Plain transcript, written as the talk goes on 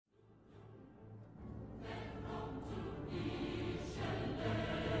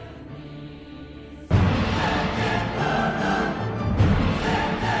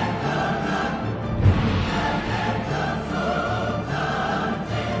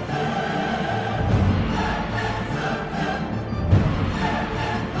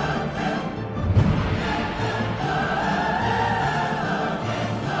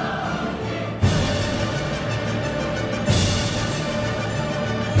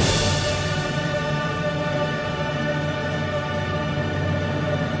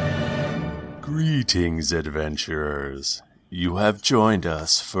Greetings, adventurers. You have joined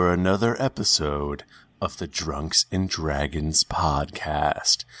us for another episode of the Drunks and Dragons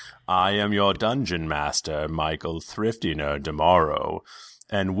podcast. I am your dungeon master, Michael Thrifty-Nerd Demaro,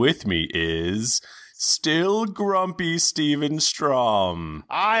 and with me is still grumpy Steven Strom.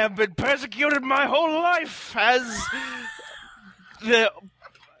 I have been persecuted my whole life as the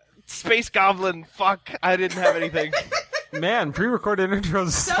space goblin. Fuck, I didn't have anything. Man, pre-recorded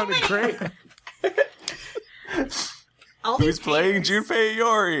intros sounded great. Who's playing Junpei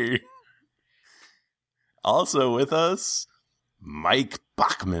Iori? Also with us, Mike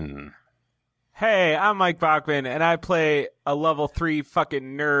Bachman. Hey, I'm Mike Bachman, and I play a level 3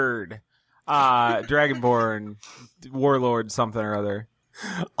 fucking nerd. Dragonborn, warlord, something or other.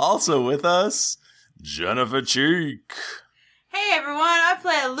 Also with us, Jennifer Cheek. Hey everyone, I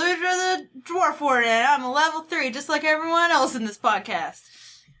play Eludra the Dwarf Warden, and I'm a level 3, just like everyone else in this podcast.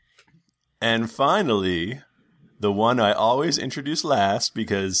 And finally, the one I always introduce last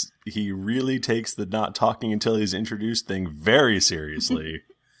because he really takes the not talking until he's introduced thing very seriously.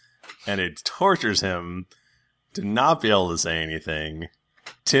 And it tortures him to not be able to say anything.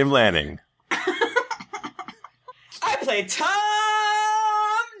 Tim Lanning. I play Tom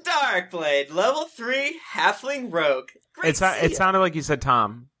Darkblade, level 3 halfling rogue. It sounded like you said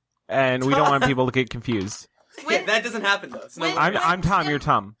Tom, and we don't want people to get confused. Yeah, that doesn't happen though. So I'm Tom, you're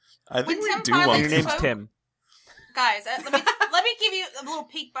Tom. I think we Tim do finally want Your name's Tim. Guys, let me give you a little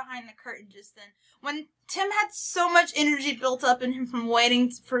peek behind the curtain just then. When Tim had so much energy built up in him from waiting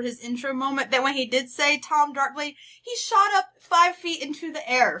for his intro moment that when he did say Tom Darkblade, he shot up 5 feet into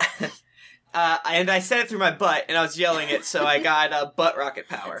the air. And I said it through my butt, and I was yelling it, so I got butt rocket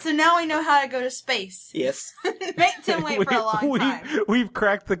power. So now we know how to go to space. Yes. Make Tim wait for a long time. We've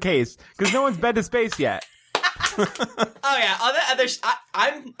cracked the case, because no one's been to space yet. Oh yeah,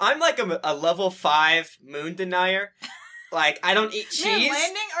 I'm like a level 5 moon denier. Like, I don't eat cheese,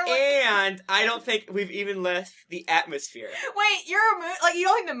 landing or like... and I don't think we've even left the atmosphere. Wait, you're a moon? Like, you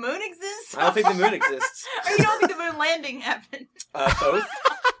don't think the moon exists? I don't think the moon exists. Or you don't think the moon landing happened? Both.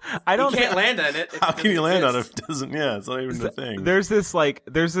 I don't. You can't land on it. How can you land on it if it doesn't? Yeah, it's not even a thing. There's this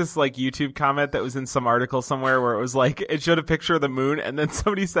YouTube comment that was in some article somewhere where it was like, it showed a picture of the moon, and then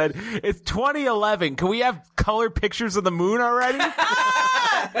somebody said, "It's 2011. Can we have color pictures of the moon already?"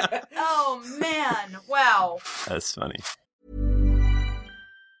 Oh man! Wow. That's funny.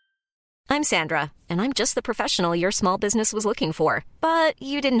 I'm Sandra, and I'm just the professional your small business was looking for. But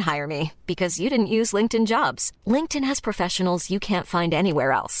you didn't hire me because you didn't use LinkedIn Jobs. LinkedIn has professionals you can't find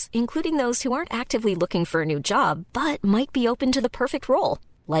anywhere else, including those who aren't actively looking for a new job, but might be open to the perfect role,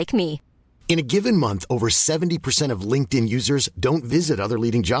 like me. In a given month, over 70% of LinkedIn users don't visit other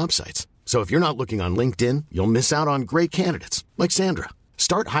leading job sites. So if you're not looking on LinkedIn, you'll miss out on great candidates like Sandra.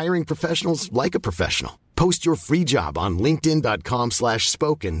 Start hiring professionals like a professional. Post your free job on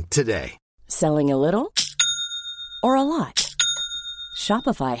linkedin.com/spoken today. Selling a little or a lot?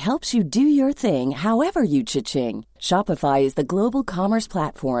 Shopify helps you do your thing however you cha-ching. Shopify is the global commerce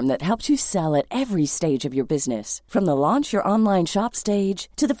platform that helps you sell at every stage of your business. From the launch your online shop stage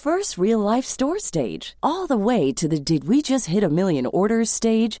to the first real-life store stage, all the way to the did we just hit a million orders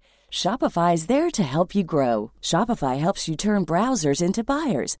stage. Shopify is there to help you grow. Shopify helps you turn browsers into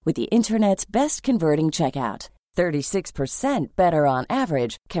buyers with the internet's best converting checkout. 36% better on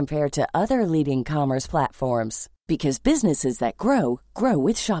average compared to other leading commerce platforms. Because businesses that grow, grow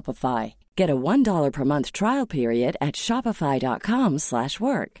with Shopify. Get a $1 per month trial period at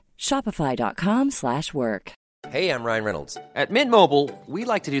shopify.com/work. Shopify.com/work. Hey, I'm Ryan Reynolds. At Mint Mobile, we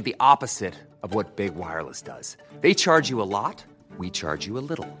like to do the opposite of what Big Wireless does. They charge you a lot. We charge you a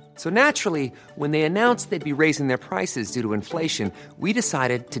little. So naturally, when they announced they'd be raising their prices due to inflation, we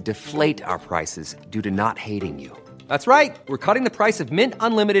decided to deflate our prices due to not hating you. That's right. We're cutting the price of Mint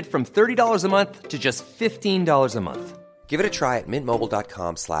Unlimited from $30 a month to just $15 a month. Give it a try at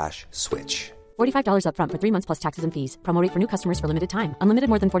mintmobile.com/switch. $45 up front for 3 months plus taxes and fees. Promo rate for new customers for limited time. Unlimited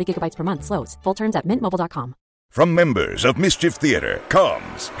more than 40 gigabytes per month. Slows full terms at mintmobile.com. From members of Mischief Theater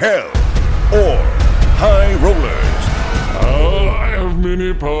comes Hell or High Rollers. I have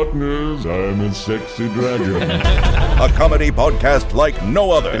many partners. I'm a sexy dragon. A comedy podcast like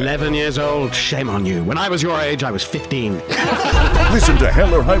no other. 11 years old, shame on you. When I was your age, I was 15. Listen to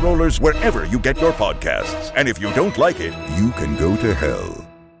Hell or High Rollers wherever you get your podcasts. And if you don't like it, you can go to hell.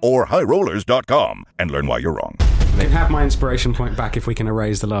 Or highrollers.com and learn why you're wrong. They can have my inspiration point back if we can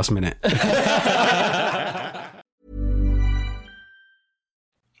erase the last minute.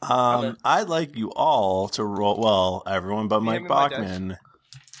 I'd like you all to roll. Well, everyone but Mike Bachman.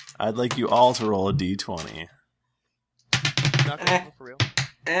 I'd like you all to roll a d20. Not for real.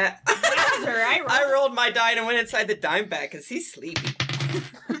 buzzer. I rolled my die and went inside the dime bag because he's sleepy.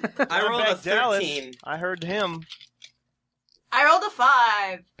 I rolled a 13. Dallas. I heard him. I rolled a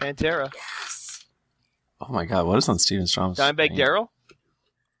 5. Pantera. Yes. Oh my god, what is on Steven Strom's Dimebag thing? Daryl?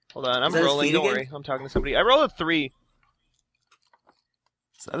 Hold on, I'm Is that his rolling. feed Don't again? worry. I'm talking to somebody. I rolled a 3.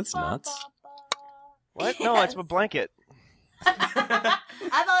 Is that it's nuts? What? No, it's a blanket. I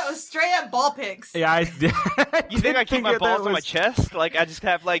thought it was straight up ball picks. Yeah, I did. You think I keep my balls on my chest? Like I just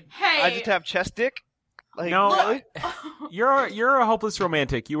have Hey. I just have chest dick? Like, No. really? You're a hopeless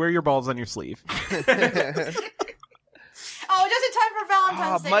romantic. You wear your balls on your sleeve. Oh, just in time for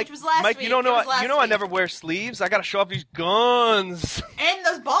Valentine's Day, Mike, which was last Mike, week. you don't know. It was last You know I week. never wear sleeves. I gotta show off these guns And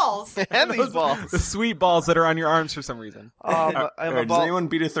those balls. and these balls. The sweet balls that are on your arms for some reason. I'm All a right, does ball. anyone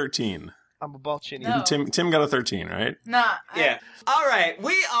beat a 13? I'm a ball chinny. No. Tim got a 13, right? Nah. Yeah. All right.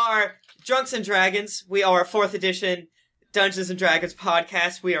 We are Drunks and Dragons. We are 4th edition Dungeons and Dragons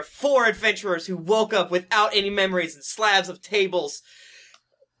podcast. We are 4 adventurers who woke up without any memories and slabs of tables,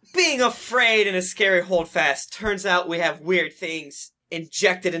 being afraid in a scary holdfast. Turns out we have weird things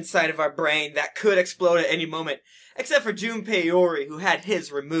injected inside of our brain that could explode at any moment. Except for Junpei Iori, who had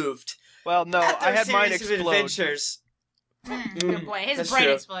his removed. Well, no, After I had a mine series of explode. adventures. Good boy. His That's brain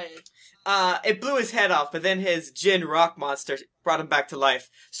true. exploded. It blew his head off, but then his Jin Rock Monster brought him back to life.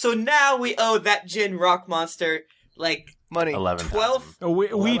 So now we owe that Jin Rock Monster, like, Money. 11. 12? We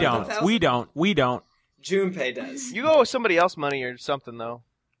don't. 11,000? We don't. We don't. Junpei does. You owe somebody else money or something, though.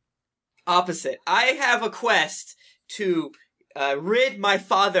 Opposite. I have a quest to rid my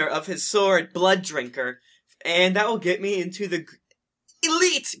father of his sword, Blood Drinker, and that will get me into the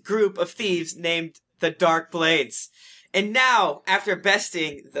elite group of thieves named the Dark Blades. And now, after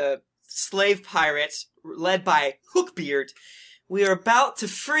besting the slave pirates led by Hookbeard, we are about to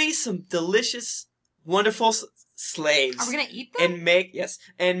free some delicious, wonderful slaves. Are we gonna eat them?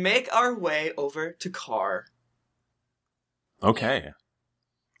 And make our way over to Carr. Okay.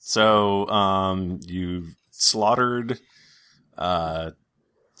 So, you slaughtered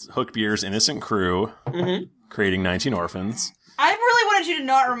Hookbeard's innocent crew, creating 19 orphans. I really wanted you to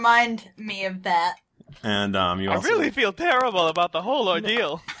not remind me of that. And you I also... really feel terrible about the whole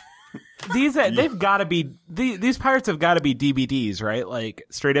ordeal. They've got to be these pirates have got to be DBDs, right? Like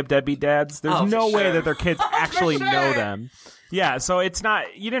straight up deadbeat dads. There's Oh, for no way sure. that their kids actually sure. know them. Yeah, so it's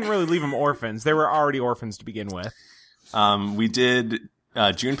not. You didn't really leave them orphans. They were already orphans to begin with. we did...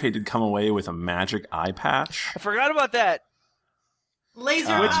 Junpei did come away with a magic eye patch. I forgot about that.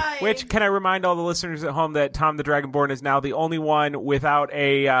 Laser eye. Which can I remind all the listeners at home that Tom the Dragonborn is now the only one without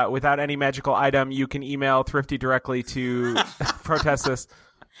any magical item. You can email Thrifty directly to protest this.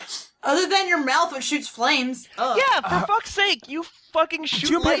 Other than your mouth, which shoots flames. Ugh. Yeah, for fuck's sake, you fucking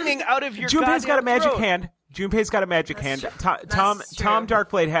shoot lightning out of your Junpei's got a magic throat. hand. Junpei's got a magic hand. Tom true.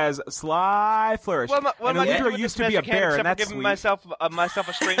 Darkblade has Sly Flourish. What and am I Eludra doing with used this to be a magic hand bear, and except that's for giving sweet. myself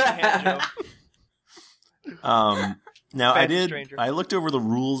a strange hand joke? Now, Fancy stranger. I looked over the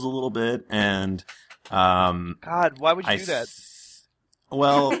rules a little bit, and God, why would you do that?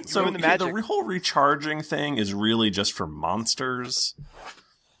 Well, so Ruin the magic. the whole recharging thing is really just for monsters.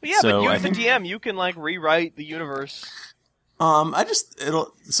 But yeah, So but you I as the think- DM, you can like rewrite the universe.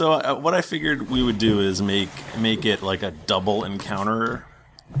 What I figured we would do is make it like a double encounter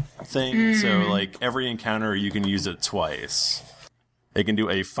thing. So like every encounter you can use it twice. They can do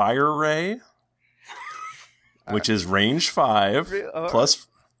a fire ray, which is range 5 plus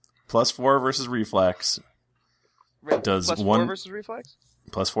 4 versus reflex. It does Plus 4 one versus reflex.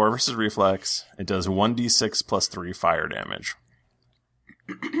 plus 4 versus reflex. It does 1d6 plus 3 fire damage.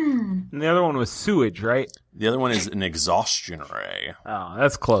 And the other one was sewage, right? The other one is an exhaustion ray, Oh,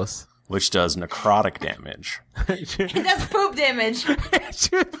 that's close. which does necrotic damage. It does poop damage.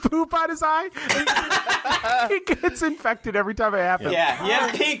 Shoot poop on his eye. He gets infected every time it happens. Yeah, you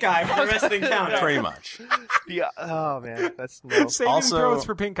have pink eye for the rest of the encounter. Pretty much. Oh man, that's no. Saving Also- throws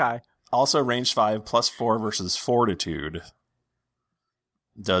for pink eye. Also, range 5 plus 4 versus fortitude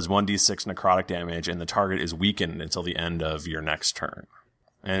does 1d6 necrotic damage, and the target is weakened until the end of your next turn.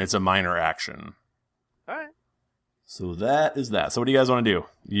 And it's a minor action. All right. So that is that. So what do you guys want to do?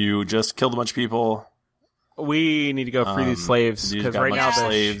 You just killed a bunch of people. We need to go free these slaves You because got a right bunch now of the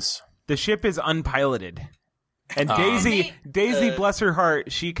slaves. the ship is unpiloted, and Daisy, bless her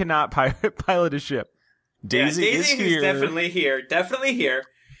heart, she cannot pilot a ship. Daisy, is who's here, definitely here.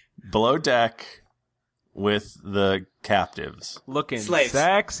 below deck, with the captives. Looking Slaves.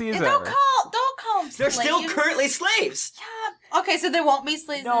 sexy as And ever. don't call them They're slaves. still currently slaves. Yeah. Okay, so there won't be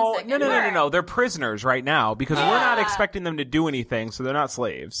slaves. No, in the no, second. no. They're prisoners right now because we're not Ah. expecting them to do anything, so they're not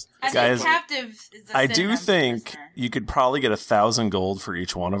slaves. I Guys, think captive is a I synonym do for think prisoner. you could probably get 1,000 gold for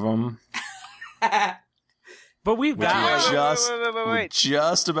each one of them. But we've Which got you just, wait.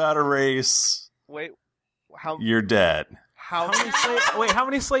 just about erase. Wait, how? You're dead. How how many slaves? Wait, how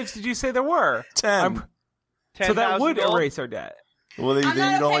many slaves did you say there were? 10. So that 10,000 would gold? erase our debt. Well, I'm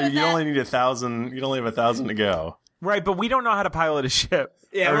not okay with you that. only need 1,000. You only have 1,000 to go. Right, but we don't know how to pilot a ship.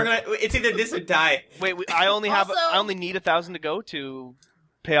 Yeah, it's either this or die. Wait, I only Also- need 1,000 to go to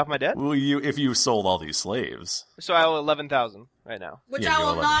pay off my debt. Well, if you sold all these slaves. So I owe 11,000 right now. Which Yeah, I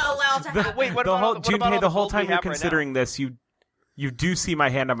will you're not allow to happen. Wait, what the about whole all the- what Junpei, about all the whole gold time we you're have right now? considering this, you do see my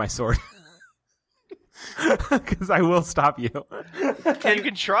hand on my sword. Because I will stop you. You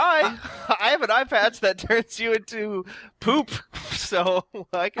can try. I have an eye patch that turns you into poop, so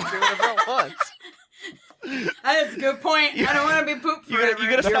I can do whatever I want. That is a good point. I don't want to be poop You forever.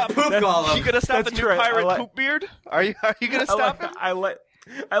 gonna stop poop golem. You gonna stop That's the new true. pirate I like- poop beard? Are you gonna stop him? I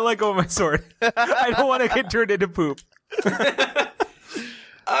let go of my sword. I don't want to get turned into poop.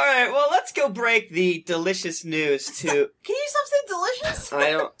 All right, well, let's go break the delicious news to. Can you stop saying delicious?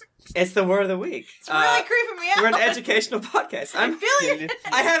 I don't. It's the word of the week. It's really creeping me out. We're an educational podcast. I'm feeling it.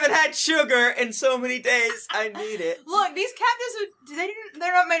 I haven't had sugar in so many days. I need it. Look, these cactus,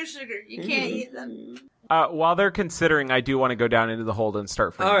 they're not made of sugar. You can't eat them. While they're considering, I do want to go down into the hold and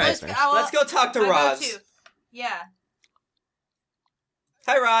start from All right, business. let's go talk to I go Roz. too. Yeah.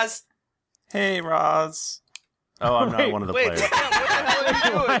 Hi, Roz. Hey, Roz. Oh, I'm not Wait, one of the Wait, players. what the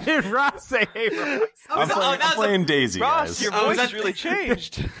hell are you Why doing? did Ross say hey, Ross? I'm playing Daisy, Ross, guys. your Oh, voice that's- really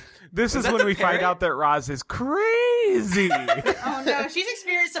changed. This is that when the we find parrot? out that Roz is crazy. Oh no, she's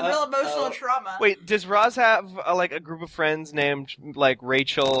experienced some real emotional trauma. Wait, does Roz have a group of friends named like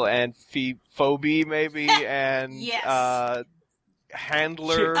Rachel and Phoebe maybe and Yes.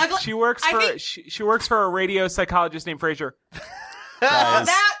 Handler? She works I for think- she works for a radio psychologist named Fraser. Guys,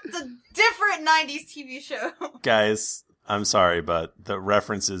 That's a different 90s TV show. guys, I'm sorry, but the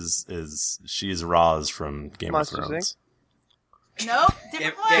reference is she's Roz from Game Monsters, of Thrones. Nope,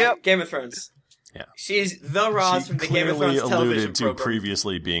 different one. Game of Thrones. Yeah. She's the Roz She from the Game of clearly Thrones television alluded to program.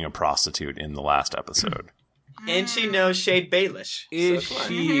 previously being a prostitute in the last episode. And she knows Shade Baelish. Is So it's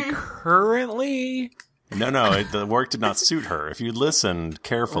fine. she currently No, the work did not suit her. If you listened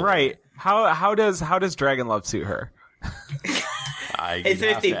carefully, right? How does Dragon Love suit her? I Hey, have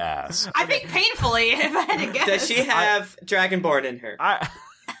 50. to ask. I think painfully, if I had to guess. Does she have Dragonborn in her? That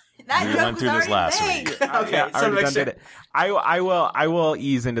We joke went was through this already last made. week. Okay, Yeah, I so already make done sure. did it. I will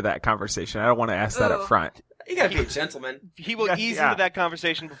ease into that conversation. I don't want to ask that Ooh. up front. You gotta be a gentleman. He will Yeah, ease yeah. into that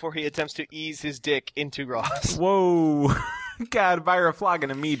conversation before he attempts to ease his dick into Ross. Whoa. God, buy her a flog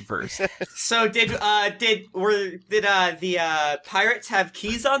and a mead first. So did the pirates have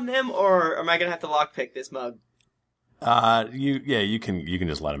keys on them, or am I gonna have to lockpick this mug? You can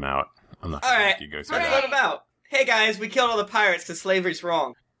just let him out. I'm not All gonna right, make you go through what's that. that about? Hey guys, we killed all the pirates because slavery's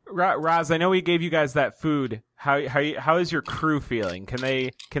wrong. Roz, I know we gave you guys that food. How is your crew feeling? Can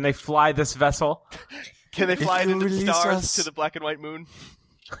they fly this vessel? Can they fly If it you into the release stars us- to the black and white moon?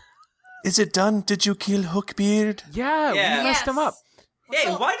 Is it done? Did you kill Hookbeard? Yeah, Yeah. we messed him up. Hey,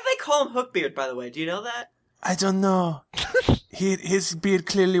 So- why do they call him Hookbeard, by the way? Do you know that? I don't know. His beard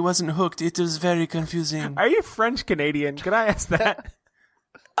clearly wasn't hooked. It was very confusing. Are you French Canadian? Can I ask that?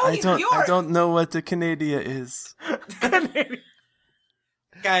 I you're- don't know what the Canada is.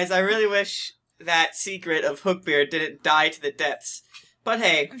 Guys, I really wish that secret of Hookbeard didn't die to the depths. But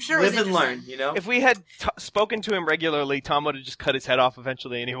hey, I'm sure it was live and learn, interesting. you know? If we had spoken to him regularly, Tom would have just cut his head off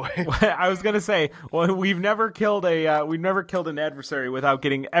eventually anyway. I was gonna say, well, we've never killed an adversary without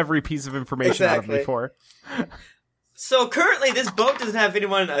getting every piece of information out of Exactly. him before. So currently this boat doesn't have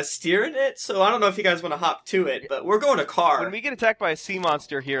anyone steering it, so I don't know if you guys want to hop to it, but we're going to car. When we get attacked by a sea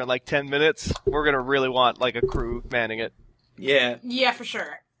monster here in like 10 minutes, we're gonna really want like a crew manning it. Yeah. Yeah, for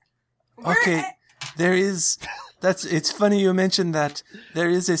sure. Okay, there is. It's funny you mentioned that. There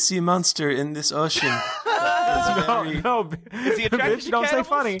is a sea monster in this ocean. No, Is he attracted bitch, to don't say cannibals?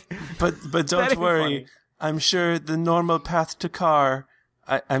 funny. But That don't ain't worry. funny. I'm sure the normal path to Car.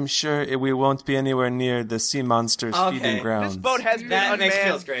 I'm sure we won't be anywhere near the sea monster's Okay. feeding grounds. This boat has been That makes unmanned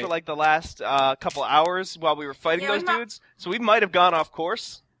feels great. for like the last couple hours while we were fighting Yeah, those we might- dudes, so we might have gone off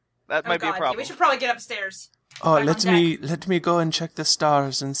course. That might be a God, problem. we should probably get upstairs. Oh, Back let on me go and check the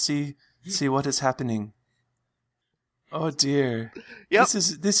stars and see what is happening. Oh dear. Yep.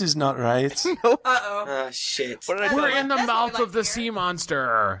 This is not right. Uh-oh. Shit. What did I tell We're you? in the That's what we mouth like of the to hear. sea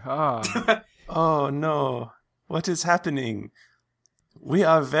monster. Oh. Oh no. What is happening?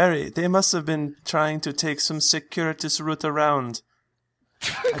 They must have been trying to take some circuitous route around.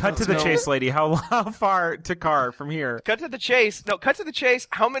 Cut to the know. chase, lady. How far to Car from here? Cut to the chase. No, cut to the chase.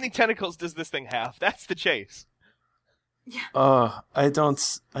 How many tentacles does this thing have? That's the chase. I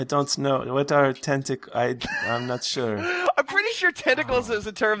don't know. What are I'm not sure. I'm pretty sure tentacles is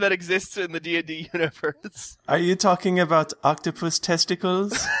a term that exists in the D&D universe. Are you talking about octopus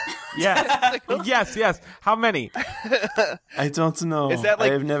testicles? Yes. How many? I don't know. Is that like-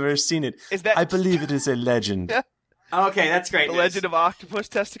 I have never seen it. Is that- I believe it is a legend. Okay, that's great. The news. legend of octopus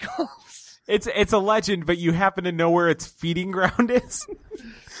testicles? It's a legend, but you happen to know where its feeding ground is?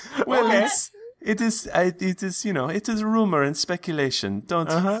 Well, Okay. it is, it is rumor and speculation. Don't.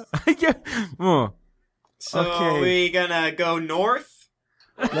 Yeah. Oh. So Okay. are we gonna go north?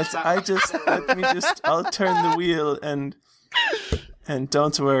 I'll turn the wheel and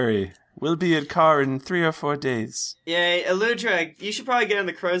don't worry. We'll be at car in 3 or 4 days. Yeah, Eludra, you should probably get on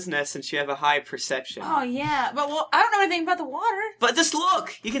the crow's nest since you have a high perception. Oh yeah, but I don't know anything about the water. But just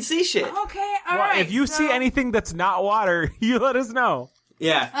look, you can see shit. Okay, all right. If you see anything that's not water, you let us know.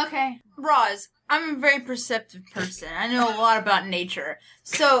 Yeah. Okay, Roz, I'm a very perceptive person. I know a lot about nature.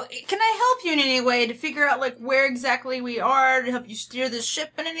 So, can I help you in any way to figure out like where exactly we are to help you steer the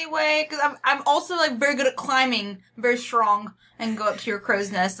ship in any way? Because I'm also like very good at climbing, very strong, and go up to your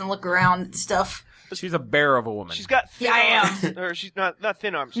crow's nest and look around at stuff. She's a bear of a woman. She's got thin Yeah, I arms. Or she's not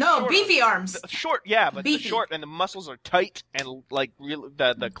thin arms. No, short beefy arms. Short, yeah, but Beefy. the short and the muscles are tight and like real,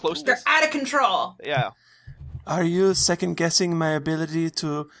 the They're closeness. out of control. Yeah. Are you second guessing my ability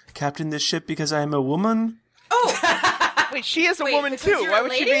to captain the ship because I am a woman? Oh, Wait, she is a Wait, woman because too. you're Why a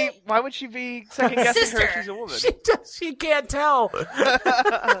would she lady? be? Why would she be second guessing Sister. her? She's a woman. She can't tell.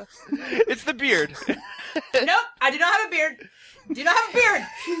 It's the beard. nope, I do not have a beard. Do not have a beard.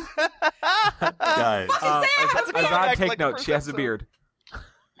 Guys, Azad, take like note. first She has a episode. beard. I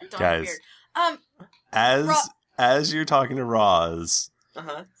don't have a Guys. beard. as you're talking to Roz,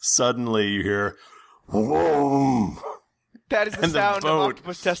 Uh-huh. suddenly you hear, "Vroom." That is the And the sound of boat.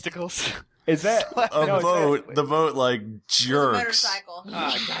 octopus testicles. Is that The boat like jerks. Motorcycle.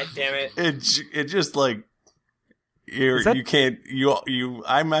 Oh, god damn it. It just like you can't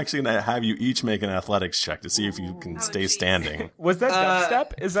I'm actually gonna have you each make an athletics check to see if you can stay geez. standing. Was that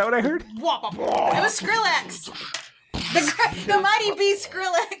dubstep? Is that what I heard? It was Skrillex. The mighty beast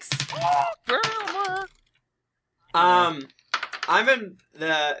Skrillex. I'm in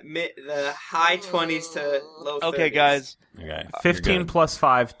the high 20s to low 30s. Okay, guys. Okay, 15 you're good. plus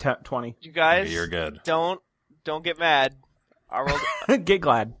 5, 20. You guys. Okay, you're good. Don't get mad. I rolled. Get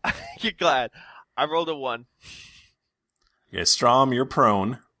glad. Get glad. I rolled a 1. Okay, Strom, you're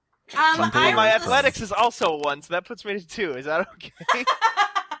prone. I My rolled a- athletics is also a 1, so that puts me to 2. Is that okay?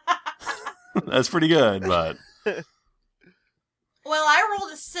 That's pretty good, but Well, I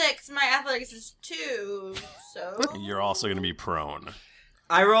rolled a 6. My athletics is 2, so you're also gonna be prone.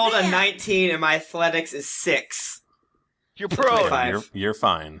 I rolled a Man. 19 and my athletics is 6. You're pro. Five. You're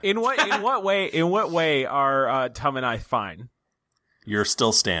fine. In what way are Tum and I fine? You're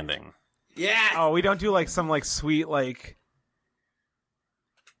still standing. Yeah. Oh, we don't do like some like sweet like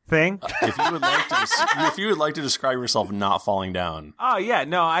thing. If you would like to describe yourself not falling down, Oh yeah,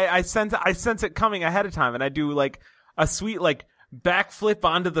 no, I sense it coming ahead of time, and I do like a sweet like backflip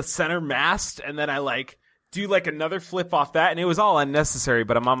onto the center mast, and then I like do like another flip off that, and it was all unnecessary,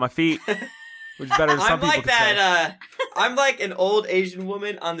 but I'm on my feet, which is better than some I'm people like could say. that, I'm like an old Asian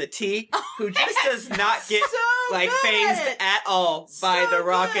woman on the T who just does not get So like good. phased at all by So the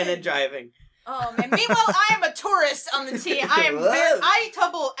rocking good. and driving. Oh man! Meanwhile, I am a tourist on the tea. I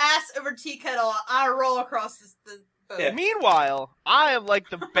tumble ass over tea kettle. I roll across the boat. Yeah. Meanwhile, I am like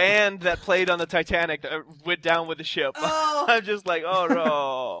the band that played on the Titanic that went down with the ship. Oh. I'm just like, oh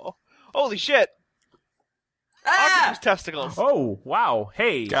no. Holy shit. Ah! Octopus testicles. Oh wow!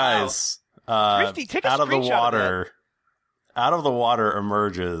 Hey guys, Christy, take a out of the screenshot of water, out of the water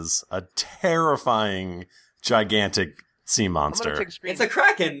emerges a terrifying, gigantic sea I'm gonna monster. take a screen. It's a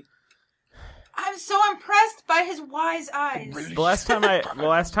kraken. I'm so impressed by his wise eyes. the last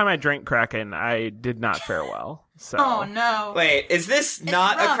time I drank Kraken, I did not fare well. So Oh no! Wait, is this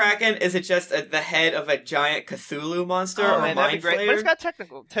not a rum. kraken? Is it just the head of a giant Cthulhu monster Oh, or man, that'd be mind great. But flayer? it's got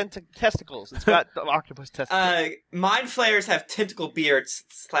testicles. It's got the octopus testicles. Mind flayers have tentacle beards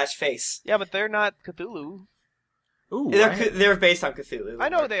 / face. Yeah, but they're not Cthulhu. Ooh, They're based on Cthulhu. I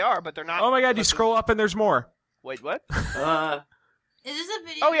know they are, but they're not. oh my god! You Cthulhu. scroll up and there's more. Wait, what? Is this a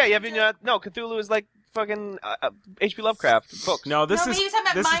video? Oh yeah, you haven't. No, Cthulhu is like fucking H.P. Lovecraft books. No, this No, is but he was talking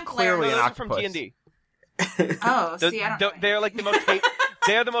about this is mind clearly flayers. an Those are octopus. from D&D. Oh, see, I don't. They're like the most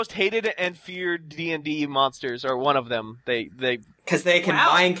they're the most hated and feared D&D monsters, or one of them. They Because they can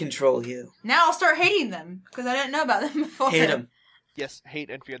Wow. mind control you. Now I'll start hating them because I didn't know about them before. Hate them. yes, hate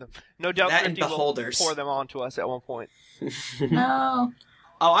and fear them. No doubt That and Thrifty will beholders. pour them onto us at one point. No.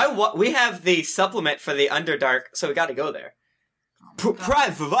 Oh, we have the supplement for the Underdark, so we got to go there.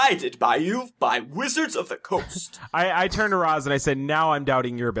 Provided by you by Wizards of the Coast. I turned to Roz and I said, now I'm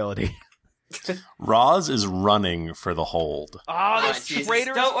doubting your ability. Roz is running for the hold. Oh, Jesus.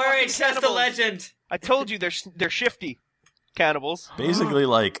 traitorous Don't worry, fucking it's just a cannibals. legend. I told you they're shifty cannibals. Basically,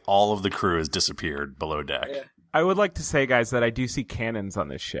 like, all of the crew has disappeared below deck. Yeah. I would like to say, guys, that I do see cannons on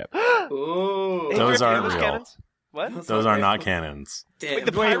this ship. Ooh. Those aren't real. Cannons? What? Those are not cannons. Damn. Wait,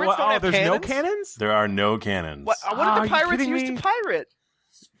 the Wait, pirates what? don't Oh, have there's cannons? no cannons? There are no cannons. What Are did you the pirates kidding use me? to pirate?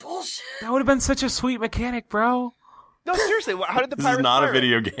 Bullshit. That would have been such a sweet mechanic, bro. No, seriously. How did the This pirates is not pirate? a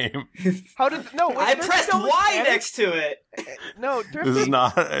video game. How did no? Wait, I there's pressed no Y cannons? next to it. No, Thrifty.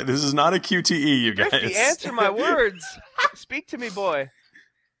 This is not a QTE, you guys. Thrifty, answer my words. Speak to me, boy.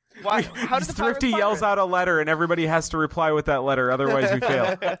 Why? How did the pirates Thrifty yells pirate? out a letter, and everybody has to reply with that letter, otherwise we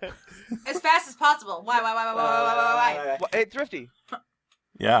fail. As fast as possible. Why? Hey, Thrifty.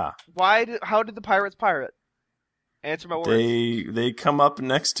 Yeah. How did the pirates pirate? Answer my words. They come up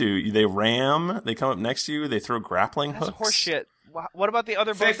next to you. They ram. They come up next to you. They throw grappling That's hooks. horseshit. What about the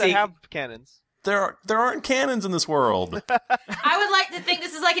other boats that 50. have cannons? There aren't cannons in this world. I would like to think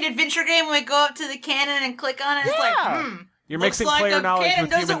this is like an adventure game when we go up to the cannon and click on it. It's like, You're looks mixing like player a knowledge cannon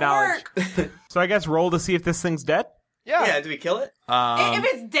with human doesn't knowledge. work. So I guess roll to see if this thing's dead? Yeah. Do we kill it? If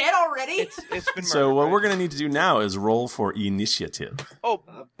it's dead already. It's been murdered. So what right? we're gonna need to do now is roll for initiative. Oh,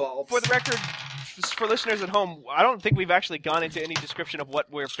 Balls. for the record, for listeners at home, I don't think we've actually gone into any description of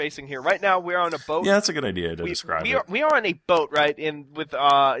what we're facing here. Right now, we're on a boat. Yeah, that's a good idea to describe it. We are on a boat, right? And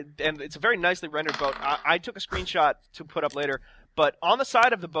it's a very nicely rendered boat. I took a screenshot to put up later. But on the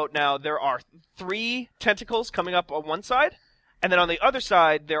side of the boat now, there are 3 tentacles coming up on one side, and then on the other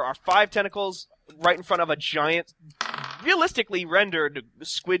side, there are 5 tentacles right in front of a giant, realistically rendered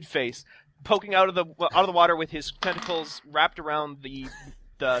squid face poking out of the water with his tentacles wrapped around the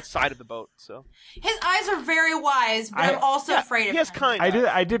side of the boat. So His eyes are very wise, but I'm also afraid of yes, him. kind of.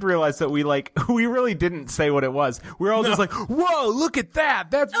 I did realize that we really didn't say what it was. We were all just like, "Whoa, look at that!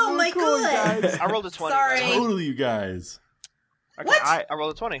 That's Oh really my cool, God. guys." I rolled a 20. Sorry. Totally, you guys. Okay, What? I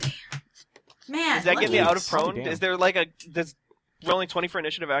rolled a 20. Man, Does that get me lucky. out of prone? damn. Is there does rolling 20 for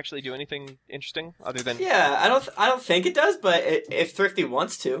initiative actually do anything interesting other than? Yeah, I don't think it does, but if Thrifty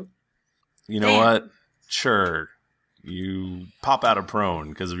wants to. You know what? Sure. You pop out of prone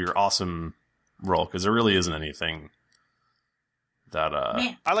because of your awesome roll, because there really isn't anything that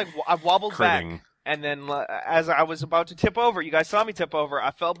Man. I wobbled back, critting. and then as I was about to tip over, you guys saw me tip over.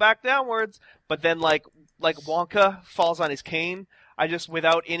 I fell back downwards, but then like Wonka falls on his cane, I just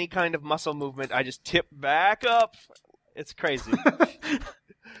without any kind of muscle movement, I just tip back up. It's crazy.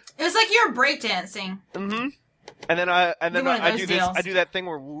 It was like you were breakdancing. Mm-hmm. And then I One of do those this. deals. I do that thing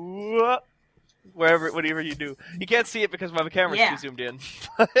where whatever you do, you can't see it because my camera's Yeah. too zoomed in.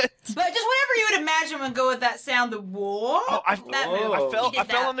 But just whatever you would imagine would go with that sound, the whoa. I that move. I You fell did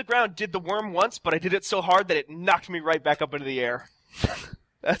that. on the ground, did the worm once, but I did it so hard that it knocked me right back up into the air.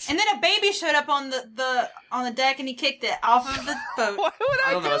 That's And then a baby showed up on the deck and he kicked it off of the boat. why would I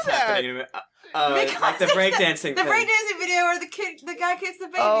I, don't know do what's that? happening. Like the Because breakdancing the thing. breakdancing video where the guy kicks the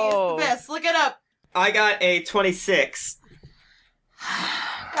baby Oh. is the best. Look it up. I got a 26.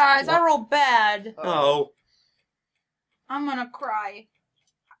 Guys, I rolled bad. Oh. I'm gonna cry.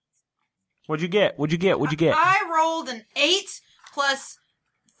 What'd you get? I rolled an 8 plus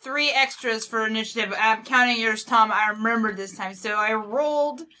 3 extras for initiative. I'm counting yours, Tom. I remembered this time. So I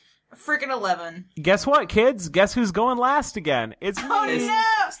rolled a freaking 11. Guess what, kids? Guess who's going last again? It's me. Oh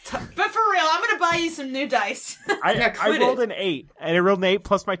no! But for real, I'm gonna buy you some new dice. I quit rolled it. an 8, and I rolled an 8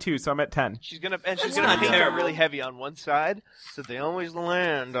 plus my 2, so I'm at 10. She's gonna paint not them terrible. really heavy on one side, so they always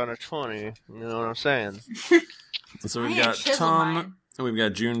land on a 20. You know what I'm saying? So I we've ain't got chisel Tom, mine. we've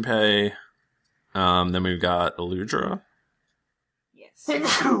got Junpei, then we've got Eludra. Yes.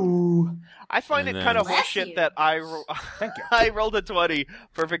 I find And it kind of then- Bless you. horseshit that I Thank you. I rolled a 20,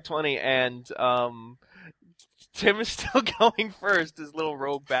 perfect 20, and Tim is still going first, this little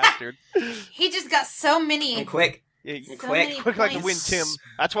rogue bastard. He just got so many. I'm quick. Yeah, you So quick. many quick like the wind, points. Tim.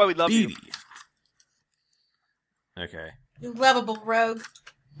 That's why we love you. Speedy. Okay. You lovable rogue.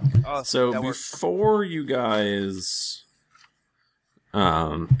 Oh, So that works. before you guys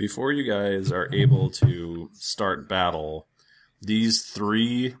are able to start battle, these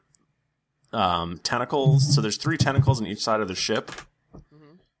 3 tentacles. So there's 3 tentacles on each side of the ship.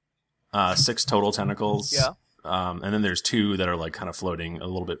 6 total tentacles. Yeah. And then there's 2 that are like kind of floating a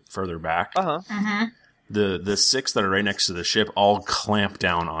little bit further back. Uh-huh. Mm-hmm. The 6 that are right next to the ship all clamp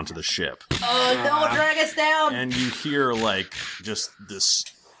down onto the ship. Oh, don't drag us down. And you hear like just this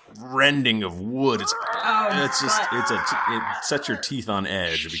rending of wood. It's Oh, it sets your teeth on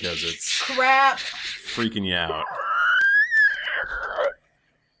edge because it's crap. freaking you out.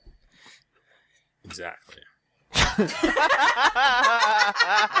 Exactly.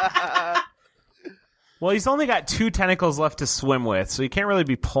 Well, he's only got 2 tentacles left to swim with, so he can't really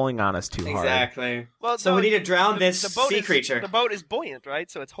be pulling on us too hard. Exactly. Well, so no, we need to drown this boat sea is- creature. The boat is buoyant, right?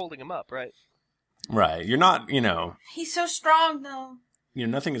 So it's holding him up, right? Right. You're not, He's so strong, though.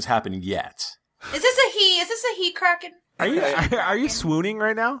 nothing has happened yet. Is this a he? Is this a he Kraken? Are you swooning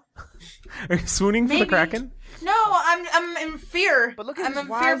right now? Are you swooning for the Maybe. Kraken? No, I'm in fear. But look at I'm his in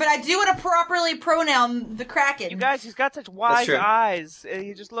wise- fear, but I do want to properly pronoun the Kraken. You guys, he's got such wise true. eyes.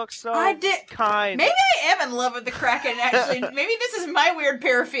 He just looks so I did- kind. Maybe I am in love with the Kraken, actually. Maybe this is my weird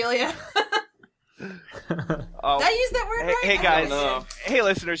paraphilia. Oh. Did I use that word right? Hey I guys, don't know. hey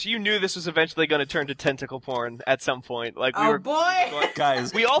listeners, you knew this was eventually going to turn to tentacle porn at some point. Like we Oh, were, boy.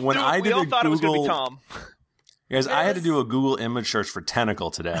 Guys, we all when threw- I we did all a thought it was going to be Google- Tom. Guys, I had to do a Google image search for tentacle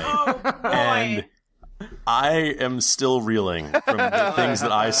today. Oh, boy. And I am still reeling from the things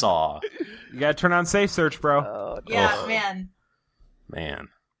that I saw. You gotta turn on safe search, bro. Yeah, Ugh. man.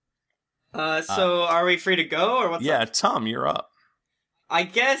 So are we free to go, or what's Yeah, up? Tom, you're up. I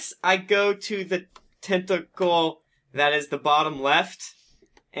guess I go to the tentacle that is the bottom left,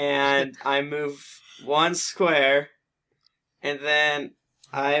 and I move 1 square, and then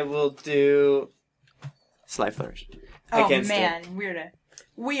I will do Slight Flourish Oh, against man. Weird. it.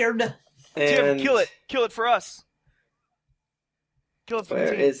 Tim, And kill it for us. Kill it for the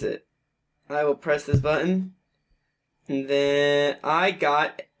where team. is it? I will press this button, and then I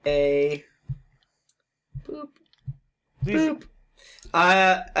got a boop. Boop.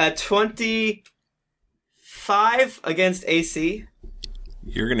 A 25 against AC.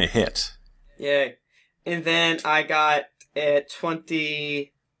 You're gonna hit. Yay. And then I got a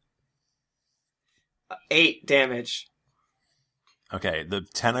 28 damage. Okay, the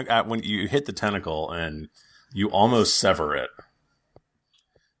when you hit the tentacle and you almost sever it,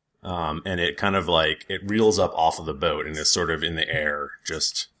 and it kind of like it reels up off of the boat and is sort of in the air,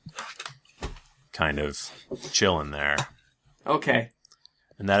 just kind of chilling there. Okay.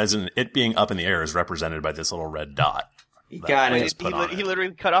 And that isn't it being up in the air is represented by this little red dot. You that got we it. just put on He it.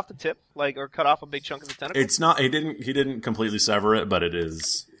 literally cut off the tip, or cut off a big chunk of the tentacle. It's not. He didn't completely sever it, but it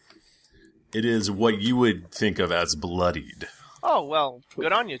is. It is what you would think of as bloodied. Oh well,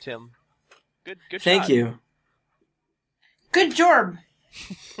 good on you, Tim. Good Thank shot. you. Good job.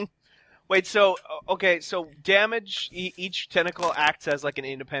 Wait, so okay, so damage each tentacle acts as like an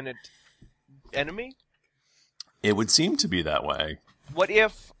independent enemy. It would seem to be that way. What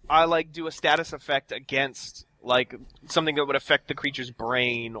if I do a status effect against something that would affect the creature's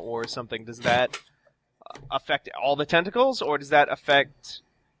brain or something? Does that affect all the tentacles, or does that affect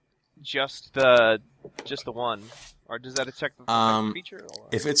just the one, or does that affect the creature? Or?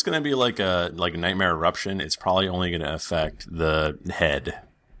 If it's going to be like a nightmare eruption, it's probably only going to affect the head.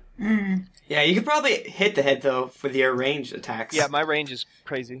 Yeah, you could probably hit the head though with your ranged attacks. Yeah, my range is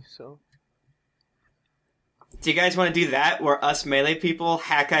crazy. So Do you guys want to do that, where us melee people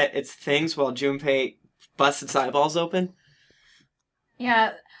hack at its things while Junpei busts its eyeballs open?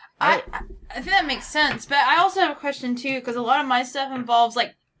 Yeah, I think that makes sense. But I also have a question too, because a lot of my stuff involves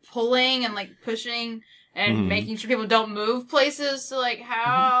pulling and pushing and making sure people don't move places. So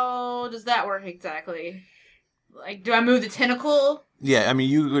how does that work exactly? Do I move the tentacle? Yeah, I mean,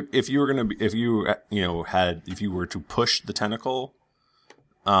 you would if you were to push the tentacle,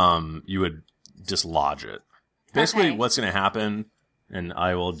 you would dislodge it. Basically, Okay. what's going to happen, and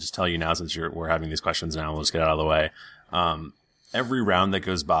I will just tell you now since we're having these questions now, we'll just get out of the way. Every round that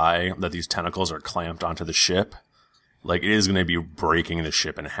goes by that these tentacles are clamped onto the ship, it is going to be breaking the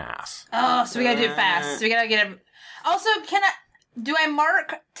ship in half. Oh, so we gotta do it fast. So we gotta get it. Also, do I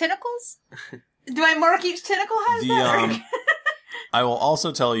mark tentacles? Do I mark each tentacle? How does that work? I will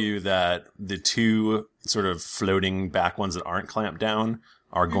also tell you that the 2 sort of floating back ones that aren't clamped down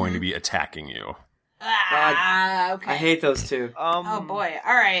are going to be attacking you. Okay. I hate those 2. Oh boy.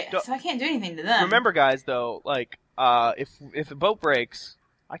 All right. So I can't do anything to them. remember, guys, though, if the boat breaks,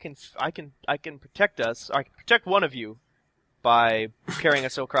 I can protect us. I can protect one of you by carrying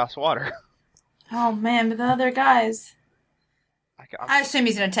us across water. Oh man, but the other guys. I'm I assume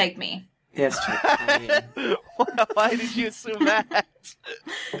he's gonna take me. Yes, true. Why did you assume that?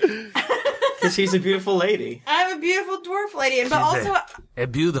 Because she's a beautiful lady. I'm a beautiful dwarf lady, but also A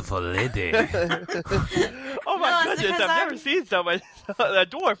beautiful lady. Oh my No, it's goodness, because I've never seen a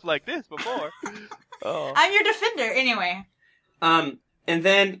dwarf like this before. Oh. I'm your defender. Anyway. And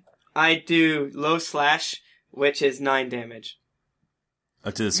then I do low slash, which is 9 damage.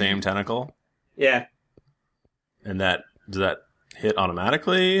 To the same tentacle? Yeah. And does that hit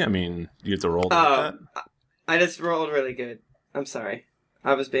automatically? I mean, you have to roll to hit that? I just rolled really good. I'm sorry.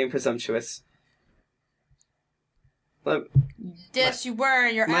 I was being presumptuous. Yes, you were.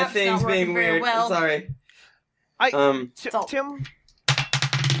 Your my app's thing's not working being very weird. well. I'm sorry. Tim?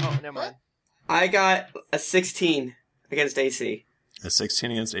 Oh, never mind. I got a 16 against AC. A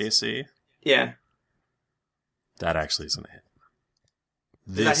 16 against AC? Yeah. That actually is going to hit.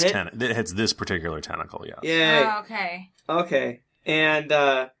 Does that hit? It hits this particular tentacle, yeah. Yeah. Oh, okay. Okay. And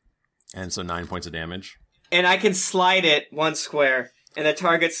so 9 points of damage. And I can slide it 1 square, and the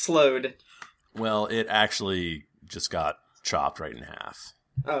target's slowed. Well, it actually just got chopped right in half.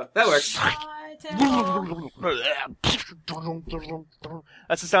 Oh, that works.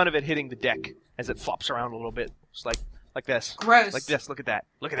 That's the sound of it hitting the deck as it flops around a little bit. Just like this. Gross. Like this. Look at that.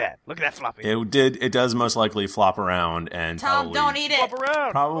 Look at that. Look at that flopping. It does most likely flop around and Tom, don't eat it. Flop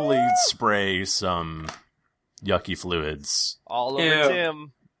around. Probably spray some yucky fluids. All over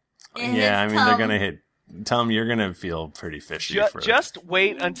Tim. Yeah, I mean, they're going to hit. Tom, you're going to feel pretty fishy. Just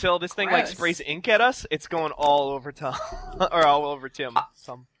wait until this thing sprays ink at us. It's going all over Tom. Or all over Tim.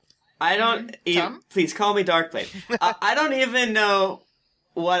 I don't even... Please call me Darkblade. I don't even know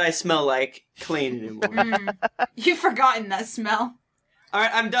what I smell like clean anymore. You've forgotten that smell. All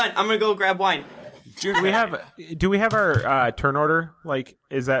right, I'm done. I'm going to go grab wine. Do we have our turn order? Like,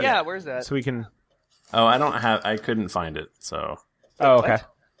 is that... Yeah, where's that? So we can... Oh, I couldn't find it, so... Oh, okay.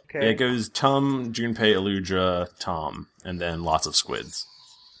 Yeah, it goes Tum, Junpei, Eludra, Tom, and then lots of squids.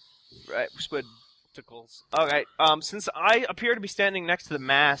 Right, squidticles. All right. Since I appear to be standing next to the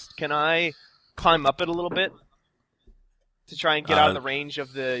mast, can I climb up it a little bit to try and get out of the range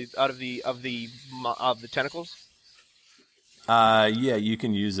of the tentacles? Yeah, you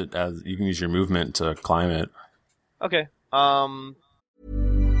can use your movement to climb it. Okay.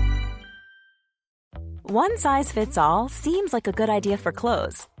 One size fits all seems like a good idea for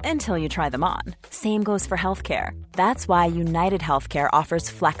clothes until you try them on. Same goes for healthcare. That's why United Healthcare offers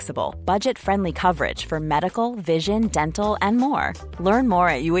flexible, budget-friendly coverage for medical, vision, dental, and more. Learn more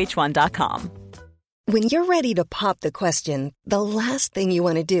at UH1.com. When you're ready to pop the question, the last thing you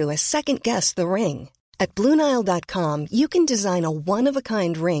want to do is second-guess the ring. At BlueNile.com, you can design a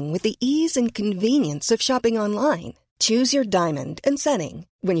one-of-a-kind ring with the ease and convenience of shopping online. Choose your diamond and setting.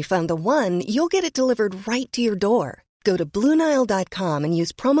 When you find the one, you'll get it delivered right to your door. Go to BlueNile.com and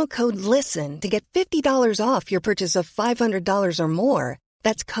use promo code LISTEN to get $50 off your purchase of $500 or more.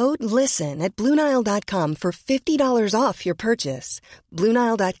 That's code LISTEN at BlueNile.com for $50 off your purchase.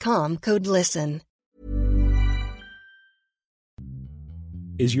 BlueNile.com, code LISTEN.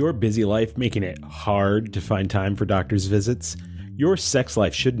 Is your busy life making it hard to find time for doctor's visits? Your sex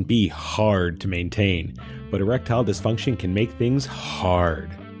life shouldn't be hard to maintain, but erectile dysfunction can make things hard.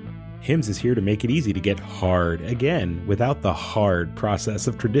 Hims is here to make it easy to get hard again without the hard process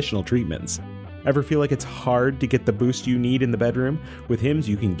of traditional treatments. Ever feel like it's hard to get the boost you need in the bedroom? With Hims,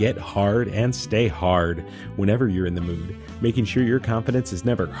 you can get hard and stay hard whenever you're in the mood, making sure your confidence is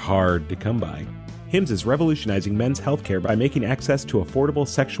never hard to come by. Hims is revolutionizing men's healthcare by making access to affordable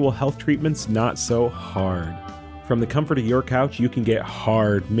sexual health treatments not so hard. From the comfort of your couch, you can get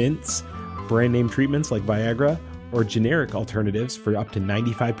hard mints, brand name treatments like Viagra, or generic alternatives for up to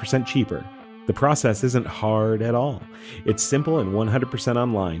 95% cheaper. The process isn't hard at all. It's simple and 100%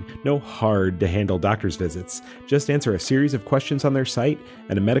 online. No hard to handle doctor's visits. Just answer a series of questions on their site,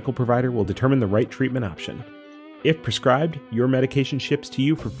 and a medical provider will determine the right treatment option. If prescribed, your medication ships to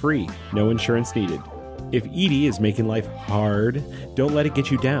you for free, no insurance needed. If ED is making life hard, don't let it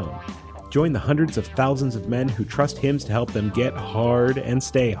get you down. Join the hundreds of thousands of men who trust Hims to help them get hard and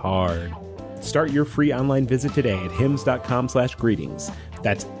stay hard. Start your free online visit today at hims.com/greetings.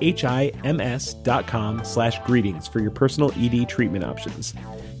 That's HIMS.com/greetings for your personal ED treatment options.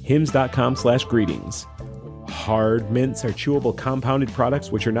 hims.com/greetings. Hard mints are chewable compounded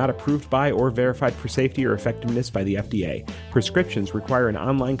products which are not approved by or verified for safety or effectiveness by the FDA. Prescriptions require an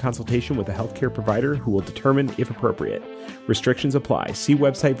online consultation with a healthcare provider who will determine if appropriate. Restrictions apply. See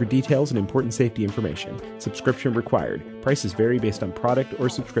website for details and important safety information. Subscription required. Prices vary based on product or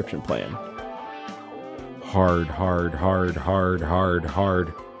subscription plan. Hard, hard, hard, hard, hard,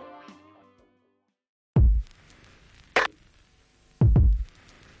 hard.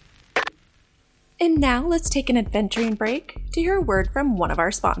 And now let's take an adventuring break to hear a word from one of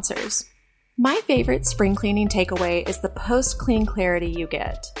our sponsors. My favorite spring cleaning takeaway is the post-clean clarity you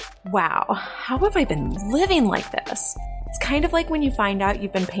get. Wow, how have I been living like this? It's kind of like when you find out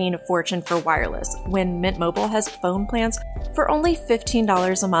you've been paying a fortune for wireless when Mint Mobile has phone plans for only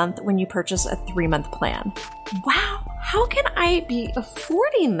 $15 a month when you purchase a 3-month plan. Wow, How can I be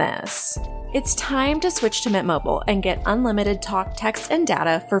affording this? It's time to switch to Mint Mobile and get unlimited talk, text, and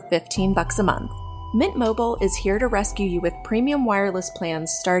data for $15 a month. Mint Mobile is here to rescue you with premium wireless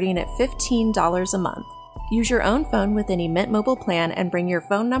plans starting at $15 a month. Use your own phone with any Mint Mobile plan and bring your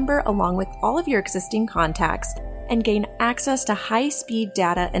phone number along with all of your existing contacts and gain access to high-speed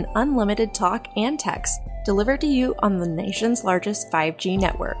data and unlimited talk and text delivered to you on the nation's largest 5G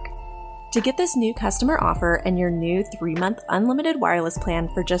network. To get this new customer offer and your new 3-month unlimited wireless plan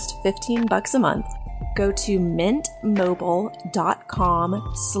for just $15 a month, go to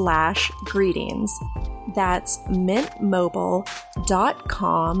mintmobile.com/greetings. That's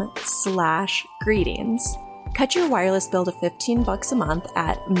mintmobile.com/greetings. Cut your wireless bill to $15 a month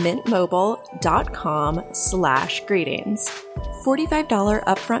at mintmobile.com/greetings. $45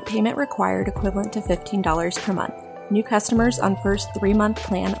 upfront payment required, equivalent to $15 per month. New customers on first 3-month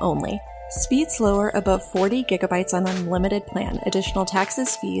plan only. Speed slower above 40 gigabytes on unlimited plan. Additional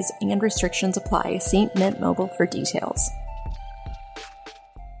taxes, fees, and restrictions apply. See Mint Mobile for details.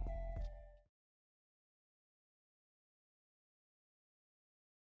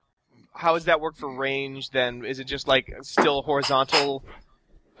 How does that work for range then? Is it just like still horizontal?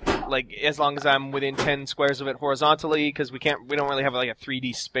 Like as long as I'm within 10 squares of it horizontally, because we don't really have like a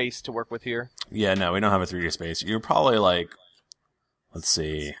 3D space to work with here. Yeah, no, we don't have a 3D space. You're probably like, let's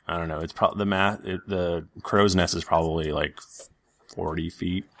see, I don't know. It's probably the crow's nest is probably like 40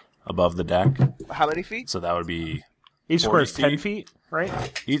 feet above the deck. How many feet? So that would be each square is 10 feet,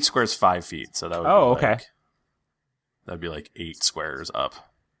 right? Each square is 5 feet, so that would. Oh, be okay. Like, that'd be like 8 squares up.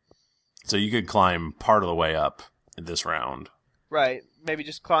 So you could climb part of the way up in this round. Right. Maybe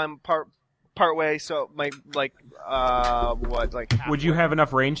just climb part way. So like halfway. Would you have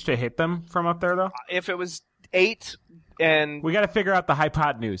enough range to hit them from up there though? If it was 8 and we got to figure out the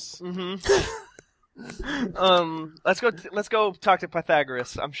hypotenuse. Let's go talk to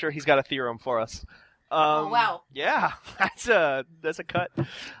Pythagoras. I'm sure he's got a theorem for us. Oh wow. Yeah, that's a cut.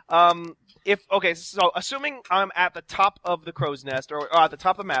 So assuming I'm at the top of the crow's nest or at the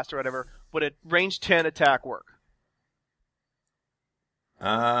top of the mast or whatever, would a range 10 attack work?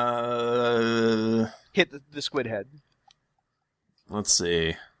 Hit the squid head. Let's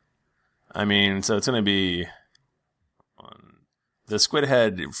see. I mean, so it's going to be the squid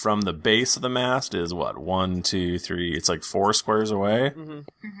head from the base of the mast is what? 1, 2, 3. It's like 4 squares away. Mm-hmm.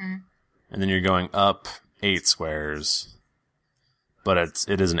 Mm-hmm. And then you're going up 8 squares. But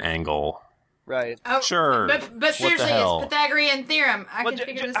it is an angle. Right. Oh, sure. But seriously, it's Pythagorean theorem. I can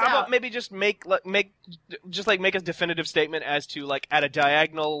figure this out. How about maybe just make a definitive statement as to like at a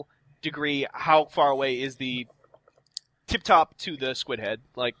diagonal degree, how far away is the tip top to the squid head?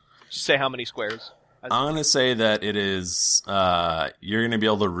 Like, say how many squares. I'm going to say that it is. You're going to be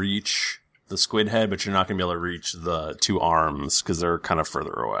able to reach the squid head, but you're not going to be able to reach the 2 arms because they're kind of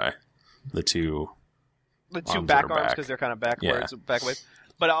further away. The two back arms because they're kind of backwards, backways.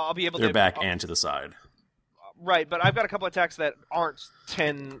 But I'll be able to. They're back and to the side. Right, but I've got a couple attacks that aren't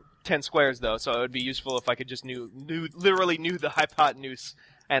 10 squares though, so it would be useful if I could just literally knew the hypotenuse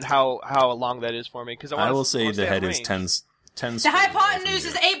and how long that is for me. Because I will say the head is 10. The hypotenuse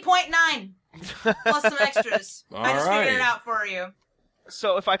is 8.9 plus some extras. I just figured it out for you.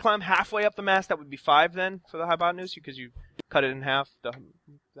 So if I climb halfway up the mast, that would be 5 then for the hypotenuse because you cut it in half. That.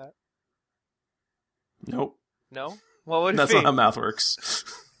 Nope. No. What would it That's be? not how math works.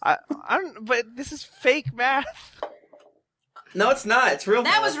 I don't. But this is fake math. No, it's not. It's real.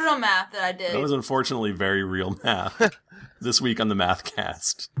 That was real math that I did. That was unfortunately very real math. This week on the Math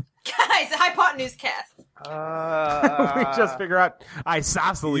Cast. Guys, the hypotenuse cast. We just figure out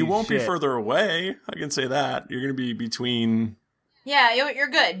isosceles. You won't be shit. further away. I can say that. You're going to be between. Yeah, you're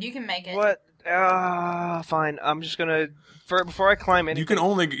good. You can make it. What? Fine. I'm just gonna before I climb anything.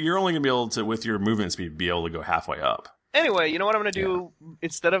 You're only gonna be able to, with your movement speed, be able to go halfway up. Anyway, you know what I'm gonna do?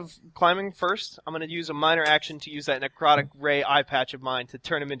 Instead of climbing first, I'm gonna use a minor action to use that necrotic ray eye patch of mine to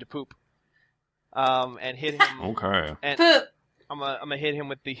turn him into poop. And hit him. Okay. And poop. I'm gonna hit him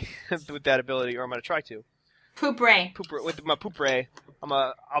with with that ability, or I'm gonna try to. Poop ray. With my poop ray. I'm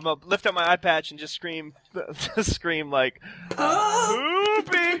gonna lift up my eye patch and just scream like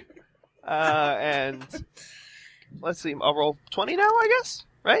poopy. And let's see, I'll roll 20 now, I guess,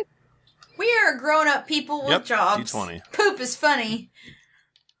 right? We are grown-up people with jobs. D20. Poop is funny.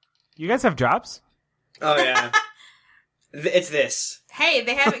 You guys have jobs? Oh yeah. It's this. Hey,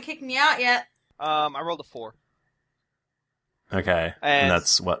 they haven't kicked me out yet. I rolled a 4. Okay, and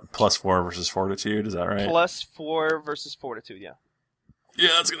that's what, +4 versus fortitude, is that right? +4 versus fortitude, yeah. Yeah,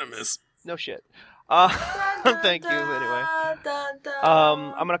 that's gonna miss. No shit. Thank you, anyway.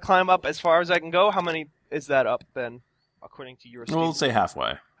 I'm gonna climb up as far as I can go. How many is that up, then? according to your speed. We'll say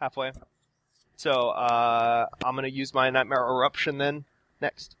halfway. Halfway. So I'm going to use my Nightmare Eruption then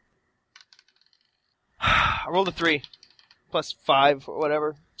next. I rolled a 3 plus 5 or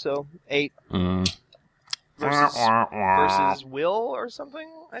whatever, so 8 versus Will or something,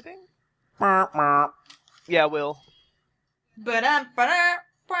 I think. Yeah, Will.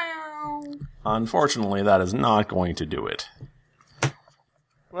 Unfortunately, that is not going to do it.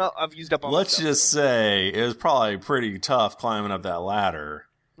 Well, I've used up all Let's my stuff. just say it was probably pretty tough climbing up that ladder.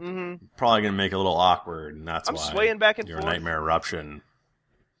 Mm-hmm. Probably going to make it a little awkward, and that's I'm why swaying back and your forth. Nightmare Eruption.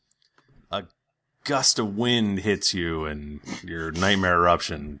 A gust of wind hits you, and your Nightmare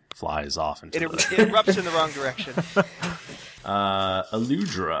Eruption flies off into It erupts in the wrong direction.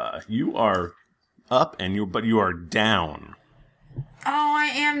 Aludra, you are up, but you are down. Oh, I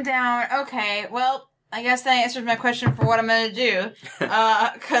am down. Okay, well, I guess that answers my question for what I'm going to do.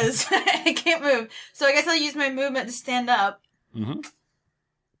 Because I can't move. So I guess I'll use my movement to stand up. Mm-hmm.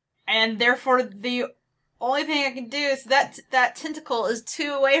 And therefore, the only thing I can do is that tentacle is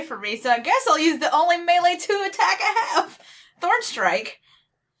 2 away from me. So I guess I'll use the only melee 2 attack I have. Thorn Strike.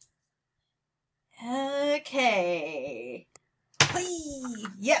 Okay. Whee!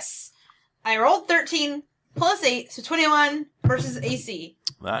 Yes. I rolled 13 plus 8, so 21 versus AC.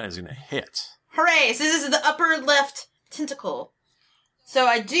 That is going to hit. Hooray! So this is the upper left tentacle. So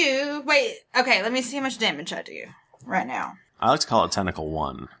I do... Wait, okay, let me see how much damage I do right now. I like to call it Tentacle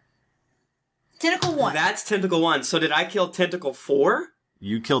 1. Tentacle 1. That's Tentacle 1. So did I kill Tentacle 4?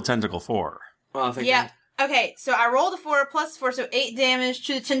 You killed Tentacle 4. Oh, thank Yeah. God. Okay, so I rolled a 4 plus 4, so 8 damage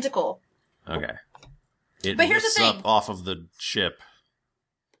to the tentacle. Okay. It But here's the lifts thing. up off of the ship.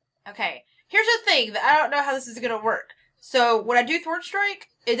 Okay, here's the thing that I don't know how this is going to work. So when I do Thorn Strike,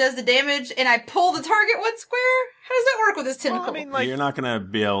 it does the damage, and I pull the target 1 square? How does that work with this tentacle? You're not going to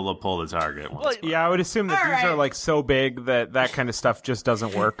be able to pull the target once. Yeah, I would assume that these are Alright. like so big that that kind of stuff just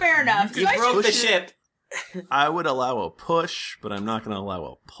doesn't work. Fair enough. You So I broke should- the ship. I would allow a push, but I'm not going to allow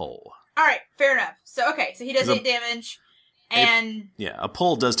a pull. Alright, fair enough. So, okay, so he does The- 8 damage, and... Yeah, a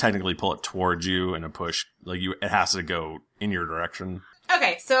pull does technically pull it towards you, and a push, it has to go in your direction.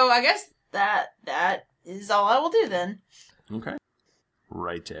 Okay, so I guess that is all I will do then. Okay.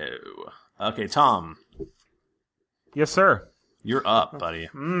 Righto. Okay, Tom. Yes, sir. You're up, buddy.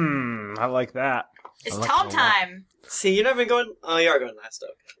 I like that. It's I like Tom that a lot. time. See, you're not even going... Oh, you are going last,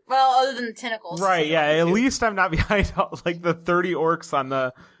 okay. Well, other than the tentacles. Right, yeah. At least I'm not behind like the 30 orcs on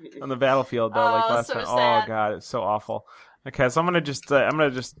the battlefield though. Like Oh, last so time. sad. Oh god, it's so awful. Okay, so I'm gonna just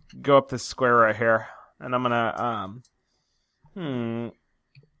go up this square right here, and I'm gonna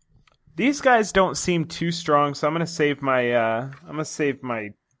These guys don't seem too strong, so I'm gonna save my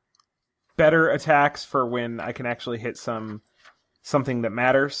better attacks for when I can actually hit something that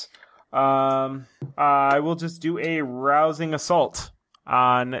matters. I will just do a rousing assault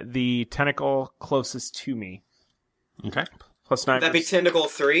on the tentacle closest to me. Okay. Plus 9. Would that be Tentacle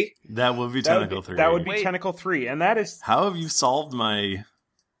 3? That would be Tentacle 3. That would be Tentacle 3, and that is... How have you solved my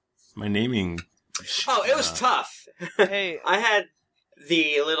naming? Oh, it was tough. Hey, I had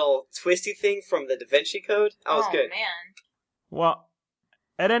the little twisty thing from the Da Vinci Code. That was good. Man. Well,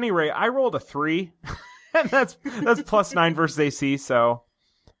 at any rate, I rolled a 3, and that's plus 9 versus AC, so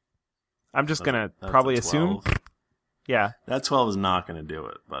I'm just going to That's probably a assume... 12. Yeah. That 12 is not going to do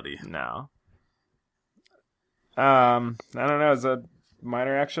it, buddy. No. I don't know. As a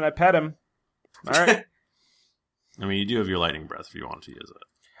minor action, I pet him. All right. I mean, you do have your lightning breath if you want to use it.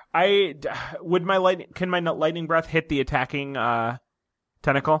 Can my lightning breath hit the attacking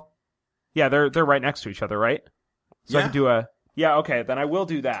tentacle? Yeah, they're right next to each other, right? So I Yeah. can do a... Yeah, okay, then I will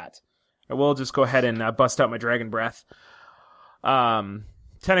do that. I will just go ahead and bust out my dragon breath.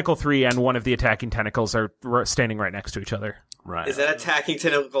 Tentacle 3 and one of the attacking tentacles are standing right next to each other. Right. Is that attacking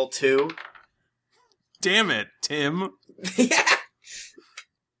Tentacle 2? Damn it, Tim.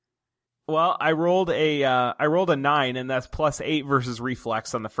 Well, I rolled a 9, and that's plus 8 versus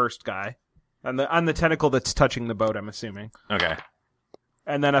reflex on the first guy, on the tentacle that's touching the boat. I'm assuming. Okay.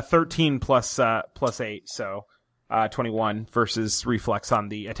 And then a 13 plus 8, so 21 versus reflex on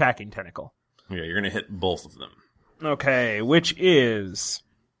the attacking tentacle. Yeah, you're going to hit both of them. Okay, which is...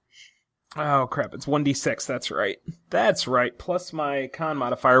 Oh, crap, it's 1d6, that's right. That's right, plus my con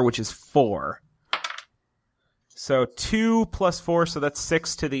modifier, which is 4. So 2 plus 4, so that's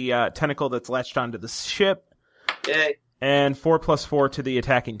 6 to the tentacle that's latched onto the ship. Yay. And 4 plus 4 to the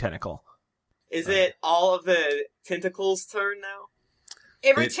attacking tentacle. Is it all of the tentacles' turn now?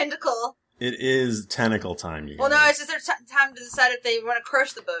 Every tentacle. It is tentacle time. You Well, guys. no, it's just their time to decide if they want to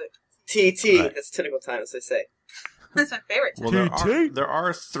crush the boat. TT. Right. That's tentacle time, as they say. That's my favorite. Well, there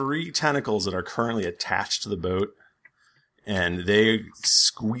are 3 tentacles that are currently attached to the boat. and they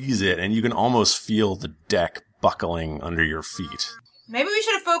squeeze it, and you can almost feel the deck buckling under your feet. Maybe we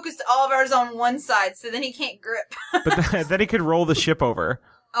should have focused all of ours on one side, so then he can't grip. But then he could roll the ship over.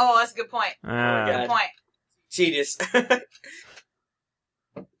 Oh, that's a good point. Good point. Genius.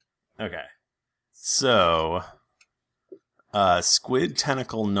 Okay. So, squid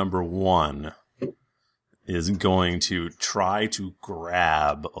tentacle number 1 is going to try to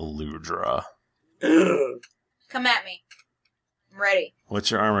grab Aludra. Come at me. I'm ready.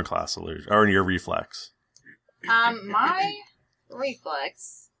 What's your armor class, Aludra? Or your reflex? My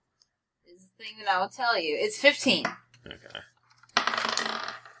reflex is the thing that I will tell you. It's 15. Okay.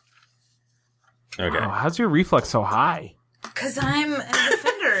 Oh, how's your reflex so high? Because I'm a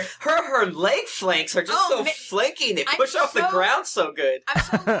defender. Her leg flanks are just so flanky. They push off the ground so good. I'm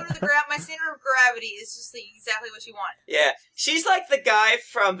so low to the ground. My center of gravity is just exactly what you want. Yeah. She's like the guy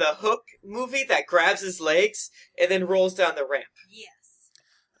from the Hook movie that grabs his legs and then rolls down the ramp. Yes.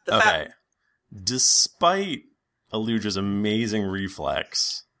 Okay. Despite Aludra's amazing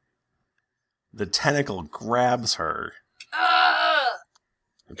reflex, the tentacle grabs her,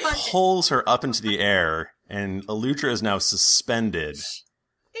 pulls her up into the air, and Aludra is now suspended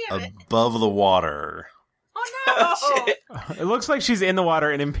above the water. Oh no! It looks like she's in the water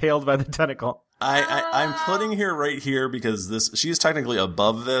and impaled by the tentacle. I'm putting her right here because she's technically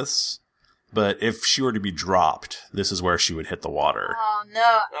above this, but if she were to be dropped, this is where she would hit the water. Oh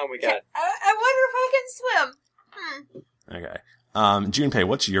no! Oh my god! I wonder if I can swim. Okay. Junpei,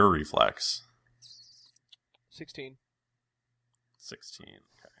 what's your reflex? 16. 16.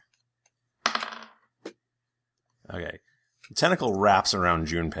 Okay. The tentacle wraps around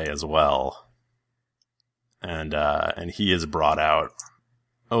Junpei as well. And he is brought out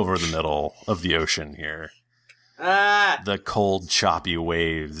over the middle of the ocean here. The cold, choppy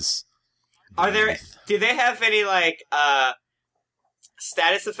waves. Do they have any,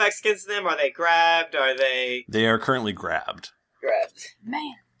 status effects against them? Are they grabbed? Are they... They are currently grabbed.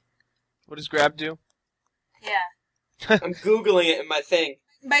 Man. What does grab do? Yeah. I'm Googling it in my thing.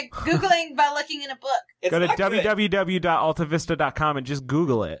 By looking in a book. Go to www.altavista.com and just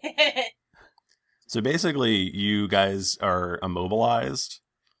Google it. So basically, you guys are immobilized.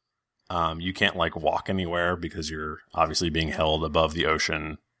 You can't, walk anywhere because you're obviously being held above the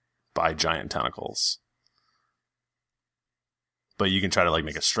ocean by giant tentacles. But you can try to,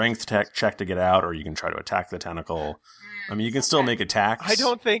 make a strength check to get out, or you can try to attack the tentacle. I mean, you can still make attacks. I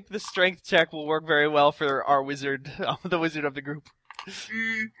don't think the strength check will work very well for our wizard, the wizard of the group.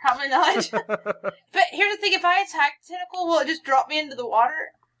 Probably not. But here's the thing, if I attack the tentacle, will it just drop me into the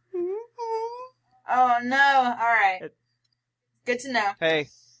water? Oh no, alright. Good to know. Hey,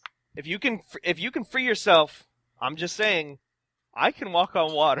 if you can free yourself, I'm just saying, I can walk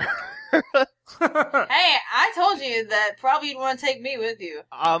on water. Hey, I told you that probably you'd want to take me with you.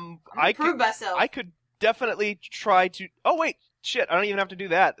 I prove myself. I could definitely try to... Oh wait, shit, I don't even have to do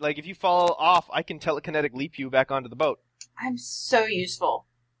that. If you fall off, I can telekinetic leap you back onto the boat. I'm so useful.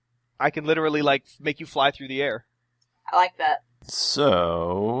 I can literally, make you fly through the air. I like that.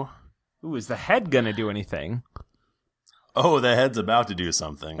 So... Ooh, is the head gonna do anything? Oh, the head's about to do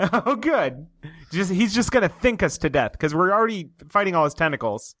something. Oh, good. He's just gonna think us to death, because we're already fighting all his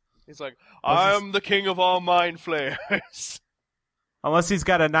tentacles. He's like, I'm the king of all mind flayers. Unless he's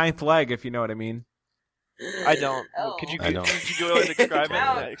got a 9th leg, if you know what I mean. I don't. Oh. Could you go and describe it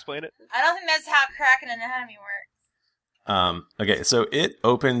and explain it? I don't think that's how Kraken Anatomy works. Okay, so it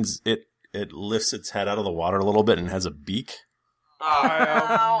opens, it lifts its head out of the water a little bit and has a beak.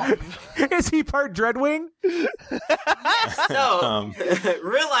 Is he part Dreadwing? No.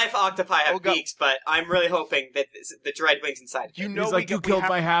 Real life octopi have beaks, but I'm really hoping that the Dreadwing's inside. He's like, you killed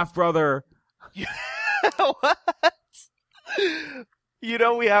my half-brother. What?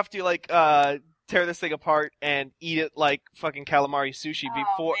 We have to, tear this thing apart and eat it like fucking calamari sushi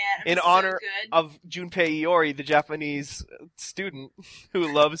in honor of Junpei Iori, the Japanese student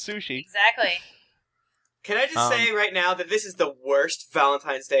who loves sushi. Exactly. Can I just say right now that this is the worst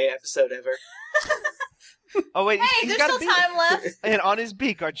Valentine's Day episode ever? Oh wait, hey, he's there's got still time left. And on his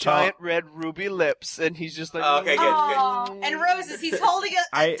beak are giant red ruby lips, and he's just like, okay, good. And roses. He's holding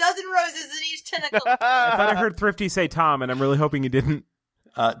a dozen roses in each tentacle. I thought I heard Thrifty say Tom, and I'm really hoping he didn't.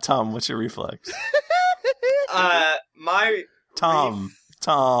 Tom, what's your reflex? My Tom.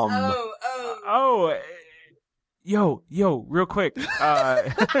 Oh. Yo, real quick.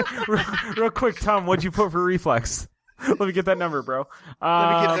 Real quick, Tom, what'd you put for reflex? Let me get that number, bro.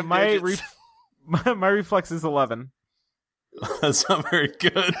 Let me get them my reflex is 11. That's not very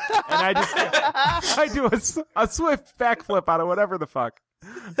good. And I do a swift backflip out of whatever the fuck.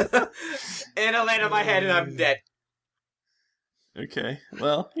 And I land on my head and I'm dead. Okay.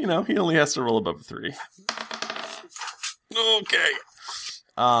 Well, he only has to roll above 3. Okay.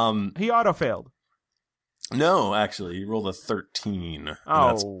 He auto-failed. No, actually, he rolled a 13. And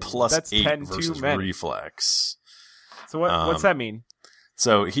that's plus that's 8 10 versus too many. reflex. So what's that mean?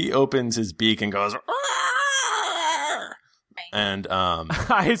 So he opens his beak and goes... And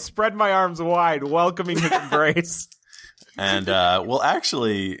I spread my arms wide, welcoming his embrace. And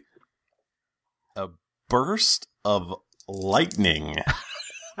actually, a burst of lightning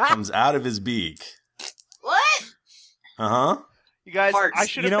comes out of his beak. What? Uh-huh. You guys, Farts. I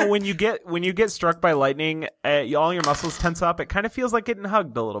should have. when you get struck by lightning, all your muscles tense up. It kind of feels like getting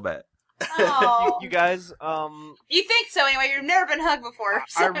hugged a little bit. Oh. You guys, You think so anyway? You've never been hugged before.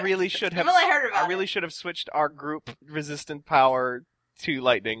 So I really should have. I've only heard about I really should have switched our group resistant power to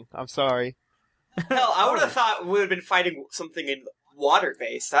lightning. I'm sorry. Hell, I would have thought we would have been fighting something in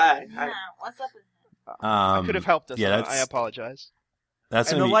water-based. I what's up with I could have helped us. Yeah, I apologize.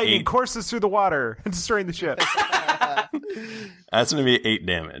 That's And going the to be lightning 8. courses through the water, destroying the ship. That's going to be 8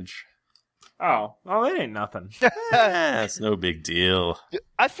 damage. Oh, that ain't nothing. That's no big deal.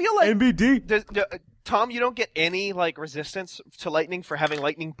 I feel like NBD. Tom, you don't get any resistance to lightning for having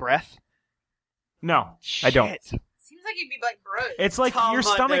lightning breath. No, I don't. Shit. Seems like you'd be bruised. It's like Tom your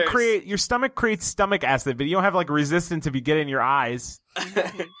stomach creates stomach acid, but you don't have resistance if you get it in your eyes.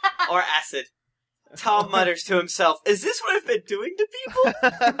 or acid. Tom mutters to himself, "Is this what I've been doing to people?"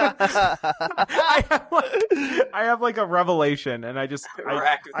 I have a revelation, and I'm He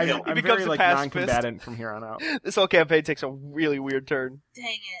becomes very a pacifist. non-combatant from here on out. This whole campaign takes a really weird turn.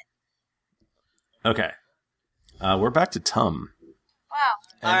 Dang it. Okay. We're back to Tum. Wow.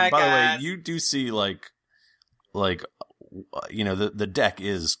 And Alright, by the way, guys. you do see the deck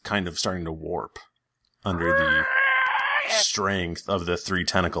is kind of starting to warp under the strength of the 3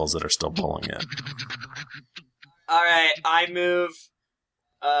 tentacles that are still pulling it. Alright, I move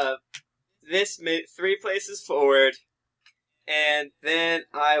this 3 places forward, and then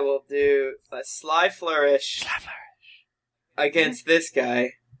I will do a Sly Flourish against this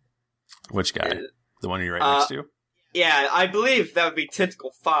guy. Which guy? The one you're right next to? Yeah, I believe that would be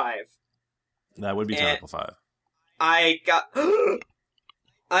Tentacle 5. That would be And- Tentacle 5. I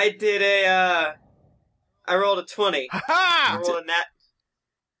rolled a 20. I rolled a nat.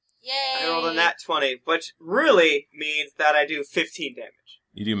 Yay. I rolled a nat 20, which really means that I do 15 damage.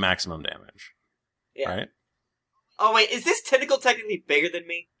 You do maximum damage. Yeah. Right? Oh wait, is this tentacle technically bigger than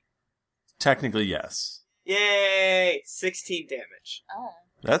me? Technically, yes. Yay! 16 damage. Oh.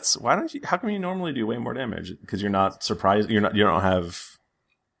 How come you normally do way more damage? Because you're not surprised, you don't have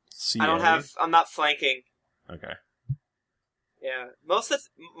CA? I'm not flanking. Okay. Yeah.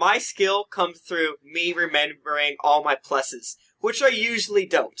 My skill comes through me remembering all my pluses, which I usually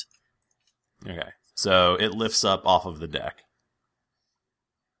don't. Okay. So it lifts up off of the deck.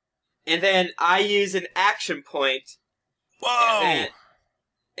 And then I use an action point. Whoa!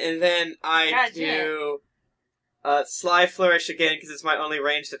 And then I Gotcha. do Sly Flourish again because it's my only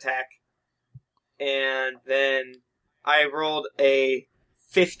ranged attack. And then I rolled a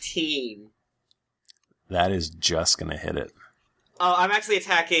 15. That is just going to hit it. Oh, I'm actually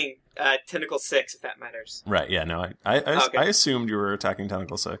attacking Tentacle 6, if that matters. Right, yeah, no, Okay. I assumed you were attacking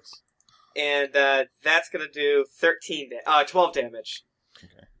Tentacle 6. And that's going to do 12 damage.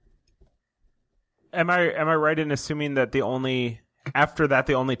 Am I right in assuming that the only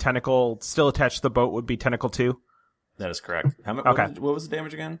tentacle still attached to the boat would be Tentacle 2? That is correct. Okay. What was the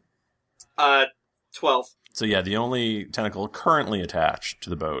damage again? 12. So yeah, the only tentacle currently attached to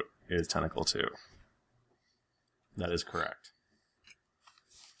the boat is Tentacle 2. That is correct.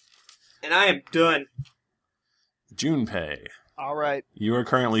 And I am done. Junpei, All right. you are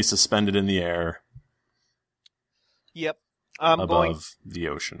currently suspended in the air Yep. I'm above going. the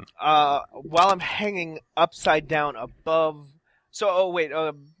ocean. While I'm hanging upside down above. So,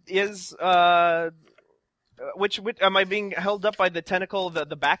 which am I being held up by the tentacle,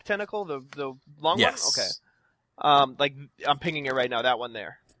 the back tentacle, the long Yes. one? Okay. I'm pinging it right now. That one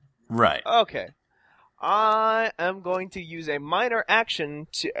there. Right. Okay. I am going to use a minor action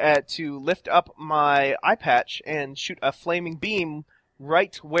to lift up my eye patch and shoot a flaming beam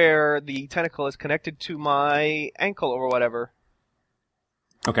right where the tentacle is connected to my ankle or whatever.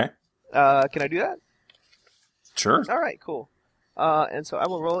 Okay. Can I do that? Sure. All right, cool. And so I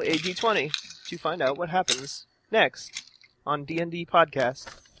will roll a d20 to find out what happens next on D&D Podcast.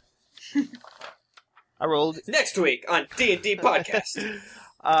 I rolled next week on D&D Podcast.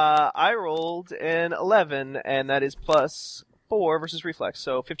 I rolled an 11, and that is plus 4 versus reflex,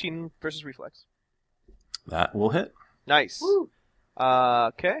 so 15 versus reflex. That will hit. Nice. Woo.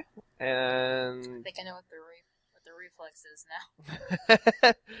 Okay, and I think I know what the reflexes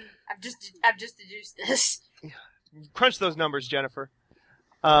now. I've just deduced this. Crunch those numbers, Jennifer.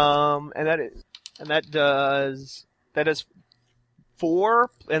 And that does 4,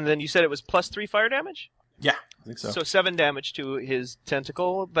 and then you said it was plus 3 fire damage? Yeah, I think so. So 7 damage to his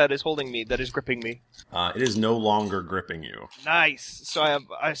tentacle that is holding me, that is gripping me. It is no longer gripping you. Nice. So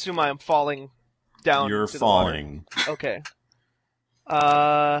I assume I am falling down. You're to falling. The water. Okay.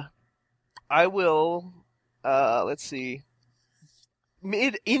 I will. Let's see.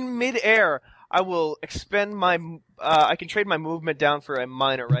 In midair, I will expend my. I can trade my movement down for a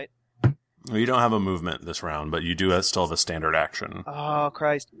minor, right? Well, you don't have a movement this round, but you do still have a standard action. Oh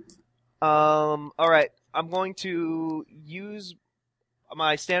Christ. All right. I'm going to use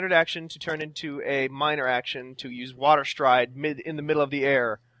my standard action to turn into a minor action to use Water Stride in the middle of the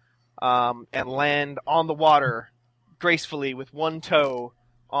air, and land on the water gracefully with one toe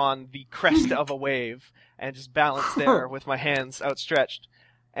on the crest of a wave and just balance there with my hands outstretched.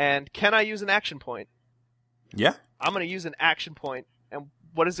 And can I use an action point? Yeah. I'm going to use an action point. And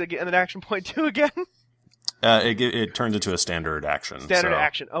what does an action point do again? It turns into a standard action. Standard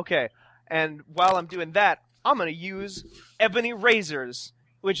action. Okay. And while I'm doing that, I'm going to use Ebony Razors,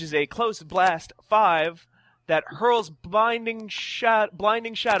 which is a close blast 5 that hurls blinding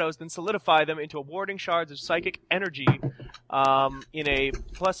shadows, then solidify them into warding shards of psychic energy in a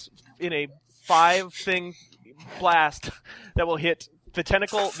 5-thing blast that will hit the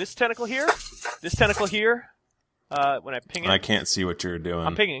tentacle, this tentacle here, when I ping it. I can't see what you're doing.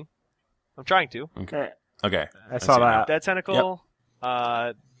 I'm pinging. I'm trying to. Okay. I saw that. That tentacle,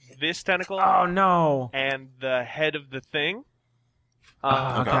 this tentacle. Oh, no. And the head of the thing.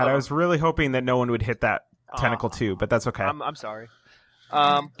 Oh, God, I was really hoping that no one would hit that tentacle too, but that's okay. I'm sorry.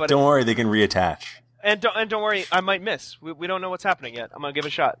 But don't worry, they can reattach. And don't worry, I might miss. We don't know what's happening yet. I'm gonna give it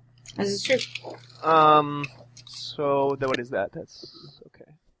a shot. This is true. So what is that? That's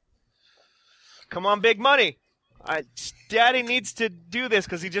okay. Come on, big money. Daddy needs to do this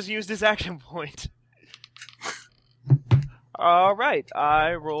because he just used his action point. All right,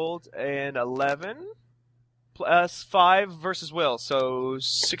 I rolled an 11 plus 5 versus Will, so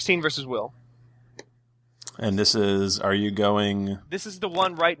 16 versus Will. And this is, are you going? This is the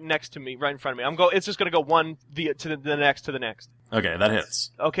one right next to me, right in front of me. It's just going to go one to the next. Okay, that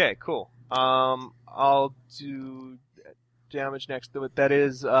hits. Okay, cool. I'll do damage next to it. That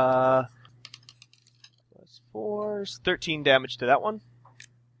is plus 4, 13 damage to that one.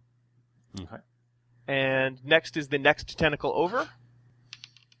 Okay. And next is the next tentacle over.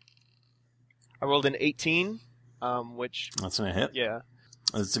 I rolled an 18, which... That's going to hit? Yeah.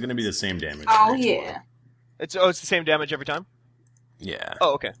 It's going to be the same damage. Oh, yeah. It's the same damage every time? Yeah.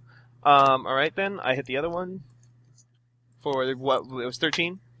 Oh, okay. All right, then. I hit the other one for what? It was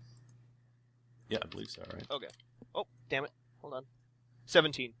 13? Yeah, I believe so, right? Okay. Oh, damn it. Hold on.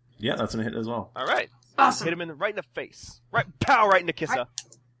 17. Yeah, that's going to hit as well. All right. Awesome. Hit him right in the face. Right in the kissa.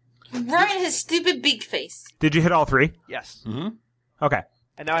 Right in his stupid big face. Did you hit all 3? Yes. Mm-hmm. Okay.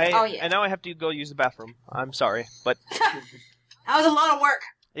 And now I have to go use the bathroom. I'm sorry, but that was a lot of work.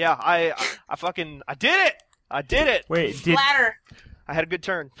 Yeah, I did it. I did it. Wait, Splatter. I had a good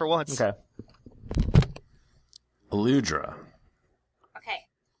turn for once. Okay. Aludra. Okay.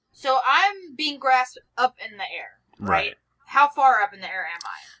 So I'm being grasped up in the air, Right. How far up in the air am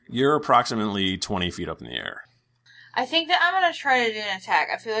I? You're approximately 20 feet up in the air. I think that I'm going to try to do an attack.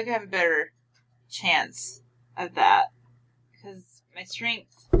 I feel like I have a better chance of that. Because my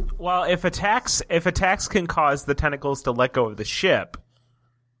strength... Well, if attacks can cause the tentacles to let go of the ship...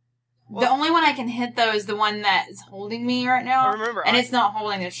 The only one I can hit, though, is the one that is holding me right now. Remember, it's not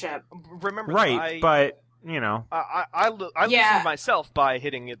holding the ship. Remember, right, but, you know... I loosened myself by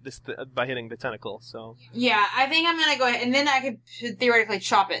hitting by hitting the tentacle, so... Yeah, I think I'm going to go ahead, and then I could theoretically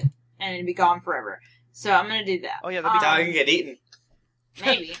chop it, and it'd be gone forever. So I'm going to do that. Oh, yeah, that'd be Now you can get eaten.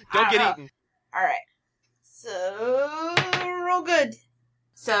 Maybe. Don't get eaten. Alright. So, roll good.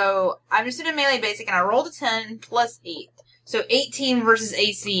 So, I'm just doing melee basic, and I rolled a 10 plus 8. So 18 versus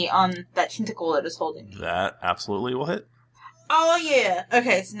AC on that tentacle that is holding me. That absolutely will hit. Oh, yeah.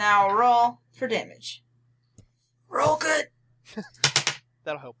 Okay, so now roll for damage. Roll good.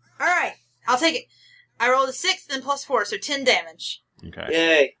 That'll help. Alright, I'll take it. I rolled a 6, then plus 4, so 10 damage. Okay.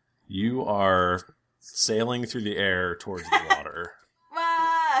 Yay. You are sailing through the air towards the water.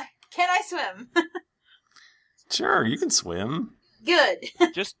 Can I swim? Sure, you can swim. Good.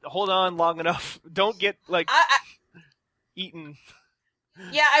 Just hold on long enough. Don't get, eaten.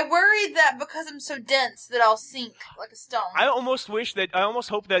 Yeah, I worried that because I'm so dense that I'll sink like a stone. I almost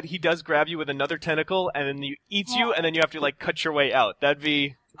hope that he does grab you with another tentacle and then he eats you and then you have to cut your way out. That'd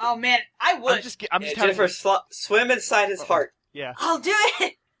be Oh man, I would. I'm just telling Jennifer, you. swim inside his heart. Yeah. I'll do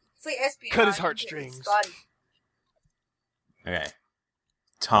it. It's like espionage. Cut his heartstrings. Body. Okay.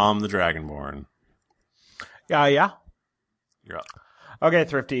 Tom the Dragonborn. Yeah. You're up. Okay,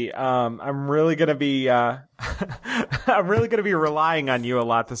 Thrifty. I'm really gonna be I'm really gonna be relying on you a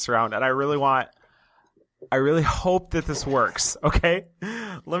lot this round, and I really hope that this works. Okay,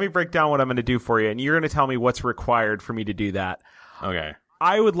 let me break down what I'm gonna do for you, and you're gonna tell me what's required for me to do that. Okay.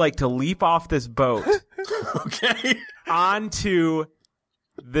 I would like to leap off this boat. Okay. onto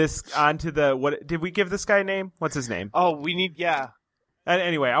the what? Did we give this guy a name? What's his name? Oh, we need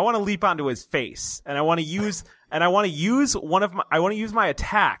Anyway, I want to leap onto his face, and I want to use my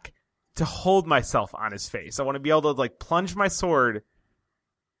attack to hold myself on his face. I want to be able to like plunge my sword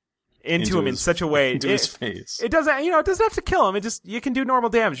into him in such a way into his face. It doesn't have to kill him. You can do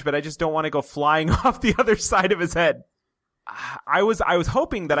normal damage, but I just don't want to go flying off the other side of his head. I was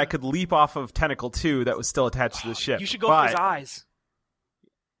hoping that I could leap off of Tentacle 2 that was still attached to the ship. You should go for his eyes.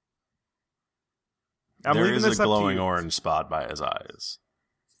 There is a glowing orange spot by his eyes.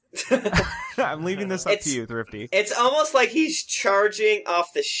 I'm leaving this up to you, Thrifty. It's almost like he's charging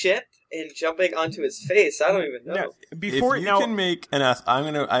off the ship and jumping onto his face. I don't even know. Can make an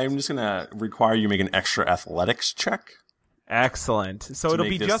I'm just gonna require you make an extra athletics check. Excellent. So it'll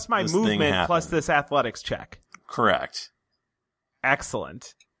be just my movement plus this athletics check. Correct.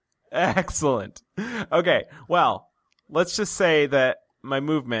 Excellent. Okay, well, let's just say that my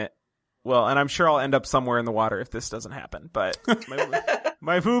movement, and I'm sure I'll end up somewhere in the water if this doesn't happen, but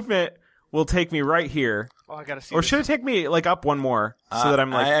my movement will take me right here. Oh, I gotta see. Or should it take me like up one more so that I'm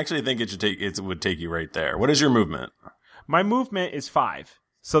like? I actually think it would take you right there. What is your movement? My movement is 5,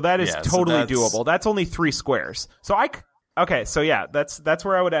 so that is totally doable. That's only 3 squares. So that's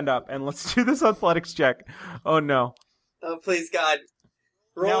where I would end up. And let's do this athletics check. Oh no. Oh, please, God.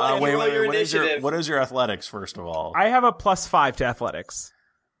 Roll your initiative. What is your athletics, first of all? I have a +5 to athletics.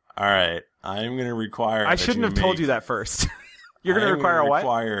 All right. I'm going to require... I shouldn't have told you that first. You're going to require a what?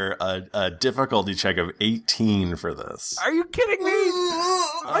 Require a difficulty check of 18 for this. Are you kidding me?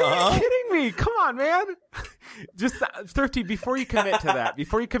 Are you kidding me? Come on, man. Just, Thrifty, before you commit to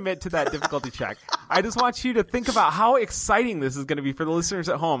that difficulty check, I just want you to think about how exciting this is going to be for the listeners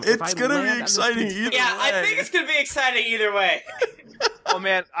at home. It's going to be exciting either way. Yeah, I think it's going to be exciting either way. Oh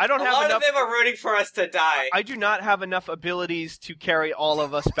man, I don't have enough. A lot of them are rooting for us to die. I do not have enough abilities to carry all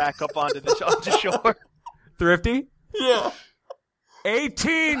of us back up onto shore. Thrifty? Yeah.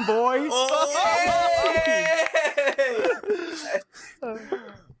 18, boy.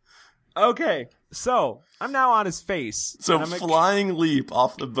 Okay, so I'm now on his face. So flying leap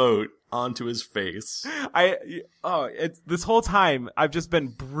off the boat onto his face. This whole time I've just been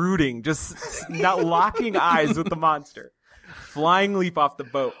brooding, just not locking eyes with the monster. Flying leap off the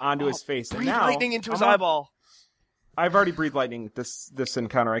boat onto his face. Breathe lightning into his eyeball. I've already breathed lightning this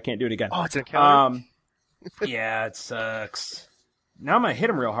encounter. I can't do it again. Oh, it's an encounter? Yeah, it sucks. Now I'm going to hit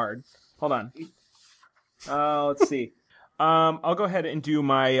him real hard. Hold on. Let's see. I'll go ahead and do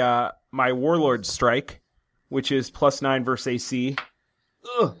my my Warlord Strike, which is +9 versus AC.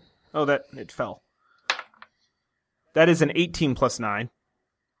 Ugh. Oh, it fell. That is an 18 +9.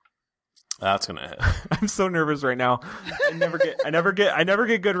 That's gonna hit. I'm so nervous right now. I never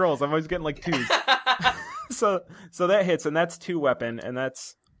get good rolls. I'm always getting like 2s. so that hits, and that's 2 weapon, and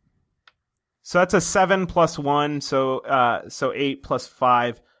that's a 7 + 1. So 8 +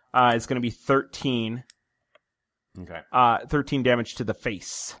 5 is gonna be 13. Okay. 13 damage to the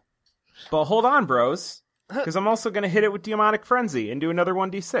face. But hold on, bros, because I'm also gonna hit it with Demonic Frenzy and do another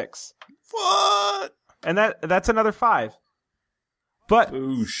 1d6. What? And that's another 5. But.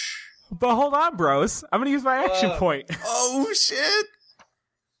 Oosh. But hold on, bros. I'm going to use my action point. Oh, shit.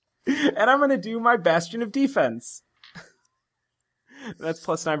 And I'm going to do my Bastion of Defense. That's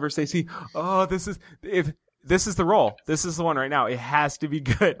 +9 versus AC. Oh, this is the roll. This is the one right now. It has to be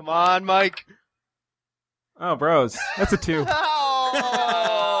good. Come on, Mike. Oh, bros. That's a 2.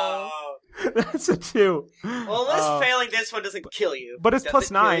 That's a 2. Well, unless failing this one doesn't kill you. But it's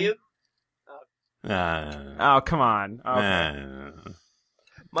 +9. Oh, come on. Okay.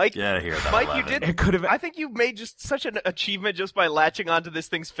 Mike, get out of here. Mike, 11. you did. It could have. I think you made just such an achievement just by latching onto this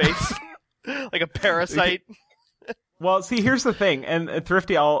thing's face, like a parasite. Well, see, here's the thing, and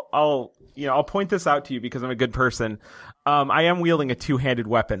Thrifty, I'll point this out to you because I'm a good person. I am wielding a 2-handed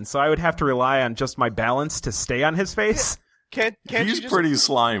weapon, so I would have to rely on just my balance to stay on his face. Can't He's you just... pretty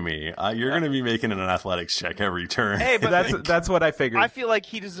slimy. You're going to be making an athletics check every turn. Hey, but that's what I figured. I feel like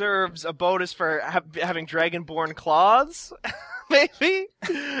he deserves a bonus for having dragonborn claws. maybe.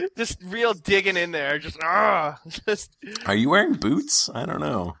 Just real digging in there. Just. Are you wearing boots? I don't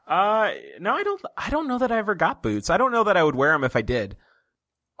know. No, I don't. I don't know that I ever got boots. I don't know that I would wear them if I did.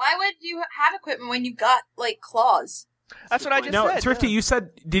 Why would you have equipment when you got like claws? That's what I just said. No, Thrifty, you said.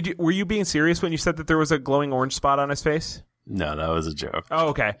 Were you being serious when you said that there was a glowing orange spot on his face? No, that was a joke. Oh,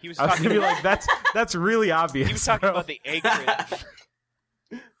 okay. He was I was talking gonna be like, that's really obvious. He was talking about the egg grid.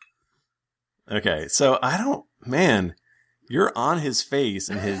 Okay, so I don't. Man, you're on his face,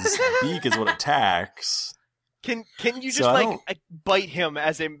 and his beak is what attacks. Can you just bite him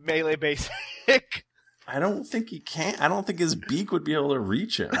as a melee basic? I don't think he can. I don't think his beak would be able to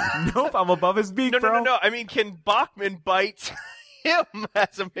reach him. Nope, I'm above his beak, bro. No. I mean, can Bachman bite him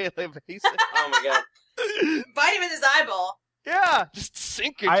as a melee basic? Oh my god. Bite him in his eyeball. Yeah, just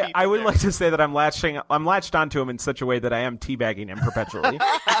sink your teeth I would in like to say that I'm latched onto him in such a way that I am teabagging him perpetually.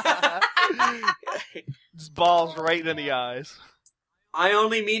 Just balls right in the eyes. I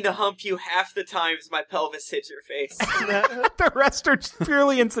only mean to hump you half the times my pelvis hits your face. The rest are just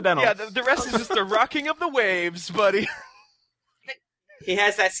purely incidental. Yeah, the rest is just the rocking of the waves, buddy. He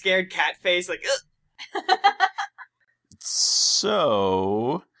has that scared cat face, like, ugh.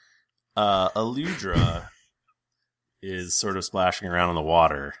 So, Aludra is sort of splashing around in the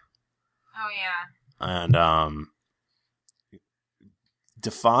water. Oh, yeah. And,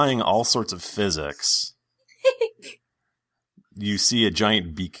 defying all sorts of physics, you see a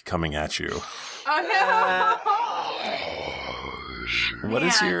giant beak coming at you. Oh, no! What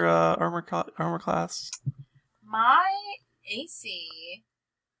is your armor class? My AC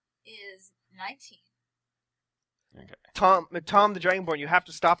is 19. Okay. Tom, the Dragonborn, you have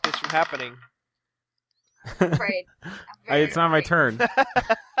to stop this from happening. I'm afraid. It's not my turn.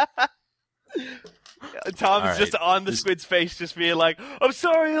 Tom's right. just on the squid's face, just being like, "I'm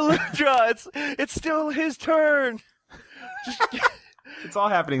sorry, Aludra. It's still his turn." It's all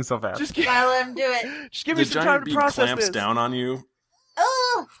happening so fast. Just Gotta let him do it. Just give me The some time giant to beak process clamps this. down on you,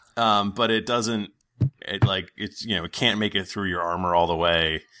 Oh! but it doesn't. It it can't make it through your armor all the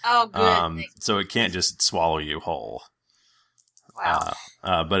way. Oh, good. So it can't just swallow you whole. Wow.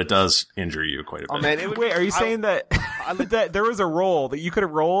 But it does injure you quite a bit. Oh man, Wait, are you saying that that there was a roll that you could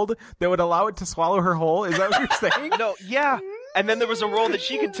have rolled that would allow it to swallow her whole? Is that what you're saying? No, yeah. And then there was a roll that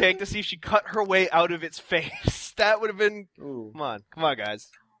she could take to see if she cut her way out of its face. That would have been. Ooh. Come on, guys.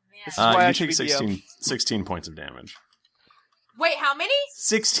 This is why I you should take be DM. 16 points of damage. Wait, how many?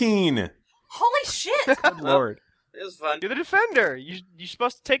 16! Holy shit! Good lord. It was fun. You're the defender. You're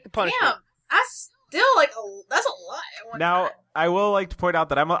supposed to take the punishment. Damn, that's still that's a lot. Now, I will like to point out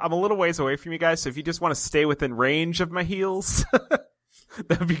that I'm a little ways away from you guys, so if you just want to stay within range of my heals,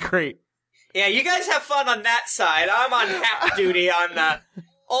 that'd be great. Yeah, you guys have fun on that side. I'm on half duty on the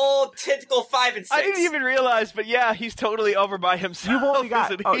old Tentacle 5 and 6. I didn't even realize, but yeah, he's totally over by himself. You've only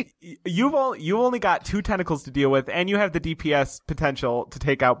got isn't he? you've only got 2 tentacles to deal with, and you have the DPS potential to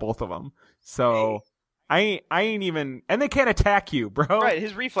take out both of them. So I ain't even, and they can't attack you, bro. Right,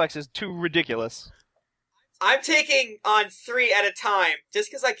 his reflex is too ridiculous. I'm taking on 3 at a time. Just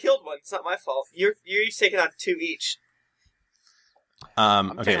because I killed one, it's not my fault. You're each taking on 2 each.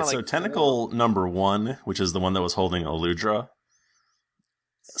 Okay, taking, so like, tentacle number 1, which is the one that was holding Aludra,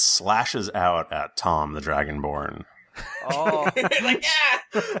 slashes out at Tom, the Dragonborn. Oh, Like,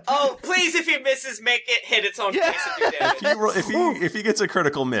 yeah! Oh, please, if he misses, make it hit its own face and do damage. If he gets a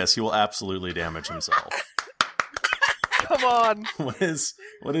critical miss, he will absolutely damage himself. come on. What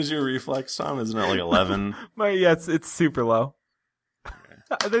is your reflex, Tom? Isn't it like 11? It's super low.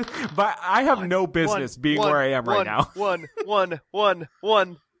 But I have no business being where I am right now. One.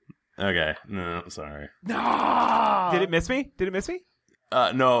 Okay, no, sorry. No. Did it miss me?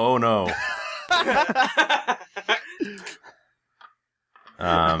 No, oh no.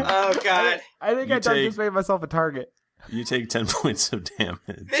 Oh, God. I think I just made myself a target. You take 10 points of damage.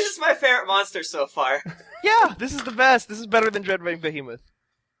 This is my favorite monster so far. Yeah, this is the best. This is better than Dreadwing Behemoth.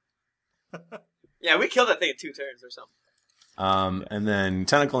 Yeah, we killed that thing in 2 turns or something. And then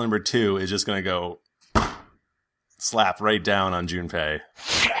tentacle number 2 is just going to go slap right down on Junpei.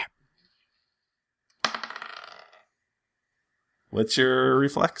 What's your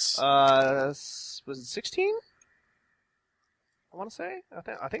reflex? Was it 16? I want to say.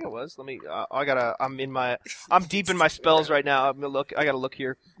 I think it was. Let me. I'm deep in my spells right now. I gotta look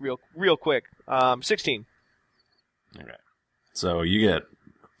here real quick. 16. Okay. So you get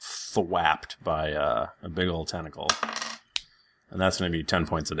thwapped by a big old tentacle, and that's going to be 10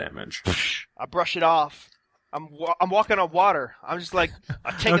 points of damage. I brush it off. I'm walking on water. I'm just like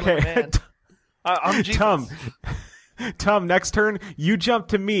a taking Okay. man. I'm Jesus. Tom, Tom, next turn, you jump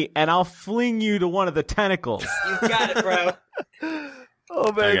to me, and I'll fling you to one of the tentacles. You got it, bro.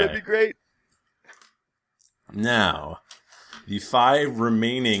 Oh, man, that'd be great. Now, the 5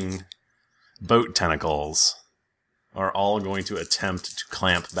 remaining boat tentacles are all going to attempt to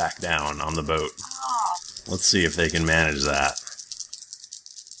clamp back down on the boat. Let's see if they can manage that.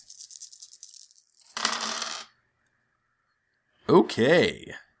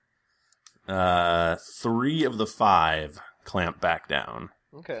 Okay. 3 of the 5 clamp back down.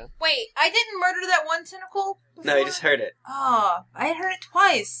 Okay. Wait, I didn't murder that one tentacle before? No, you just heard it. Oh, I heard it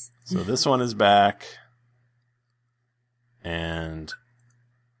twice. So this one is back. And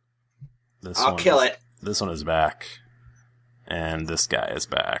this I'll kill it. This one is back. And this guy is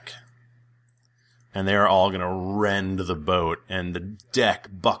back. And they are all going to rend the boat, and the deck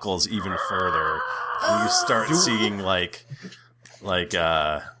buckles even further. And you start seeing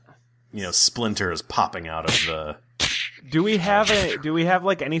splinters popping out of the. Do we have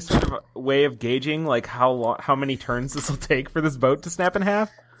like any sort of way of gauging like how many turns this will take for this boat to snap in half?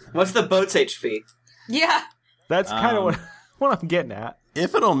 What's the boat's HP? Yeah. That's kind of what I'm getting at.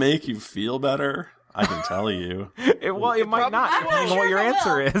 If it'll make you feel better, I can tell you. It might not. I don't know what your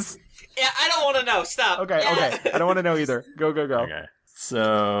answer is. Yeah, I don't want to know. Stop. Okay. I don't want to know either. Go. Okay.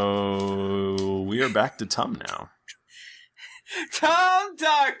 So we are back to Tom now. Tom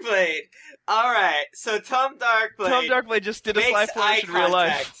Darkblade. All right. So Tom Darkblade just did a sly flourish in real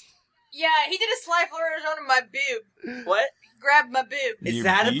life. Yeah, he did a sly flourish on my boob. What? He grabbed my boob. Is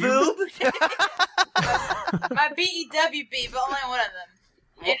that a boob? My B-E-W-B, but only one of them.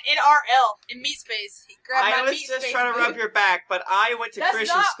 In RL, in meat space. He grabbed I my was meat just space trying to rub boob. your back, but I went to That's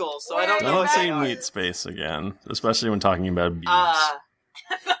Christian not school, so I where don't know Don't what say that meat is. space again, especially when talking about bees. My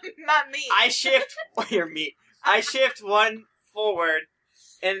meat. I shift your meat. I shift one forward,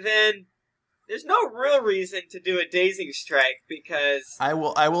 and then there's no real reason to do a dazing strike because I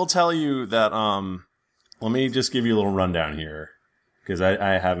will tell you that. Let me just give you a little rundown here because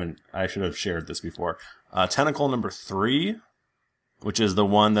I should have shared this before. Tentacle number 3, which is the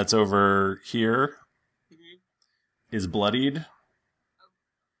one that's over here, is bloodied,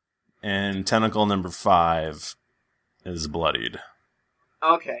 and tentacle number 5 is bloodied.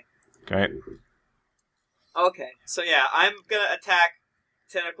 Okay. Okay. So yeah, I'm gonna attack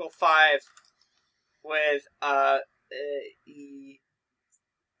Tentacle 5 with the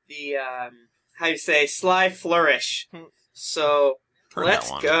how you say sly flourish. So Heard let's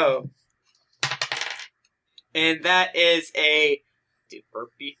that one. go. And that is a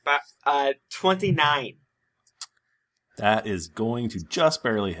 29. That is going to just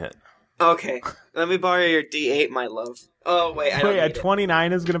barely hit. Okay, let me borrow your D8, my love. Oh wait, I don't a need it.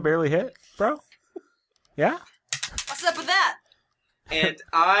 29 is gonna barely hit, bro? Yeah. What's up with that? And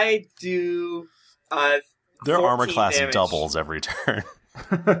I do Their armor 14 class damage. doubles every turn.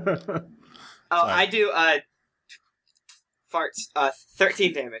 Oh, I do farts.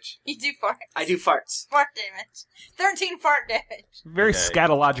 13 damage. You do farts. I do farts. Fart damage. 13 fart damage. Very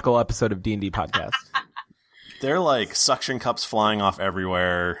scatological episode of D&D podcast. They're like suction cups flying off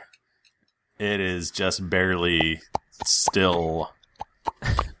everywhere. It is just barely still.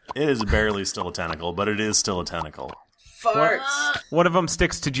 It is barely still a tentacle, but it is still a tentacle. Farts. One of them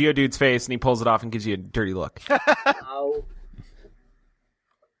sticks to Geodude's face, and he pulls it off and gives you a dirty look. Oh.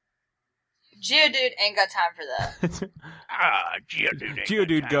 Geodude ain't got time for that.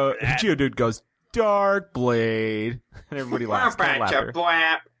 Geodude goes, Dark Blade. And everybody laughs. Kind of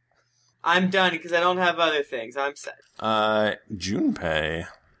laughter. I'm done because I don't have other things. I'm set. Junpei.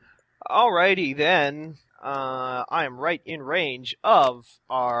 Alrighty then. I am right in range of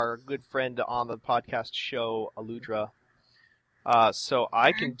our good friend on the podcast show, Aludra. So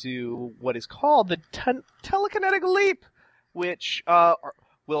I can do what is called the telekinetic leap, which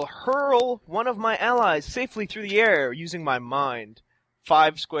will hurl one of my allies safely through the air using my mind.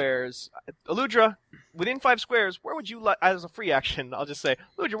 5 squares. Aludra, within 5 squares, where would you like, as a free action, I'll just say,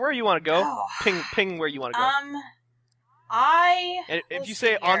 Aludra, where you want to go? Oh. Ping where you want to go. And if you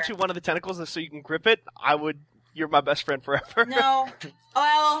say onto one of the tentacles so you can grip it, you're my best friend forever. No.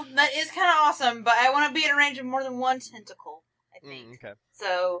 Well, that is kind of awesome, but I want to be in range of more than one tentacle, I think. Okay.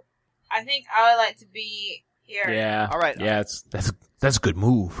 So, I think I would like to be here. Yeah. All right. Yeah, that's a good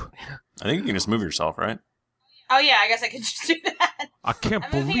move. I think you can just move yourself, right? Oh, yeah, I guess I could just do that. I can't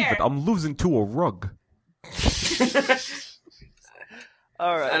move believe here. it. I'm losing to a rug.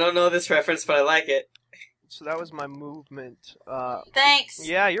 All right. I don't know this reference, but I like it. So that was my movement. Thanks.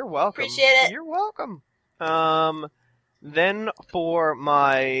 Yeah, you're welcome. Appreciate it. You're welcome. Then for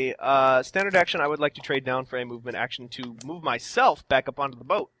my standard action, I would like to trade down for a movement action to move myself back up onto the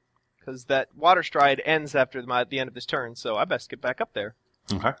boat. because that water stride ends after the end of this turn, so I best get back up there.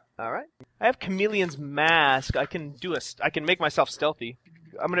 Okay. All right. I have Chameleon's Mask. I can make myself stealthy.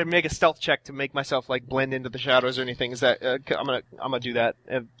 I'm gonna make a stealth check to make myself like blend into the shadows or anything. Is that I'm gonna do that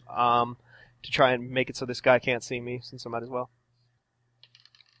to try and make it so this guy can't see me, since I might as well.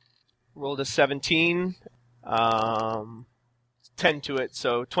 Rolled a 17, 10 to it,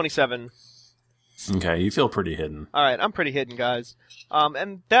 so 27. Okay, you feel pretty hidden. All right, I'm pretty hidden, guys.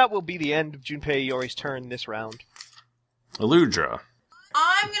 And that will be the end of Junpei Iori's turn this round. Eludra.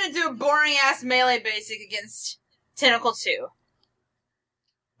 I'm gonna do a boring ass melee basic against Tentacle 2.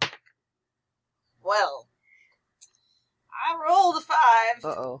 Well, I rolled a 5.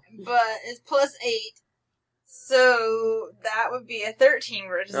 Uh-oh. But it's plus 8. So that would be a 13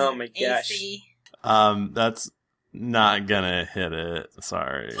 versus Oh my gosh. AC. That's not gonna hit it.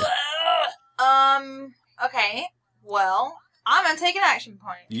 Sorry. Okay. Well, I'm gonna take an action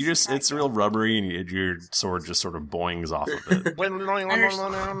point. It's real rubbery, and your sword just sort of boings off of it.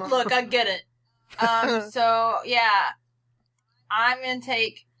 Look, I get it. So yeah, I'm gonna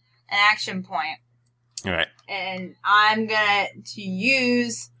take an action point. All right. And I'm going to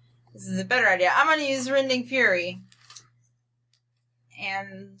use... This is a better idea. I'm going to use Rending Fury.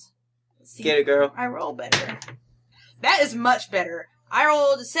 And... Let's see. Get it, girl. I roll better. That is much better. I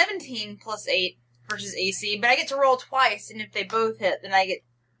rolled a 17 plus 8 versus AC, but I get to roll twice, and if they both hit, then I get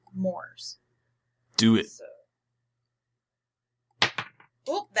mores. Do it. So.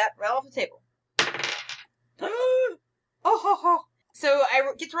 Oop, that fell off the table. Oh, ho, ho. So I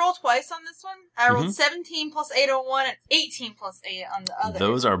get to roll twice on this one. I rolled 17 plus 8 on one and 18 plus 8 on the other.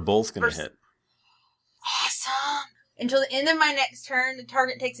 Those are both going to hit. Awesome. Until the end of my next turn, the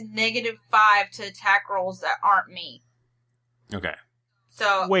target takes a -5 to attack rolls that aren't me. Okay.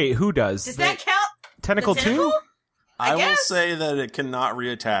 So wait, who does? Does that count? Tentacle 2? I will say that it cannot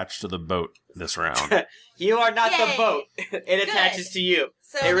reattach to the boat this round. You are not the Yay. boat. It attaches to you.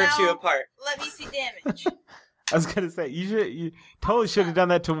 So They rip you now, apart. Let me see damage. I was gonna say you totally should have done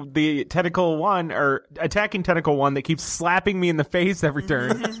that to the Tentacle 1 or attacking Tentacle 1 that keeps slapping me in the face every turn.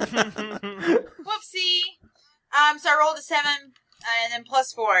 Whoopsie. So I rolled a 7 and then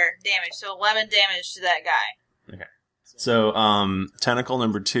plus 4 damage, so 11 damage to that guy. Okay. So, tentacle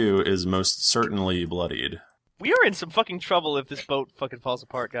number 2 is most certainly bloodied. We are in some fucking trouble if this boat fucking falls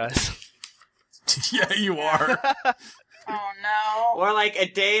apart, guys. Yeah, you are. Oh no. Or like a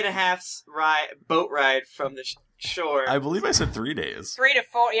day and a half's boat ride from the shore. I believe I said 3 days. 3 to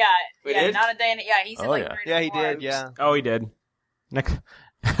 4, yeah. We yeah, did? not a day and he said 3 to 4. Yeah, he did, yeah. Oh, he did.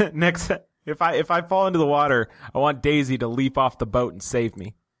 Next, if I fall into the water, I want Daisy to leap off the boat and save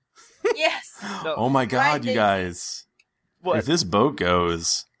me. Yes. No. Oh my god, Right, you Daisy. guys. What? If this boat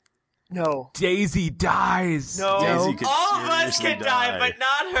goes, No. Daisy dies. No. Daisy could All of us seriously can die, but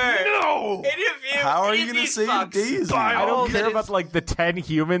not her. No! Any of you. How are any you of going to these save fucks. Daisy? I all don't care that about is- like the 10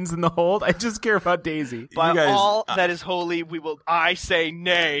 humans in the hold. I just care about Daisy. By You guys- all that is holy, I say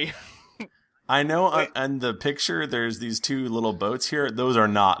nay. I know on the picture there's these 2 little boats here. Those are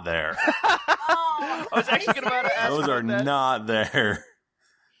not there. Oh, I was actually going to ask Those about are that. not there.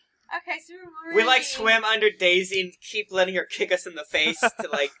 okay, so we're We like really- swim under Daisy and keep letting her kick us in the face to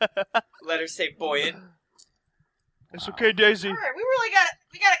like let her stay buoyant. It's okay, Daisy. All right,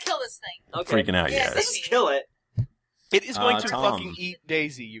 we gotta kill this thing. Okay. Freaking out, you Yeah, guys. Let's kill it. It is going to Tom. fucking eat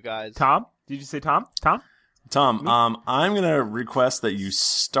Daisy, you guys. Tom? Did you say Tom? Tom? Tom, I'm going to request that you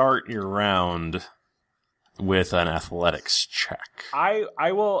start your round with an athletics check.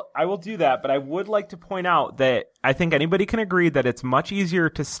 I will do that, but I would like to point out that I think anybody can agree that it's much easier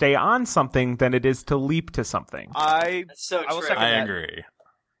to stay on something than it is to leap to something. That's so I will true. second I that. agree.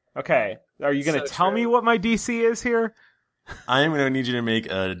 Okay. Are you going to So tell true. me what my DC is here? I am going to need you to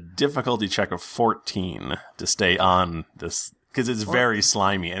make a difficulty check of 14 to stay on this, because it's very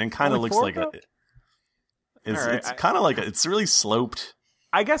slimy, and it kind of Only looks 4, like though? it's All right, it's kind of like it's really sloped.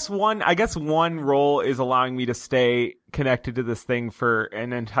 I guess one roll is allowing me to stay connected to this thing for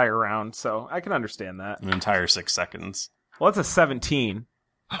an entire round, so I can understand that. An entire 6 seconds. Well, it's a 17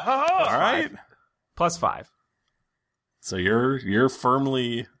 All right. plus 5. So you're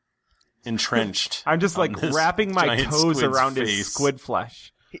firmly entrenched. I'm just like on this wrapping my giant toes squid's around his face. squid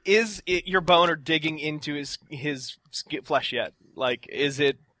flesh. Is your boner digging into his flesh yet? Like, has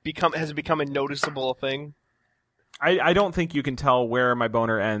it become a noticeable thing? I don't think you can tell where my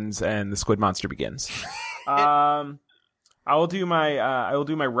boner ends and the squid monster begins. I will do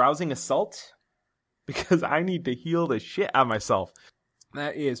my rousing assault because I need to heal the shit out of myself.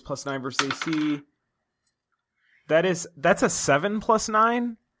 That is +9 versus AC. That's a 7 +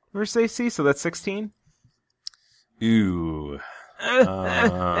 9 versus AC, so that's 16. Ooh.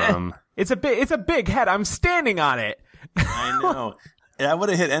 It's a big head. I'm standing on it. I know. I would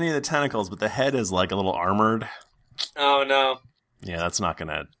have hit any of the tentacles, but the head is like a little armored. Oh no. Yeah, that's not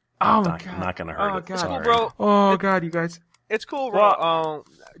gonna. Oh not gonna hurt it. God. Sorry. Bro. Oh God, you guys. It's cool, bro.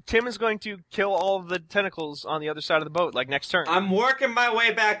 Tim is going to kill all of the tentacles on the other side of the boat, like next turn. I'm working my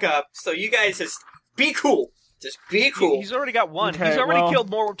way back up, so you guys just be cool. Just be cool. He's already got one. Okay, He's already killed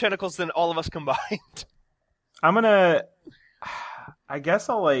more tentacles than all of us combined. I'm gonna. I guess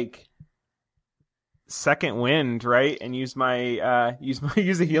I'll like second wind, right, and use my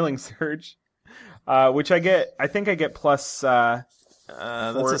use a healing surge, which I get. I think I get plus. That's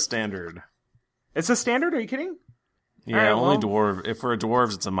a standard. It's a standard. Are you kidding? Yeah, right, only well- dwarf. If for a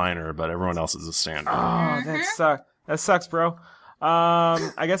dwarves, it's a minor, but everyone else is a standard. Oh, that sucks, bro.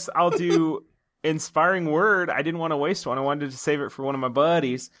 I guess I'll do inspiring word. I didn't want to waste one. I wanted to save it for one of my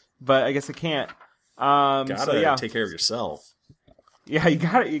buddies, but I guess I can't. Gotta take care of yourself. Yeah, you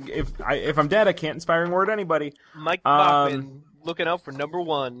got it. If I'm dead, I can't inspiring word anybody. Mike Bachman looking out for number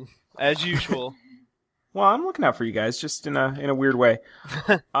one as usual. Well, I'm looking out for you guys, just in a weird way.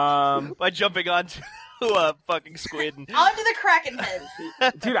 By jumping onto a fucking squid. Onto the Kraken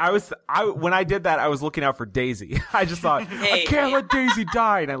head. Dude, when I did that, I was looking out for Daisy. I just thought, I can't let Daisy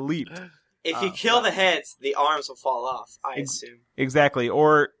die, and I leaped. If you kill the heads, the arms will fall off, I assume. Exactly.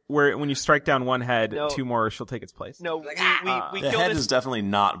 Or when you strike down one head, two more she'll take its place. No, we The kill head this. is definitely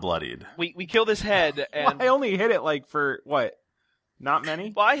not bloodied. We kill this head, and I only hit it like for what? Not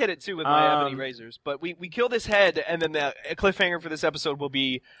many? Well, I hit it too with my ebony razors. But we kill this head, and then the cliffhanger for this episode will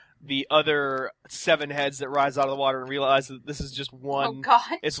be the other 7 heads that rise out of the water and realize that this is just one. Oh God!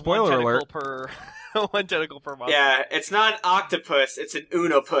 It's Spoiler one tentacle alert. per one tentacle per monster. Yeah, it's not an octopus, it's an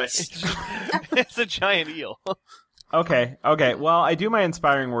unopus. It's a giant eel. Okay. Well, I do my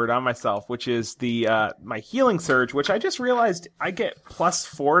inspiring word on myself, which is the my healing surge, which I just realized I get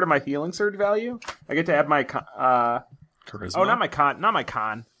 +4 to my healing surge value. I get to add my Charisma? Oh, not my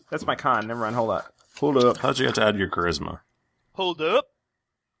con. That's my con. Never mind. Hold up. How'd you get to add your charisma? Hold up.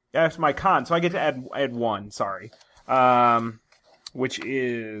 That's my con, so I get to add 1. Sorry, which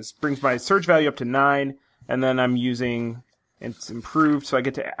brings my surge value up to 9, and then I'm using it's improved, so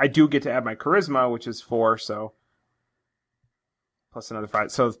I do get to add my charisma, which is 4, so plus another 5,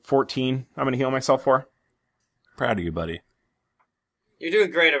 so 14. I'm gonna heal myself for. Proud of you, buddy. You're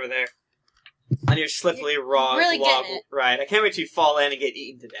doing great over there. On your slippery raw really log getting it. ride. I can't wait till you fall in and get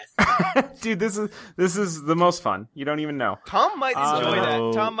eaten to death. Dude, this is the most fun. You don't even know. Tom might enjoy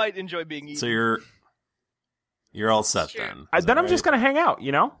So- that. Tom might enjoy being eaten. So you're all set then. Then I'm just gonna hang out.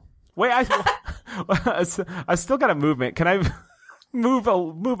 You know. Wait, I still got a movement. Can I move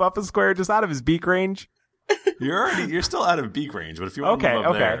up a square just out of his beak range? You're still out of beak range, but if you want to move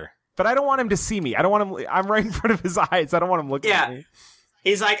up there, But I don't want him to see me. I don't want him. I'm right in front of his eyes. I don't want him looking at me.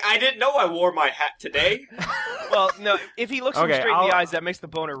 He's like, I didn't know I wore my hat today. Well, no, if he looks him Okay, straight in the eyes, that makes the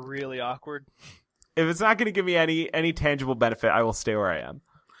boner really awkward. If it's not going to give me any tangible benefit, I will stay where I am.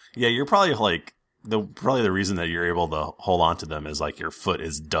 Yeah, you're probably like the reason that you're able to hold on to them is like your foot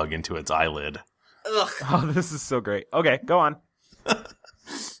is dug into its eyelid. Ugh. Oh, this is so great. Okay, go on.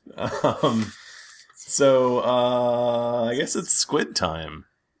 So I guess it's squid time.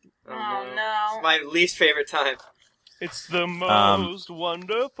 Oh no! It's my least favorite time. It's the most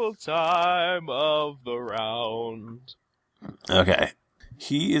wonderful time of the round. Okay.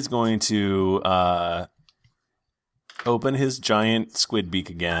 He is going to open his giant squid beak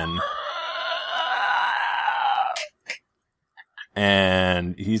again.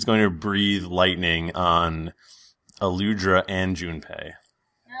 And he's going to breathe lightning on Aludra and Junpei.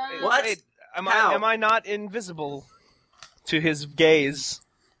 What? Wait, am How? I not invisible to his gaze?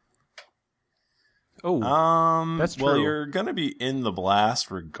 Oh, that's Well, true. you're going to be in the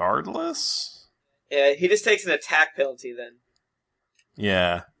blast regardless. Yeah, he just takes an attack penalty then.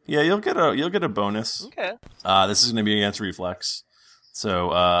 Yeah, you'll get a bonus. Okay. This is going to be against reflex. So,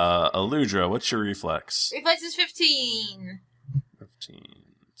 Aludra, what's your reflex? Reflex is 15. 15.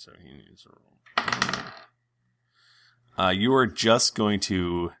 So he needs a roll. You are just going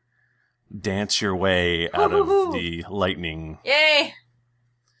to dance your way out of the lightning. Yay!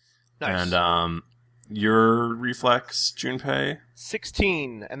 Nice. And your reflex, Junpei?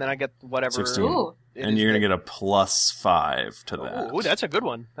 16, and then I get whatever. 16. Ooh. And you're going to get a +5 to that. Ooh, that's a good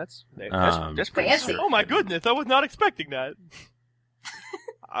one. That's pretty Fancy. Oh my goodness, I was not expecting that.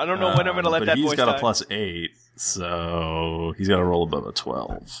 I don't know when I'm going to let but that he's voice got die. a +8, so he's got to roll above a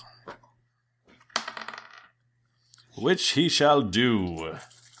 12. Which he shall do.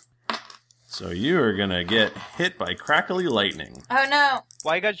 So you are going to get hit by crackly lightning. Oh no!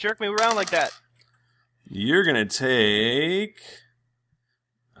 Why you got to jerk me around like that? You're going to take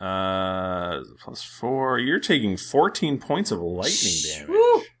 +4. You're taking 14 points of lightning damage.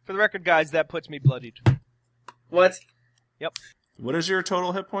 Woo! For the record, guys, that puts me bloodied. What? Yep. What is your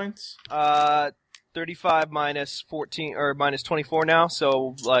total hit points? 35 minus 14 or minus 24 now,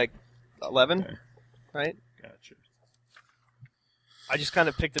 so like 11, Okay. right? Gotcha. I just kind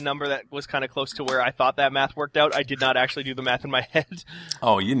of picked a number that was kind of close to where I thought that math worked out. I did not actually do the math in my head.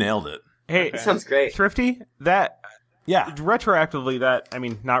 Oh, you nailed it. Hey, That sounds great. Thrifty, that Yeah. retroactively,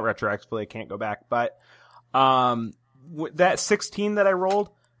 not retroactively, I can't go back, but that 16 that I rolled,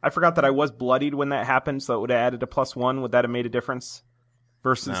 I forgot that I was bloodied when that happened, so it would have added a +1. Would that have made a difference?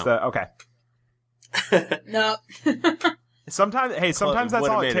 Versus No. okay. No. Sometimes that's would've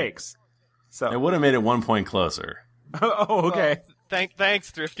all it made it. takes. So It would have made it 1 point closer. oh, okay.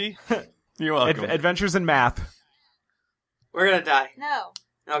 Thanks, Thrifty. You're welcome. Adventures in math. We're gonna die. No.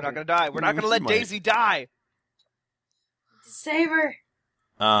 We're not gonna die. We're not gonna let Might. Daisy die. Save her.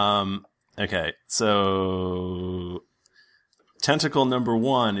 Okay, so tentacle number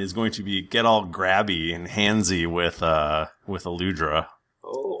 1 is going to be get all grabby and handsy with Eludra.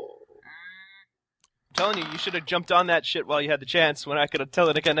 Oh. I'm telling you, you should have jumped on that shit while you had the chance when I could have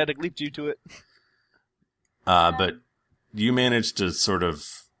telekinetic leaped you to it. But you managed to sort of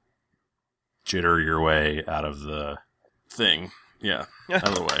jitter your way out of the thing. Yeah, out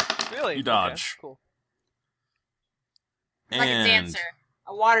of the way. Really? You dodge. Okay, cool. Like a dancer.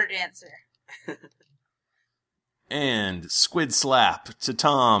 A water dancer. And squid slap to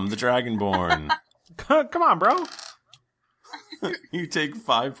Tom, the Dragonborn. Come on, bro. You take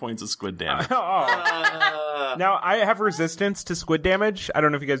 5 points of squid damage. Now, I have resistance to squid damage. I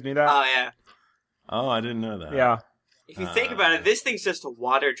don't know if you guys knew that. Oh, yeah. Oh, I didn't know that. Yeah. If you think about it, this thing's just a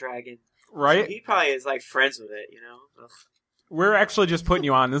water dragon. Right? So he probably is, like, friends with it, you know? Ugh. We're actually just putting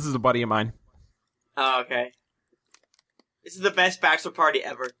you on. This is a buddy of mine. Oh, okay. This is the best bachelor party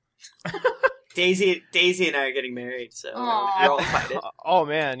ever. Daisy and I are getting married, so Aw. we're all excited. Oh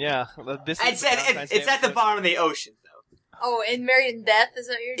man, yeah. This is It's at the bottom of the ocean, though. Oh, and Married in Death, is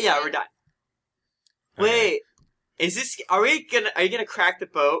that what you're doing? Yeah, we're done. Wait, is this? Are you gonna crack the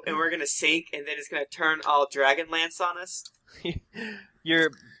boat and we're gonna sink and then it's gonna turn all Dragonlance on us? You're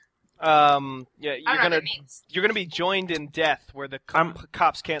know what that means. you're gonna be joined in death, where the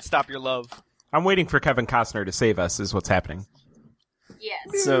cops can't stop your love. I'm waiting for Kevin Costner to save us, is what's happening.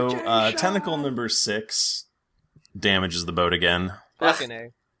 Yes. So, tentacle number 6 damages the boat again. Fucking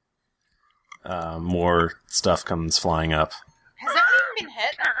A. More stuff comes flying up. Has that even been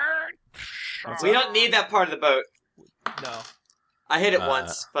hit? We don't need that part of the boat. No. I hit it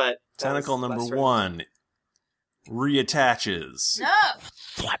once, but Tentacle number 1 reattaches. No.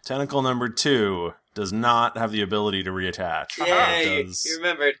 Tentacle number 2 does not have the ability to reattach. Yay, It does. you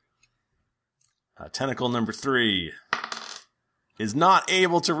remembered. Tentacle number 3 is not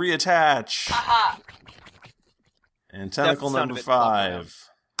able to reattach. Aha. And tentacle That's the sound number of it flopping 5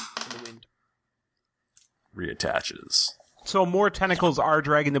 In the wind. reattaches. So more tentacles are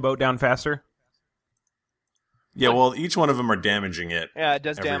dragging the boat down faster? Yeah, well, each one of them are damaging it. Yeah, it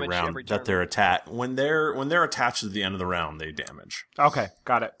does damage round every turn. that they're attached. When they're attached at the end of the round, they damage. Okay,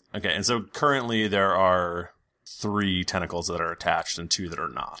 got it. Okay, and so currently there are 3 tentacles that are attached and 2 that are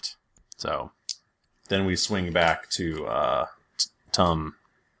not. So then we swing back to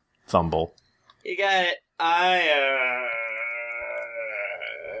Thumble. You got it.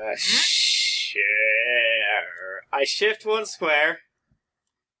 I shift 1 square,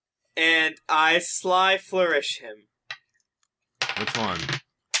 and I sly flourish him. Which one?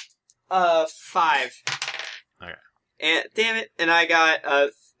 5. Okay. And damn it, and I got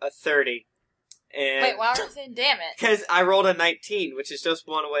a 30. And Wait, why were you saying damn it? because I rolled a 19, which is just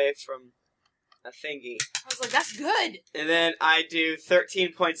 1 away from a thingy. I was like, that's good. And then I do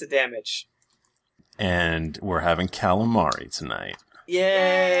 13 points of damage. And we're having calamari tonight.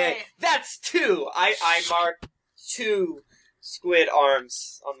 Yay! That's 2! I marked 2 squid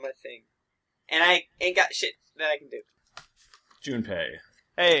arms on my thing. And I ain't got shit that I can do. Junpei.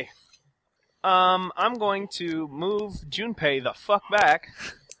 Hey, I'm going to move Junpei the fuck back.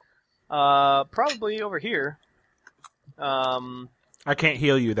 Probably over here. I can't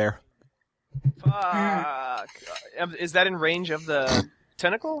heal you there. Fuck. Is that in range of the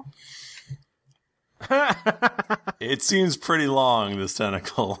tentacle? It seems pretty long, this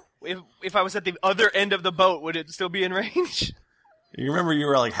tentacle. If I was at the other end of the boat, would it still be in range? You remember you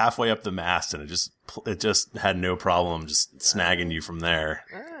were like halfway up the mast, and it just had no problem just snagging you from there.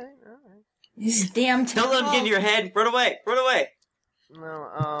 These damn Don't let him get in your head. Run away. Run away.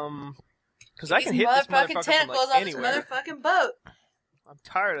 No, because I can These hit this motherfucking motherfucker tentacles from like on this anywhere. motherfucking boat. I'm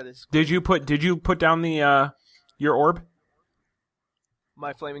tired of this. Did you put down the your orb?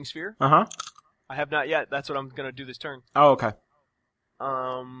 my flaming sphere. Uh-huh. I have not yet. That's what I'm going to do this turn. Oh, okay.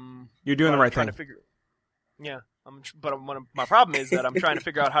 You're doing the right thing. Yeah. My problem is that I'm trying to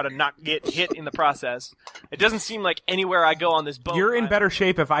figure out how to not get hit in the process. It doesn't seem like anywhere I go on this boat. You're in better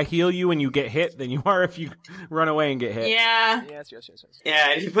shape if I heal you and you get hit than you are if you run away and get hit. Yeah. Yes. Yeah,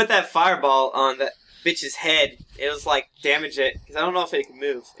 and if you put that fireball on that bitch's head, it was like damage it, because I don't know if it can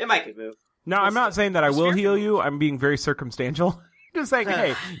move. It might can move. No, I'm not saying that I will heal you. I'm being very circumstantial. Just saying,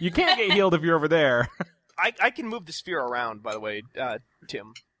 hey, you can't get healed if you're over there. I can move the sphere around, by the way,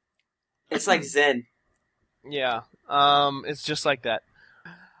 Tim. It's like Zen. Yeah. It's just like that.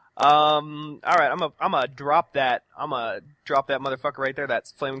 All right, I'm gonna drop that. I'm gonna drop that motherfucker right there.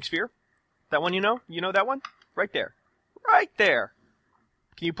 That's flaming sphere. That one, you know? You know that one? Right there. Right there.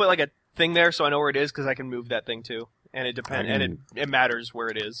 Can you put like a thing there so I know where it is? Because I can move that thing too, and it depends, and it matters where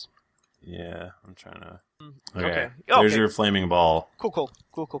it is. Yeah, I'm trying to. Okay. There's your flaming ball. Cool.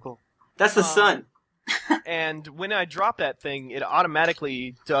 That's the sun. And when I drop that thing, it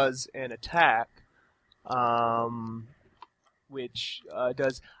automatically does an attack, which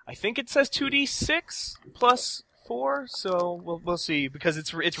does, I think it says 2d6 plus 4. So we'll see, because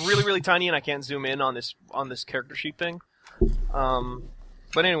it's really really tiny and I can't zoom in on this character sheet thing.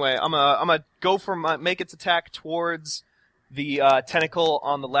 But anyway, I'm gonna go for make its attack towards the tentacle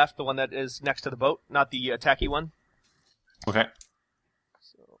on the left, the one that is next to the boat, not the attacky one. Okay.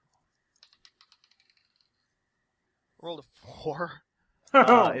 So rolled a 4.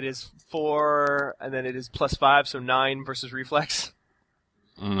 It is 4, and then it is plus 5, so 9 versus reflex.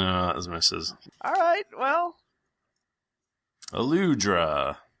 No, that misses. All right, well.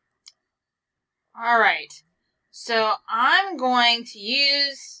 Aludra. All right. So I'm going to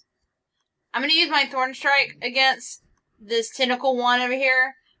use my Thorn Strike against this tentacle one over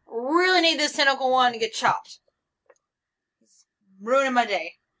here. Really need this tentacle one to get chopped. It's ruining my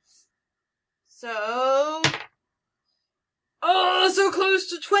day. So... Oh, so close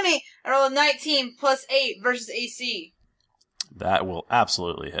to 20. I rolled a 19 plus 8 versus AC. That will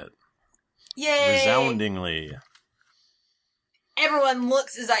absolutely hit. Yay! Resoundingly. Everyone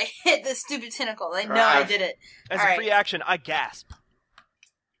looks as I hit this stupid tentacle. They know I did it. As a free action, I gasp.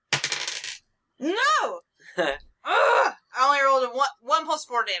 No! I only rolled a 1 plus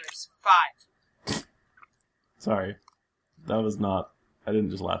 4 damage. 5. Sorry. That was not... I didn't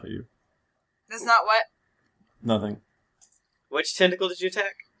just laugh at you. That's not what? Nothing. Which tentacle did you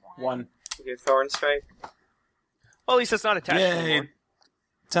attack? 1. Your Thorn Strike? Well, at least it's not attached anymore.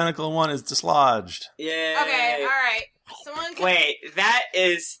 Tentacle 1 is dislodged. Yay. Okay, alright. Someone can... Wait, that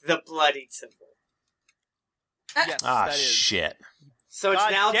is the bloodied symbol. Yes, that is. Shit. So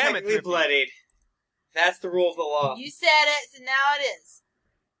it's now technically bloodied. That's the rule of the law. You said it, so now it is.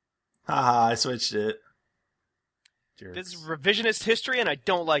 Haha, I switched it. Jerks. This is revisionist history, and I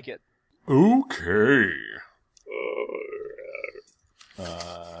don't like it. Okay.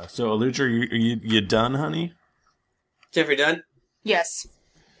 So, Aludra, you done, honey? Jeffrey done? Yes.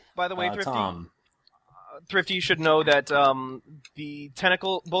 By the way, Thrifty, Tom. Thrifty, you should know that the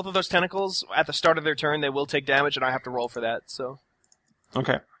tentacle, both of those tentacles, at the start of their turn, they will take damage, and I have to roll for that. So.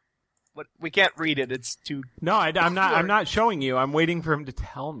 Okay. But we can't read it. It's too. No, I'm not. I'm not showing you. I'm waiting for him to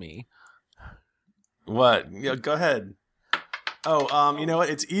tell me. What? Yeah, go ahead. Oh, you know what?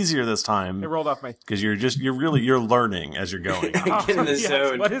 It's easier this time. It rolled off my... Because you're learning as you're going. Get in the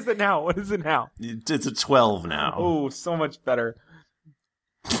zone. What is it now? It's a 12 now. Oh, so much better.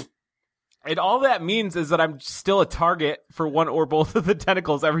 And all that means is that I'm still a target for one or both of the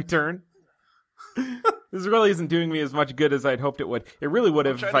tentacles every turn. This really isn't doing me as much good as I'd hoped it would. It really would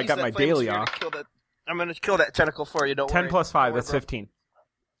have if I got my daily off. I'm going to kill that tentacle for you, don't 10 worry. plus 5, that's 15.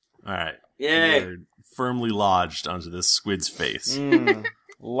 All right. Yay. You're firmly lodged onto this squid's face.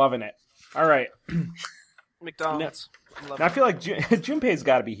 Loving it. All right. McDonald's. I feel like Junpei's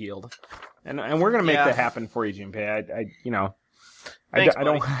got to be healed. And we're going to make that happen for you, Junpei. Thanks, I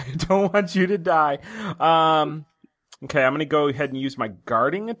don't want you to die. Okay, I'm going to go ahead and use my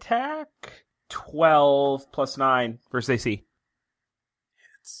guarding attack. 12 plus 9 versus AC.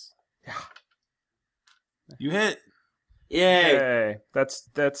 Hits. Yeah. You hit. Yay. Okay.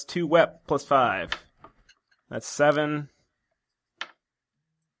 That's 2 wep plus 5. That's 7.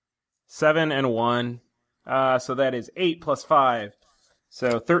 7 and 1. So that is 8 plus 5.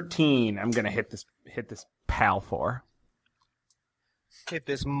 So 13. I'm gonna hit this pal for. Hit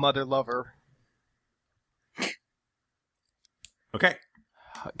this mother lover. Okay.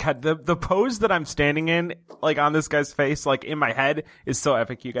 God, the pose that I'm standing in, like on this guy's face, like in my head, is so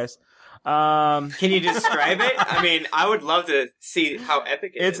epic, you guys. Can you describe it? I mean, I would love to see how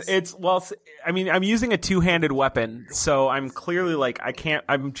epic it is. I mean, I'm using a two-handed weapon, so I'm clearly like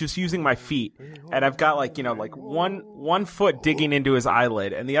I'm just using my feet, and I've got like one foot digging into his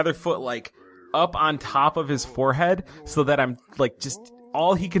eyelid, and the other foot like up on top of his forehead, so that I'm like just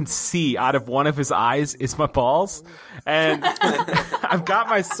all he can see out of one of his eyes is my balls, and I've got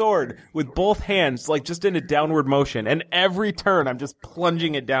my sword with both hands like just in a downward motion, and every turn I'm just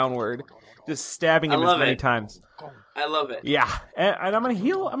plunging it downward, just stabbing him as many times. I love it. Yeah, and I'm gonna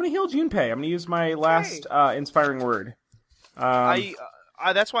heal Junpei. I'm gonna use my last inspiring word.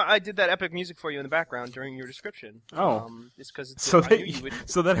 That's why I did that epic music for you in the background during your description. Just because so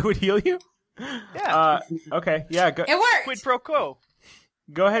that it would heal you. Yeah. Okay. Yeah. Go. It worked. Quid pro quo.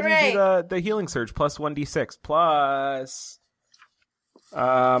 Go ahead and do the healing surge plus 1d6 plus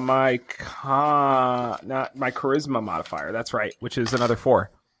my charisma modifier. That's right, which is another 4.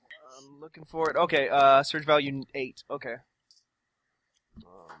 I'm looking for it. Okay. Surge value 8. Okay.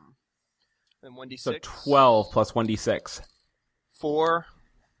 Then 1d6. So 12 plus 1d6. 4.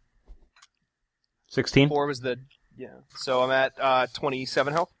 16. 4 was So I'm at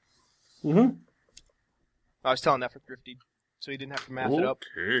 27 health. Mm-hmm. I was telling that for Thrifty, so he didn't have to math it up.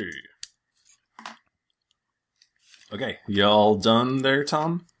 Okay, y'all done there,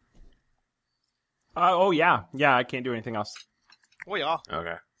 Tom? Oh yeah, I can't do anything else. Oh yeah.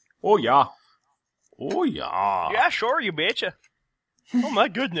 Okay. Oh yeah. Oh yeah. Yeah, sure, you betcha. Oh my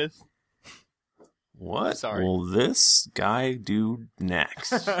goodness. What Sorry. will this guy do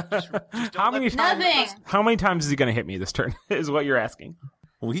next? How many times is he going to hit me this turn? Is what you're asking.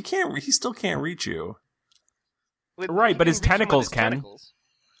 Well, he can't. He still can't reach you. Right, but his tentacles can.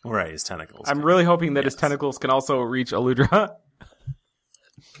 Right, his tentacles. I'm really hoping that his tentacles can also reach Aludra.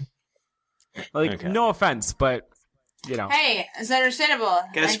 No offense, but Hey, it's understandable.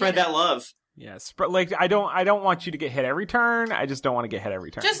 Gotta spread that love. Yes, but I don't want you to get hit every turn. I just don't want to get hit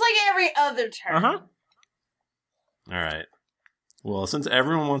every turn. Just like every other turn. Uh-huh. All right. Well, since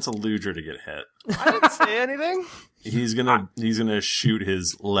everyone wants Aludra to get hit, I didn't say anything. He's gonna shoot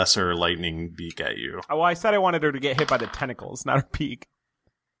his lesser lightning beak at you. Well, I said I wanted her to get hit by the tentacles, not her beak.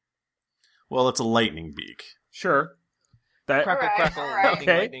 Well, it's a lightning beak. Sure. That Crackle, crackle, lightning,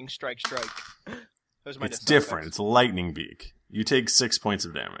 Okay. lightning, strike, strike. Those are my It's death different. effects. It's a lightning beak. You take 6 points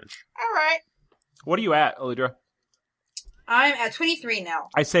of damage. All right. What are you at, Aludra? I'm at 23 now.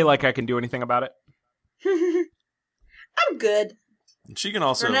 I say like I can do anything about it. I'm good. She can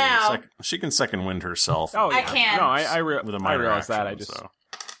also For now. she can second wind herself. Oh, I yeah. can. No, I with a minor realize that. action, I just so.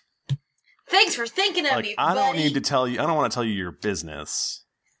 Thanks for thinking of me, I don't buddy. need to tell you. I don't want to tell you your business,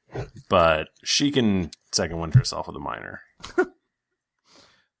 but she can second wind herself with a minor.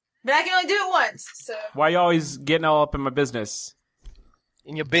 But I can only do it once, so. Why you always getting all up in my business?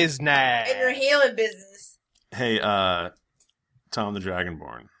 In your business. In your healing business. Hey, Tom the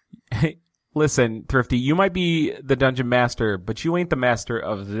Dragonborn. Hey, listen, Thrifty, you might be the dungeon master, but you ain't the master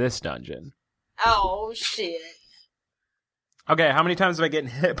of this dungeon. Oh, shit. Okay, how many times have I gotten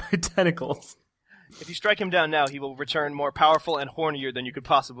hit by tentacles? If you strike him down now, he will return more powerful and hornier than you could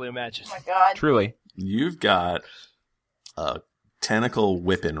possibly imagine. Oh my god. Truly. You've got a tentacle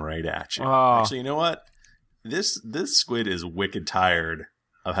whipping right at you. Oh. Actually, you know what? This squid is wicked tired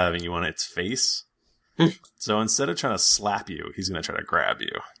of having you on its face. So instead of trying to slap you, he's going to try to grab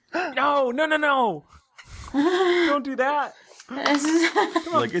you. No. Don't do that.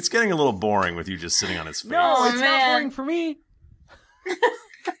 Like, it's getting a little boring with you just sitting on his face. No, it's not boring for me.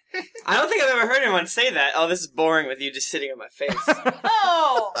 I don't think I've ever heard anyone say that. Oh, this is boring with you just sitting on my face.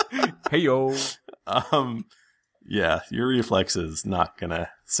 Oh! Hey, yo. Yeah, your reflex is not going to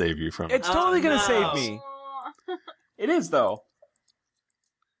save you from it. It's totally going to save me. It is, though.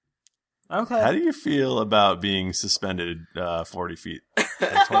 Okay. How do you feel about being suspended 40 feet,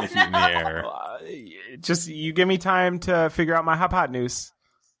 like 20 feet in the air? Just, you give me time to figure out my hypotenuse.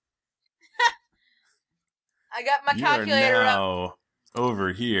 I got my You calculator are up. now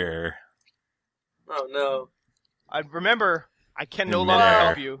over here. Oh, no. I remember, I can no In longer midair.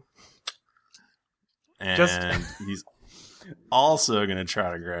 help you. And he's also going to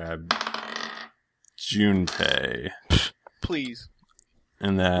try to grab Junpei. Please.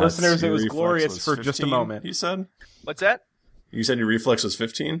 And that's Listeners, it your was reflex glorious was for just a 15, moment. You said? What's that? You said your reflex was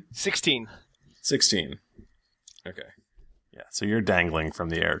 15? 16. 16. Okay. Yeah, so you're dangling from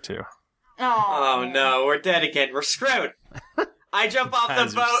the air, too. Oh, no. We're dead again. We're screwed. I jump off the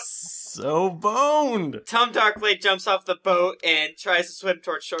Guys are boat. So boned. Tom Darkblade jumps off the boat and tries to swim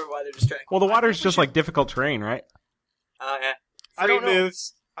towards shore while they're distracted. Well, the water's just like difficult terrain, right? Oh, yeah. I Three don't know.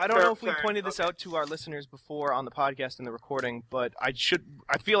 moves. I don't know if we pointed this out to our listeners before on the podcast and the recording, but I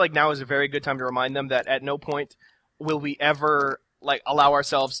feel like now is a very good time to remind them that at no point will we ever allow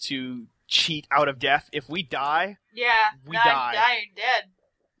ourselves to cheat out of death. If we die, Yeah, we die. You're dead.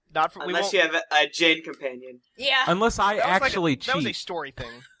 Not for, Unless you have a Jane companion. Yeah. Unless I actually cheat. That was a story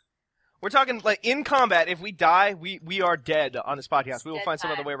thing. We're talking in combat. If we die, we are dead on this podcast. We will find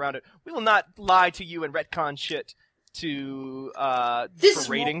some other way around it. We will not lie to you and retcon shit to This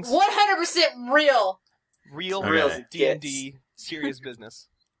for ratings. 100% real. Real D&D serious business.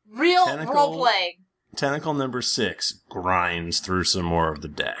 Real Tentacle- role-playing. Tentacle number 6 grinds through some more of the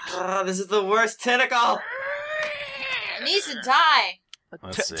deck. This is the worst tentacle. It needs to die.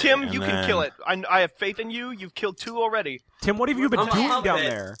 Let's see, Tim, and you can then- kill it. I have faith in you. You've killed 2 already. Tim, what have you been I'm doing up down it.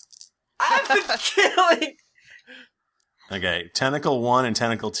 there? I've been killing. Okay, Tentacle 1 and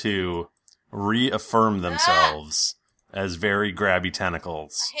Tentacle 2 reaffirm themselves as very grabby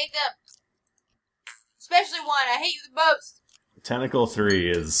tentacles. I hate them. Especially one. I hate you the most. Tentacle 3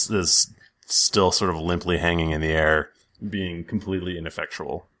 is still sort of limply hanging in the air, being completely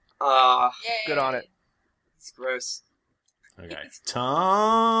ineffectual. Good on it. It's gross. Okay,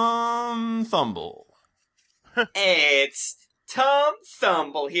 Tom Thumble. It's Tom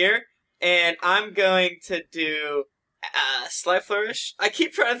Thumble here, and I'm going to do Sly Flourish. I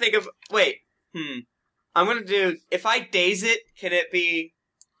keep trying to think of... I'm going to do... If I daze it, can it be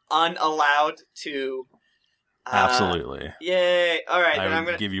unallowed to... Absolutely. Yay. Alright, I then I'm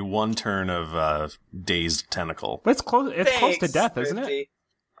would going to... give you 1 turn of dazed tentacle. But it's close. It's close to death, isn't it? Thrifty.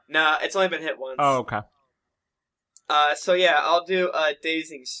 No, it's only been hit once. Oh, okay. So yeah, I'll do a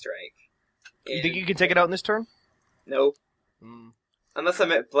Dazing Strike. You think you can take it out in this turn? Nope. Unless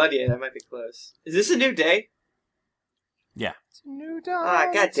I'm at Bloodied, I might be close. Is this a new day? Yeah. It's a new day.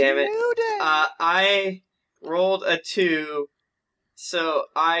 God damn it. New day. I rolled a 2, so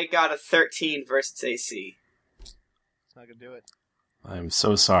I got a 13 versus AC. It's not gonna do it. I'm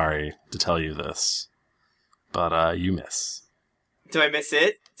so sorry to tell you this, but you miss. Do I miss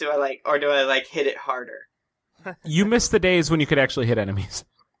it? Do I hit it harder? You miss the days when you could actually hit enemies.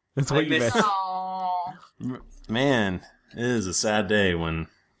 That's what you miss. Man, it is a sad day when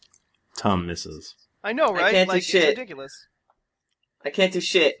Tom misses. I know, right? I can't do It's shit. ridiculous. I can't do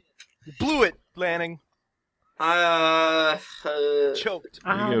shit. You blew it, Lanning. Choked.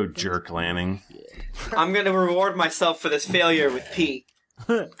 There you go, jerk Lanning. I'm gonna reward myself for this failure with P.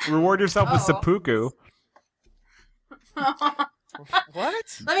 Reward yourself with seppuku.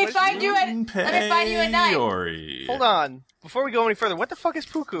 What? Let me find you at night. Hold on. Before we go any further, what the fuck is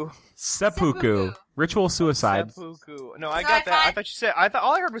Puku? Seppuku. Ritual suicide. Puku. No, I got that. I thought you said. I thought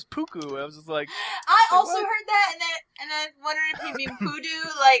all I heard was Puku. I was just like. I also heard that, and then wondered if he mean Poodoo,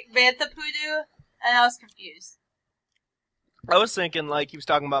 like Bantha Poodoo, and I was confused. I was thinking like he was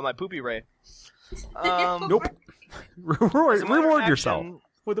talking about my poopy ray. Nope. Reward yourself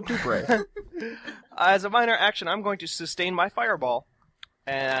with a poop ray. As a minor action, I'm going to sustain my fireball,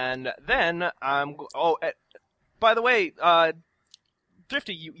 and then I'm. By the way,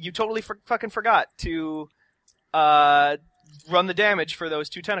 Thrifty, you totally fucking forgot to run the damage for those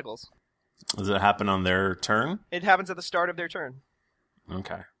 2 tentacles. Does it happen on their turn? It happens at the start of their turn.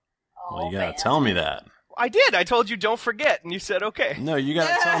 Okay. Well, you gotta tell me that. I did. I told you don't forget, and you said okay. No, you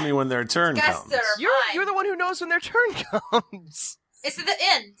gotta tell me when their turn comes. You're the one who knows when their turn comes. It's at the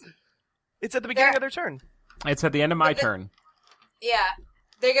end. It's at the beginning of their turn. It's at the end of my turn. Yeah,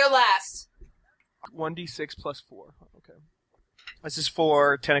 they go last. 1d6 plus 4. Okay. This is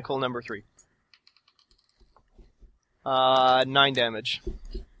for tentacle number 3. 9 damage.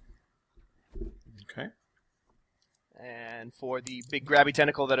 Okay. And for the big grabby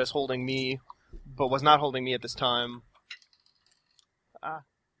tentacle that is holding me, but was not holding me at this time,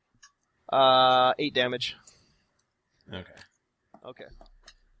 8 damage. Okay.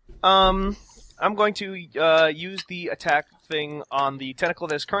 I'm going to use the attack thing on the tentacle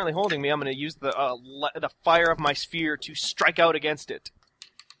that is currently holding me. I'm going to use the fire of my sphere to strike out against it.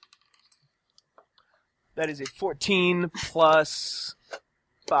 That is a 14 plus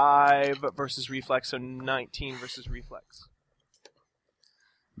 5 versus reflex, so 19 versus reflex.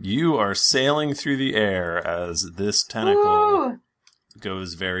 You are sailing through the air as this tentacle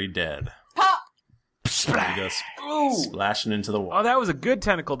goes very dead. Pop! You go splashing into the water. Oh, that was a good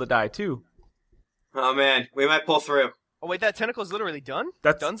tentacle to die, too. Oh man, we might pull through. Oh wait, that tentacle is literally done?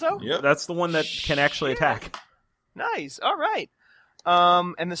 That's Dunzo? Yep. That's the one that can actually attack. Nice. All right.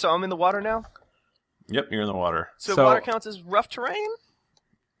 And then, so I'm in the water now? Yep, you're in the water. So water counts as rough terrain?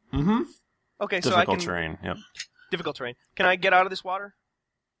 Mm-hmm. Okay, Difficult so I can... terrain, yep. Difficult terrain. Can I get out of this water?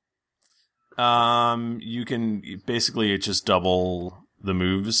 You can basically it just double the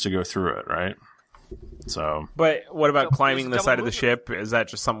moves to go through it, right? So, but what about So climbing the there's side of double the ship? Is that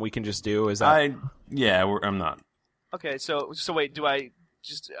just something we can just do? Is that I'm not. Okay, so wait, do I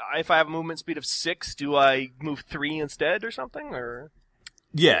just if I have a movement speed of 6, do I move 3 instead or something, or?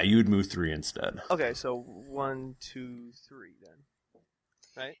 Yeah, you would move 3 instead. Okay, so 1, 2, 3 then.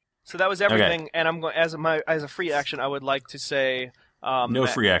 Right. So that was everything, and I'm going as a free action. I would like to say no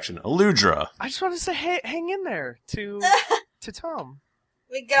free action, Eludra. I just want to say hang in there to Tom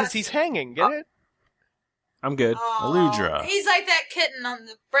We got because he's hanging. Get it? I'm good. Eludra. He's like that kitten on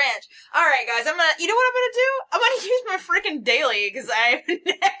the branch. All right, guys, you know what I'm gonna do? I'm gonna use my freaking daily because I've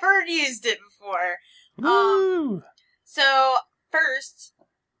never used it before. Woo! So first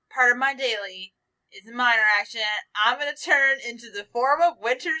part of my daily is a minor action. I'm gonna turn into the form of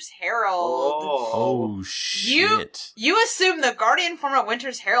Winter's Herald. Oh shit! You assume the guardian form of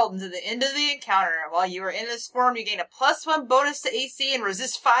Winter's Herald until the end of the encounter. While you are in this form, you gain a +1 bonus to AC and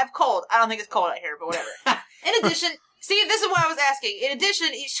resist 5 cold. I don't think it's cold out here, but whatever. In addition, see, this is what I was asking. In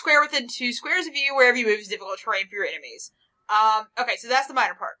addition, each square within 2 squares of you, wherever you move, is difficult terrain for your enemies. Okay, so that's the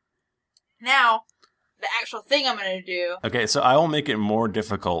minor part. Now, the actual thing I'm gonna do. Okay, so I will make it more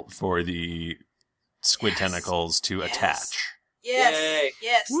difficult for the squid tentacles to attach. Yes. Yay.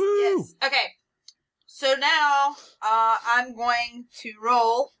 Yes. Woo. Yes. Okay. So now, I'm going to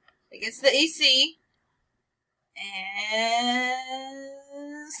roll against the AC.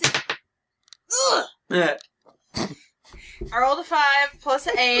 And see. Ugh. I rolled a 5 plus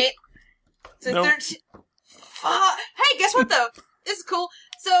an 8. So Nope. 13. Fuck. Hey, guess what though? This is cool.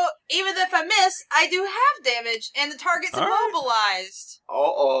 So even if I miss, I do half damage, and the target's All right. immobilized.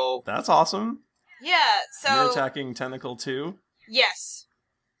 Uh-oh. That's awesome. Yeah. So You're attacking tentacle 2? yes.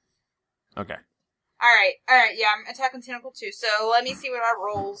 Okay. All right. Yeah, I'm attacking tentacle 2. So let me see what I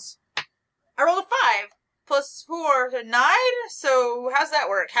rolls. I rolled a 5 plus 4, so 9. So how's that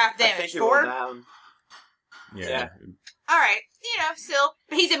work? Half damage. I think you 4. rolled down. Yeah. All right. Still,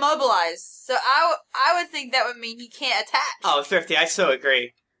 but he's immobilized. So I would think that would mean he can't attach. Oh, Thrifty, I so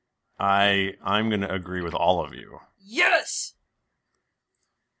agree. I'm going to agree with all of you. Yes.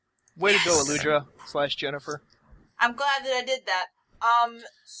 Way to go, Eludra / Jennifer. I'm glad that I did that.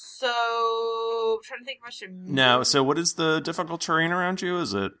 So I'm trying to think if I should. Now, so what is the difficult terrain around you?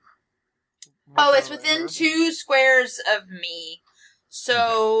 Is it? Oh, it's within 2 squares of me.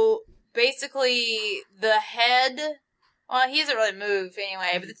 So basically, the head. Well, he doesn't really move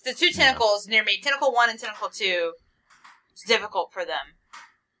anyway. But the 2 tentacles near me, tentacle 1 and tentacle 2, it's difficult for them.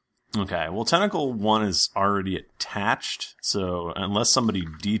 Okay, well, tentacle 1 is already attached, so unless somebody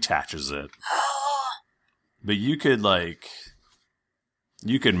detaches it. But you could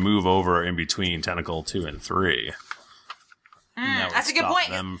move over in between tentacle 2 and 3. And that would That's a good stop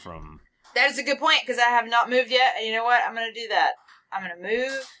point. them from... That is a good point, because I have not moved yet, and you know what? I'm going to do that. I'm going to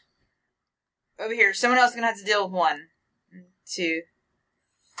move over here. Someone else is going to have to deal with 1, 2,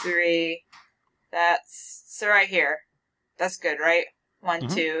 3. That's... So right here. That's good, right? 1,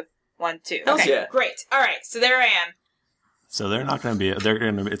 2, 1, 2. Hells Okay, yeah. great. All right, so there I am. So they're not going to be... It's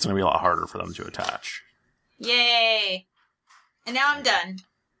going to be a lot harder for them to attach. Yay! And now I'm done.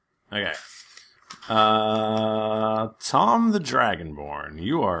 Okay. Tom the Dragonborn,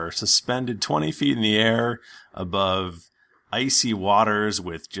 you are suspended 20 feet in the air above icy waters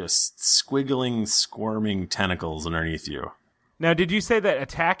with just squiggling, squirming tentacles underneath you. Now, did you say that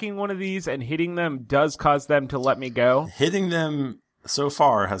attacking one of these and hitting them does cause them to let me go? Hitting them so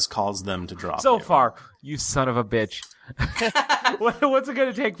far has caused them to drop So you. far, you son of a bitch. What's it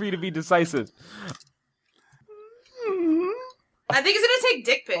going to take for you to be decisive? I think it's going to take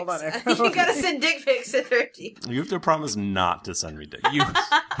dick pics. Hold on, I think you got to send dick pics to 30. You have to promise not to send me dick.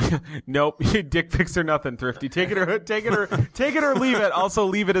 Nope, dick pics are nothing, Thrifty. Take it or leave it. Also,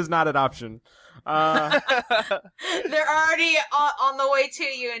 leave it as not an option. They're already on the way to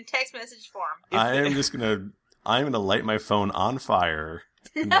you in text message form. I'm gonna light my phone on fire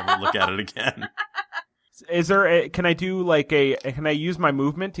and never look at it again. Is there? Can I do Can I use my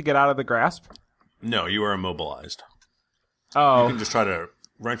movement to get out of the grasp? No, you are immobilized. Oh, You can just try to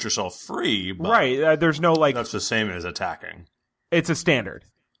wrench yourself free, but right. There's no that's the same as attacking. It's a standard.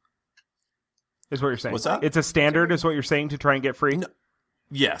 Is what you're saying? What's that? It's a standard, is what you're saying, to try and get free. No.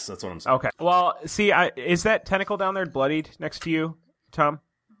 Yes, that's what I'm saying. Okay. Well, see, is that tentacle down there bloodied next to you, Tom?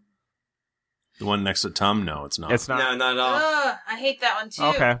 The one next to Tom? No, it's not. It's not. No, not at all. Ugh, I hate that one too.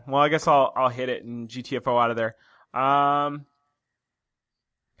 Okay. Well, I guess I'll hit it and GTFO out of there.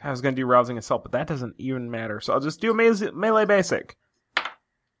 I was going to do rousing assault, but that doesn't even matter. So I'll just do a melee basic.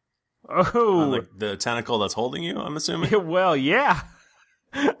 Oh. Like the tentacle that's holding you, I'm assuming? Well, yeah.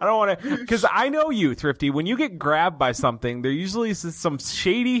 I don't want to, because I know you, Thrifty. When you get grabbed by something, there usually is some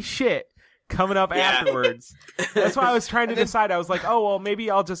shady shit coming up afterwards. That's why I was trying to decide. I was like, oh, well,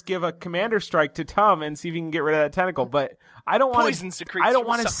 maybe I'll just give a commander strike to Tom and see if he can get rid of that tentacle. But I don't want to. I don't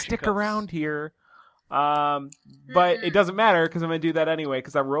want to stick around here. But it doesn't matter because I'm going to do that anyway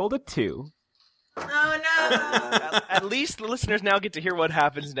because I rolled a 2. Oh no! At least the listeners now get to hear what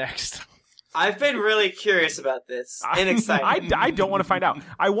happens next. I've been really curious about this and excited. I don't want to find out.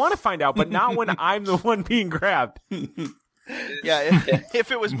 I want to find out, but not when I'm the one being grabbed. Yeah,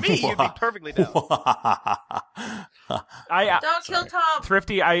 if it was me, you'd be perfectly down. Don't kill Tom.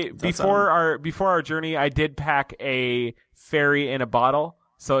 Thrifty, before our journey, I did pack a fairy in a bottle.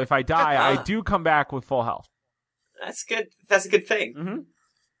 So if I die, I do come back with full health. That's good. That's a good thing. Mm-hmm.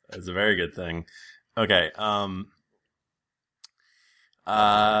 That's a very good thing. Okay. So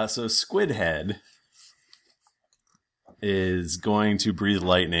Squidhead is going to breathe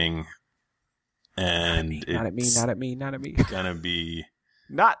lightning, and not at me. Gonna be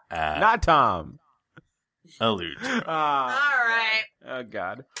not Tom. A loot. All right. Oh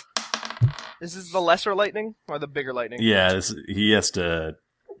God. This is the lesser lightning or the bigger lightning? Yeah, he has to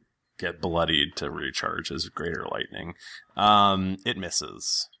get bloodied to recharge his greater lightning. It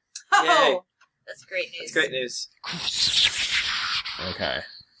misses. Oh, Yay. that's great news. That's great news. Okay.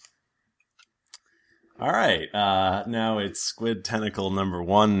 All right. Now it's Squid Tentacle number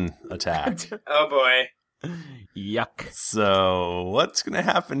 1 attack. Oh boy. Yuck. So what's going to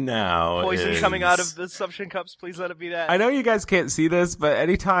happen now? Poison coming out of the suction cups. Please let it be that. I know you guys can't see this, but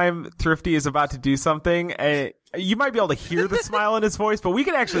anytime Thrifty is about to do something, you might be able to hear the smile in his voice, but we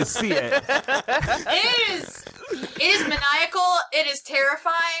can actually see it. It is maniacal. It is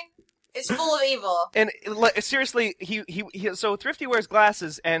terrifying. It's full of evil. And seriously, so Thrifty wears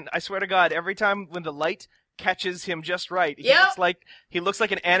glasses, and I swear to God, every time when the light catches him just right, he looks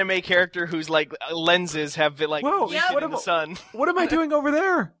like an anime character whose like lenses have been like bleached in the sun. What am I doing over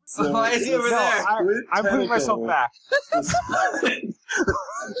there? So why is he over there? I'm putting myself back. The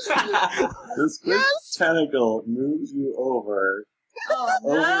squid tentacle moves you over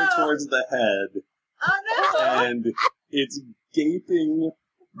towards the head. Oh no! And its gaping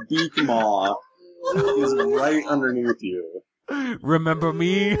beak maw is right underneath you. Remember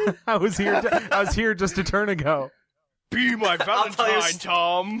me? I was here just a turn ago. Be my Valentine,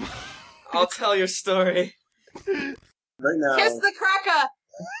 Tom. I'll tell your story. Right now, Kiss the cracker.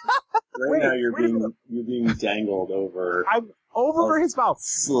 Now you're being dangled over. I'm over his mouth.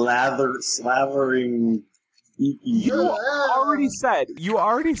 Slavering beaky. You already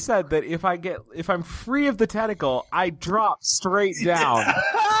said that if I'm free of the tentacle, I drop straight down.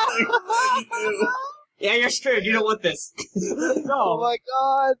 Yeah, you're screwed. You don't want this. No. Oh my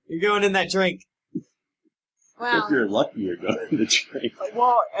God. You're going in that drink. Wow. If you're lucky, you're going to drink.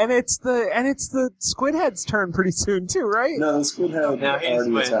 Well, and it's the Squidhead's turn pretty soon too, right? No, the Squidhead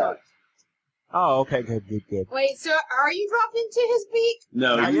already attacked. Oh, okay, good. Wait, so are you dropped into his beak?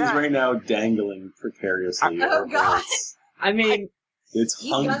 No, he's right now dangling precariously. Oh God! I mean, it's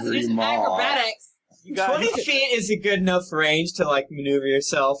hungry maw. Acrobatics. 20 feet is a good enough range to like maneuver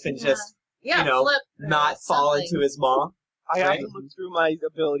yourself and just flip not fall into his maw. I have to look through my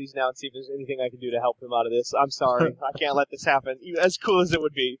abilities now and see if there's anything I can do to help him out of this. I'm sorry. I can't let this happen. As cool as it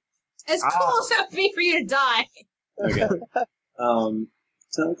would be. As cool as it would be for you to die. Okay.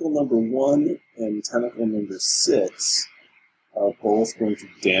 Tentacle number 1 and tentacle number 6 are both going to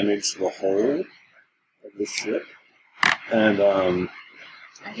damage the hull of the ship. And, I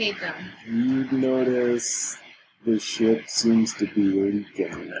hate them. You notice the ship seems to be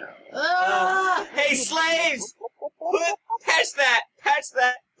leaking now. Hey, slaves! Patch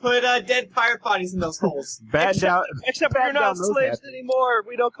that! Put dead pirate bodies in those holes. Except we're not slaves anymore.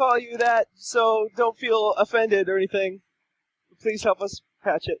 We don't call you that, so don't feel offended or anything. Please help us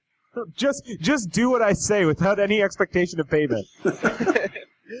patch it. Just do what I say without any expectation of payment.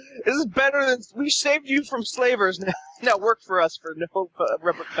 This is better than we saved you from slavers. Now work for us for no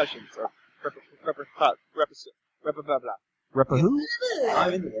repercussions or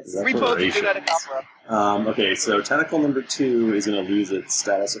Okay, so tentacle number 2 is going to lose its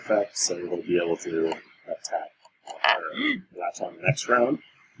status effect, so it will be able to attack or latch on the next round.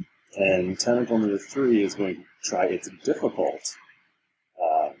 And tentacle number 3 is going to try its difficult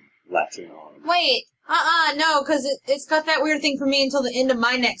latching on. Wait, no, because it's got that weird thing for me until the end of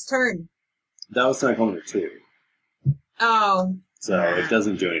my next turn. That was tentacle number 2. Oh. So it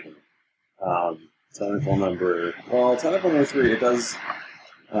doesn't do anything. Tentacle number 3, it does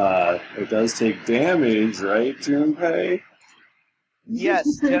take damage, right, Junpei?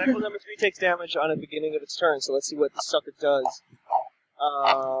 Yes, tentacle number 3 takes damage on the beginning of its turn, so let's see what the sucker does.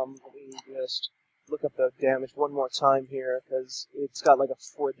 Let me just look up the damage one more time here, because it's got like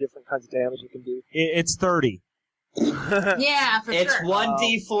 4 different kinds of damage it can do. It's 30. Yeah, for It's sure.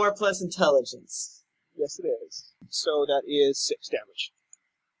 1d4 plus intelligence. Yes, it is. So that is 6 damage.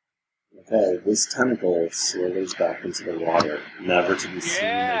 Okay, this tentacle slithers back into the water, never to be seen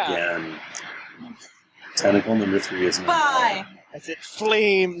again. Tentacle number 3 is now. Bye! As it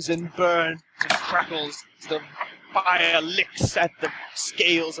flames and burns and crackles, the fire licks at the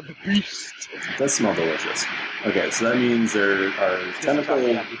scales of the beast. It does smell delicious. Okay, so that means there are tentacle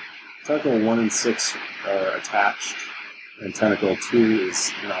 1 and 6 are attached, and tentacle 2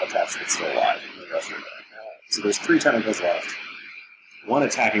 is not attached but still alive. And the rest are dead. So there's 3 tentacles left. 1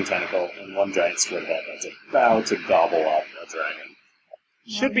 attacking tentacle and 1 giant squid head that's about to gobble up a dragon.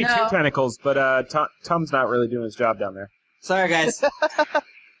 Should be 2 tentacles, but Tom's not really doing his job down there. Sorry, guys.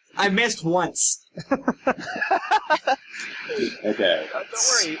 I missed once. Okay. Don't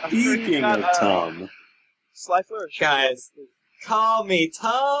worry. Speaking of Tom, Sly Flourish. Guys, call me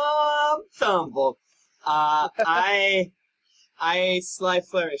Tom Thumble. I Sly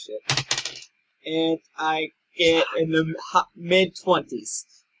Flourish it. And I get in the mid-20s.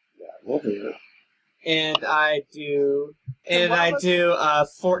 Yeah, we'll do it. And I do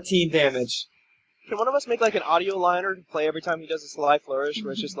 14 damage. Can one of us make like an audio liner to play every time he does a Sly Flourish,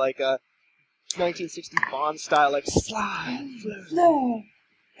 where it's just like a 1960s Bond style, like Sly Flourish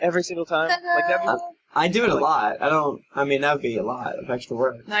every single time? Like that. I do it a lot. I mean, that would be a lot of extra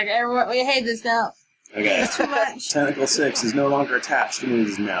work. Like, everyone, we hate this now. Okay. It's too much. Tentacle 6 is no longer attached and it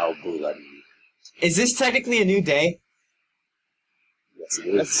is now bloody. Is this technically a new day? Yes, it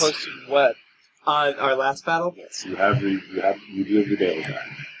is. As opposed to what? Our last battle? Yes, you do have your daily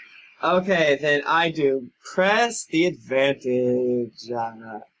time. Okay, then I do press the advantage,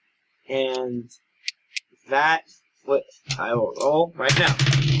 and that what I will roll right now.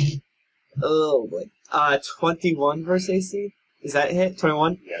 Oh boy, 21 versus AC. Is that a hit?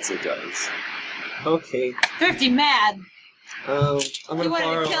 21? Yes, it does. Okay. 50 mad. I'm gonna He wanted to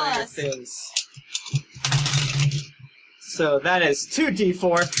borrow kill one of your us. things. So that is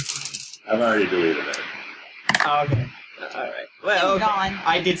 2d4. I've already deleted it. Okay. Alright. Well, He's okay. gone.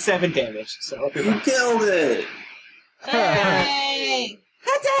 I did 7 damage, so You killed it! Hey!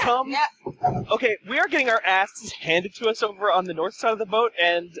 That's it! Tom, okay, we are getting our asses handed to us over on the north side of the boat,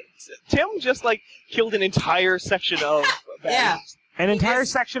 and Tim just, like, killed an entire section of Yeah. An entire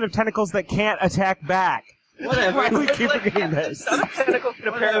section of tentacles that can't attack back. Whatever. We keep forgetting this. Other tentacles can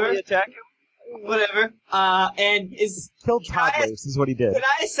apparently attack him. Whatever. And is... Killed toddlers is what he did. Can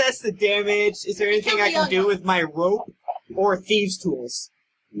I assess the damage? Is there anything I can do with my rope or thieves' tools?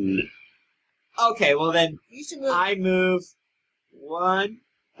 No. Okay, well then, I move 1.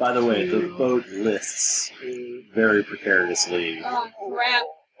 By the way, the boat lists very precariously Oh, crap.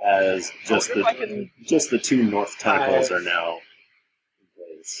 as just the 2 north tentacles are now in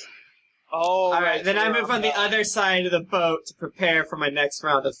place. Oh, Alright, then I move on the other side of the boat to prepare for my next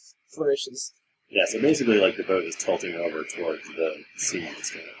round of flourishes. Yeah, so basically, like, the boat is tilting over towards the sea.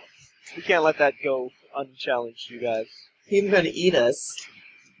 We can't let that go unchallenged, you guys. He's gonna eat us.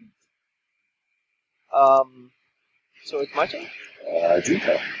 So it's my turn?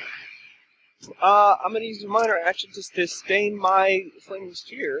 Junko. I'm gonna use a minor action to sustain my flaming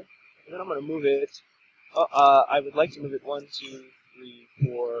sphere, and then I'm gonna move it. I would like to move it 1, 2, 3,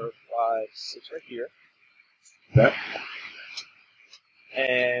 4, 5, 6 right here. Okay.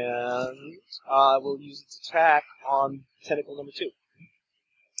 And I will use its attack on tentacle number 2.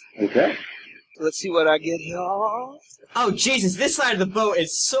 Okay. So let's see what I get here. Oh, Jesus, this side of the boat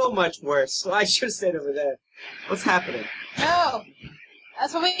is so much worse, so I should have stayed over there. What's happening? No!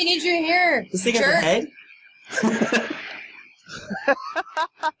 That's why we need you here. This thing has a head?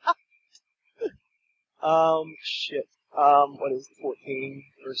 Shit. What is it? 14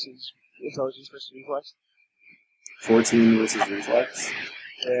 versus intelligence versus reflex? 14 versus reflex.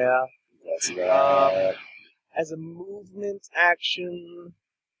 Yeah. That's that. As a movement action.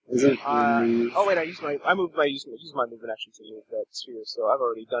 Isn't oh wait, I use my movement action to move that sphere, so I've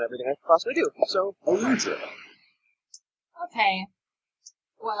already done everything I could possibly do. So Eludra. Okay.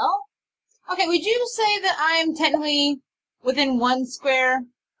 Well, okay, would you say that I'm technically within 1 square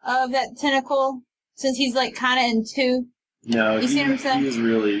of that tentacle, since he's like kinda in 2? No, You see what I'm saying?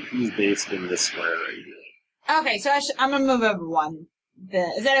 he's based in this square right here. Okay, so I'm gonna move over 1.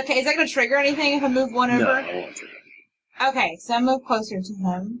 Is that okay? Is that gonna trigger anything if I move 1 over? No, I won't trigger. Okay, so I move closer to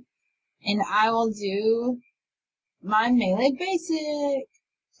him, and I will do my melee basic.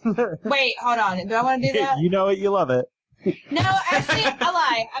 Wait, hold on. Do I want to do that? You know it, you love it. No, actually, I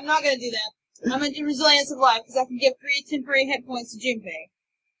lie. I'm not going to do that. I'm gonna do Resilience of Life, because I can give 3 temporary hit points to Junpei.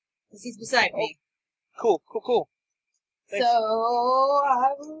 Because he's beside me. Cool. Thanks. So,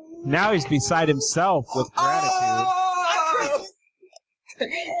 I will... Now he's beside himself with gratitude. Oh!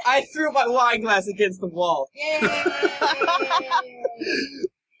 I threw my wine glass against the wall. Yay!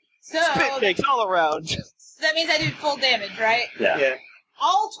 So, Spit takes all around. so that means I do full damage, right? Yeah.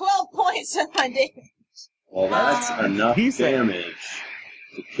 All 12 points of my damage. Well, that's enough damage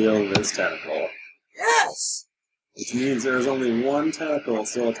to kill this tentacle. Yes! Which means there's only one tentacle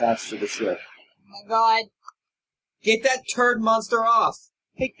still attached to the ship. Oh my god. Get that turd monster off.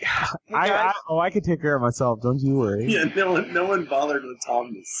 Hey guys. I can take care of myself. Don't you worry. Yeah, no one bothered with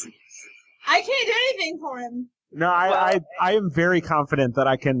Thomas. I can't do anything for him. No, I am very confident that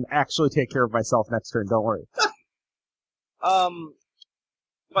I can actually take care of myself next turn. Don't worry.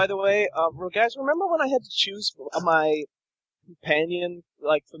 By the way, guys, remember when I had to choose my companion,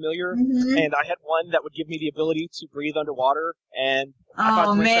 familiar, and I had one that would give me the ability to breathe underwater, and I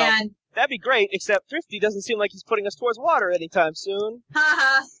thought to myself, man. that'd be great, except Thrifty doesn't seem like he's putting us towards water anytime soon.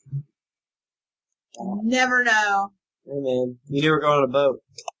 Haha. Never know. Hey man, you knew we were going on a boat.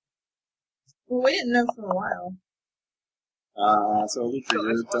 Well, we didn't know for a while. So Lucha,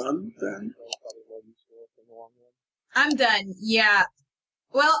 you're done then? I'm done, yeah.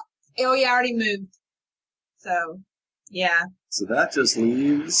 Well, I already moved. So, yeah. So that just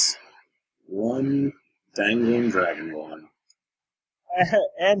leaves one dangling dragonborn.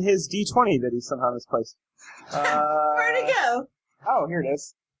 And his D20 that he somehow misplaced. Where'd it go? Oh, here it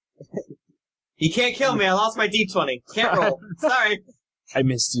is. You can't kill me, I lost my D20. Can't roll. Sorry. I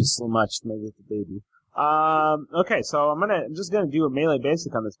missed you so much, my little baby. Okay, so I'm just gonna do a melee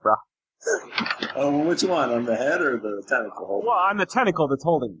basic on this, bro. Oh, well, which one? On the head or the tentacle? Well, on the tentacle that's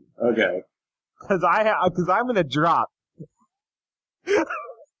holding me. Okay. Because I'm gonna drop.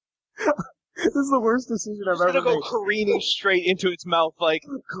 This is the worst decision I've ever made. It's gonna go careening straight into its mouth,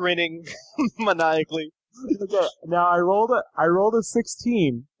 grinning maniacally. Okay, now I rolled a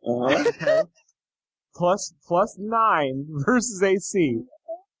 16. Okay. Plus 9 versus AC.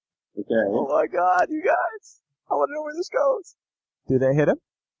 Okay. Oh my god, you guys! I want to know where this goes. Did I hit him?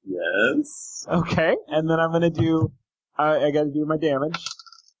 Yes. Okay, and then I'm gonna do. I gotta do my damage.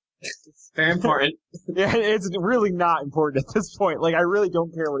 It's very important. Yeah, it's really not important at this point. I really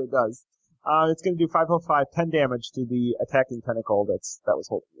don't care what it does. It's gonna do 505, 10 damage to the attacking tentacle that was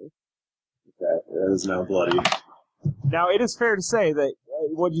holding me. Okay, it is now bloody. Now, it is fair to say that,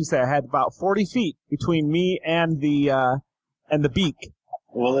 what did you say, I had about 40 feet between me and the beak.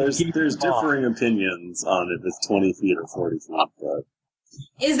 Well, there's differing opinions on if it's 20 feet or 40 feet, but...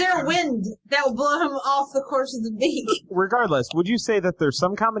 Is there a wind that will blow him off the course of the beak? Regardless, would you say that there's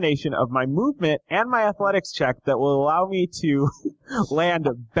some combination of my movement and my athletics check that will allow me to land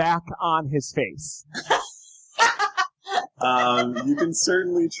back on his face? You can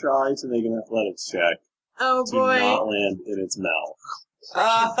certainly try to make an athletics check. Oh to boy! Not land in its mouth.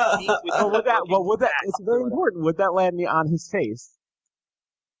 Would that? It's very important. Would that land me on his face?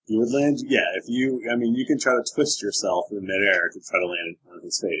 You would land, you can try to twist yourself in midair to try to land it on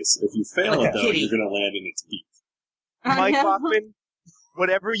his face. If you fail it, though, you're going to land in its beak. Mike Bachman,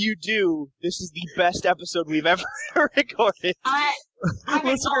 whatever you do, this is the best episode we've ever recorded.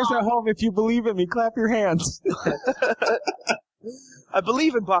 Listeners at home, if you believe in me, clap your hands. I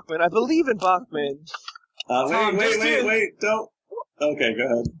believe in Bachman. I believe in Bachman. Wait, don't. Okay, go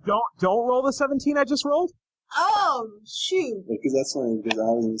ahead. Don't roll the 17 I just rolled? Oh, shoot. Because that's funny, because I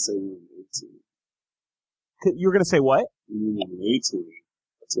was going to say you need 18. You were going to say what? You need 18.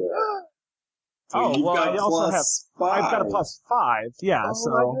 So you've got I also have 5. I've got a plus 5, yeah, oh so...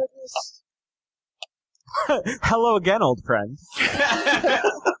 My goodness. Hello again, old friend.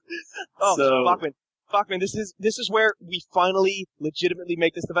 Bachman, this is where we finally legitimately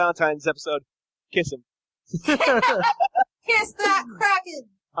make this the Valentine's episode. Kiss him. Kiss that Kraken!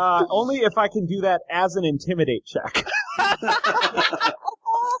 Only if I can do that as an intimidate check.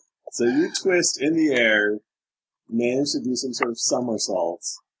 So you twist in the air, manage to do some sort of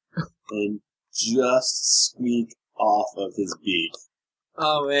somersaults, and just squeak off of his beak.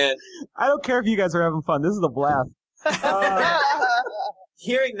 Oh man. I don't care if you guys are having fun. This is a blast.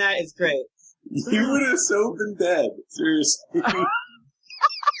 Hearing that is great. You would have so been dead. Seriously.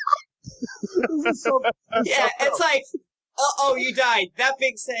 Yeah, it's like, oh, you died. That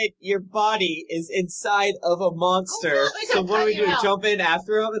being said, your body is inside of a monster. So what do we do? Jump in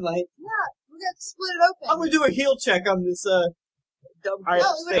after him and Yeah, we got to split it open. I'm gonna do a heal check on this dumb we would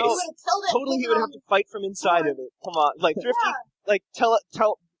have killed it. Totally, he would have to fight from inside of it. Come on, Thrifty,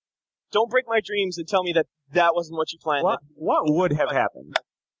 tell. Don't break my dreams and tell me that wasn't what you planned. What would have happened?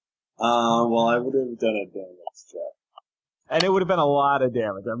 Well, I would have done a damage check. And it would have been a lot of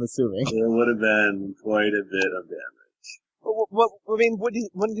damage, I'm assuming. It would have been quite a bit of damage. Well, I mean,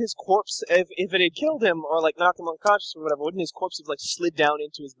 wouldn't his corpse, if it had killed him or like knocked him unconscious or whatever, wouldn't his corpse have like slid down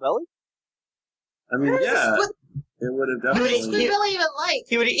into his belly? I mean, yeah, it would have definitely. What's the belly even like?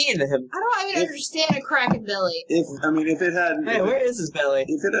 He would have eaten him. I don't even understand a Kraken belly. If it had. Hey, where is his belly?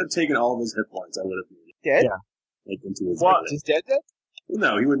 If it had taken all of his hit points, I would have made it. Dead? Yeah. Like into his What? belly. He's dead?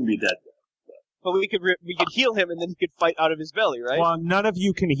 No, he wouldn't be dead. But we could heal him and then he could fight out of his belly, right? Well, none of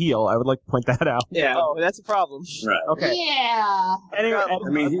you can heal. I would like to point that out. Yeah. Oh, that's a problem. Right. Okay. Yeah. Anyway, I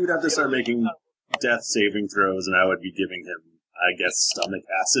mean, he would have to start making death saving throws, and I would be giving him, I guess, stomach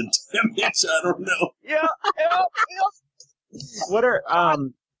acid damage. I don't know. Yeah. what are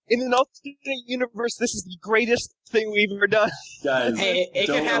In an alternate universe, this is the greatest thing we've ever done. Guys, Hey, it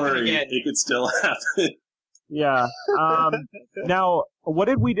don't could happen worry. again. It could still happen. Yeah. Now, what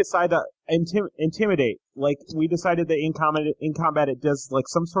did we decide to intimidate? Like, we decided that in combat it does like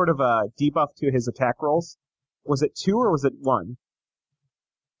some sort of a debuff to his attack rolls. Was it 2 or was it 1?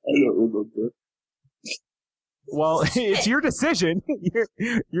 I don't remember. Well, it's your decision.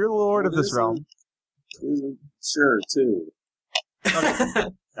 You're the lord of this realm. Sure, 2. Okay.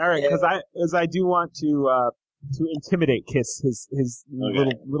 All right, because I do want to intimidate Kiss his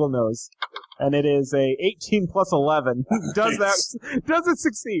little nose, and it is a 18 plus 11. Does it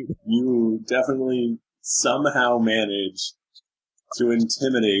succeed? You definitely somehow manage to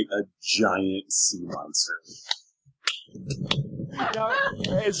intimidate a giant sea monster. No,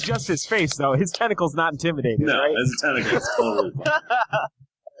 it's just his face, though. His tentacle's not intimidating. No, right? his tentacle is totally fine.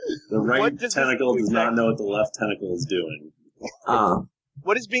 The right tentacle does not know what the left tentacle is doing.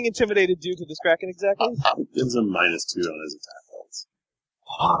 What does being intimidated do to this Kraken exactly? It gives him -2 on his attack rolls.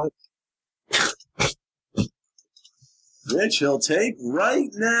 Which he'll take right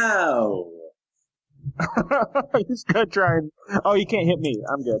now. He's gonna try and... Oh, you can't hit me.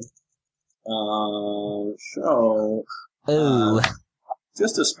 I'm good.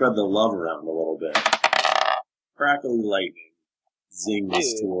 Just to spread the love around a little bit. Crackly lightning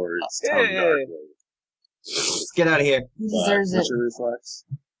zings towards Tom Darkly. Let's get out of here. He deserves it. What's your reflex?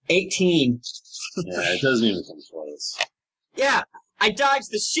 18. Yeah, it doesn't even come close. Yeah, I dodged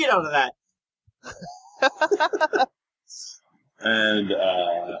the shit out of that. And,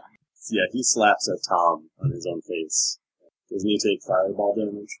 yeah, he slaps at Tom on his own face. Doesn't he take fireball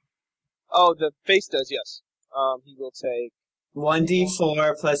damage? Oh, the face does, yes. He will take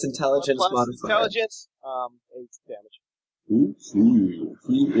 1d4 plus intelligence modifier. Intelligence, 8 damage.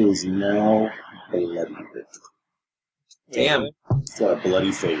 He is now bloody. Damn. He's got a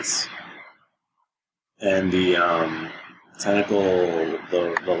bloody face. And the tentacle,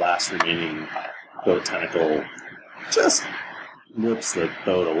 the last remaining boat tentacle, just rips the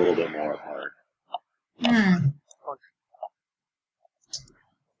boat a little bit more apart. And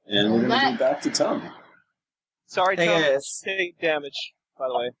we're going to be back to Tom. Sorry, Hey, Tom. guys. Take damage, by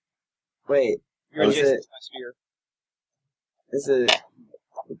the way. Wait, You're is adjacent it, to my sphere. is it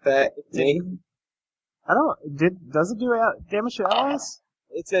that me? I don't... Does it do damage to allies?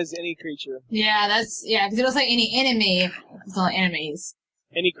 It says any creature. Yeah, because it don't say any enemy. It's only enemies.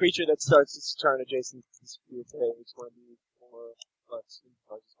 Any creature that starts its turn adjacent to the sphere takes 1d4 plus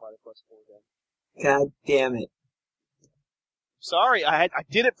plus 4 damage. God damn it. Sorry, I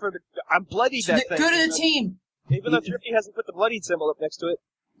did it for the... I'm bloodied that thing. Go to the team. Even though Thrifty hasn't put the bloodied symbol up next to it.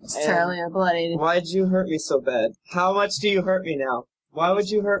 It's totally bloody. Why'd you hurt me so bad? How much do you hurt me now? Why would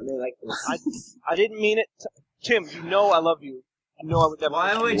you hurt me like this? I didn't mean it. Tim, you know I love you. You know I would never...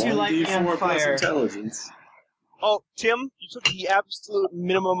 Why would you light me on 1d4 plus fire? intelligence. Oh, Tim, you took the absolute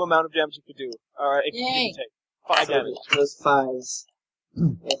minimum amount of damage you could do. Alright, if you didn't take 5 damage. Those 5s.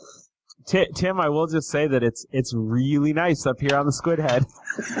 Tim, I will just say that it's really nice up here on the Squid Head.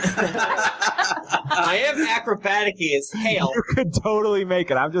 I am acrobatic-y as hell. You could totally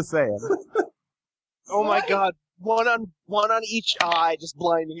make it. I'm just saying. Oh my god. One on each eye, just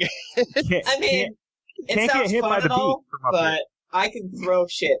blinding. I mean, it can't sounds get hit fun by the and all, beak from up here. but I can throw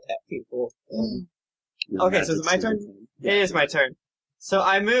shit at people. Okay, so is it my turn? It is my turn. So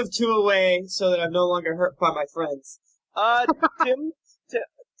I move 2 away so that I'm no longer hurt by my friends. Tim,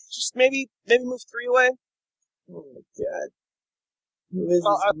 just maybe move 3 away. Oh my god. Who is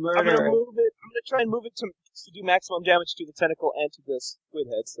Well, this I'm murderer? gonna move it. I'm gonna try and move it to do maximum damage to the tentacle and to the squid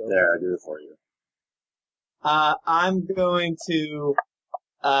head. So There, I did it for you. I'm going to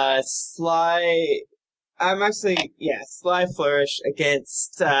sly flourish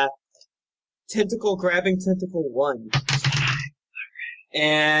against grabbing tentacle 1.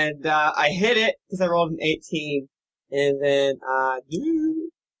 And I hit it because I rolled an 18, and then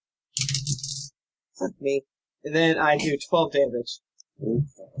Fuck me. And then I do 12 damage.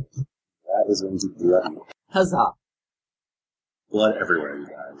 That is going to be bloody. Huzzah. Blood everywhere, you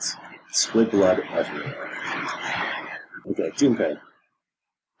guys. Squid blood everywhere. Okay, Junpei.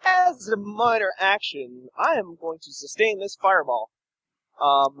 As a minor action, I am going to sustain this fireball.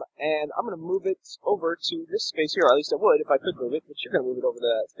 And I'm going to move it over to this space here, or at least I would if I could move it, but you're going to move it over to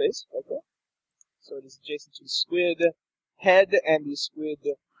that space, right there. So it is adjacent to the squid head and the squid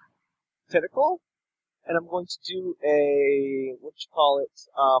tentacle. And I'm going to do a,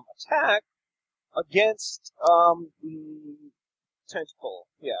 attack against, the tentacle.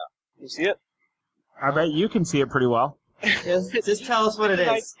 Yeah. You see it? I bet you can see it pretty well. Just tell us what it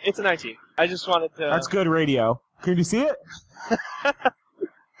is. It's a 19. I just wanted to... That's good radio. Can you see it?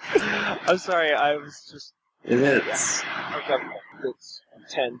 I'm sorry, I was just... It hits. Okay, it's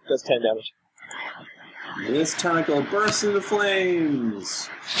 10. Does 10 damage. This tentacle bursts into flames.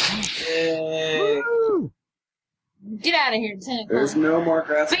 Yay. Woo! Get out of here, tentacle. There's no more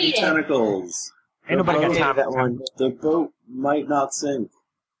grasping Beat it. tentacles. Ain't nobody got time for that one. The boat might not sink.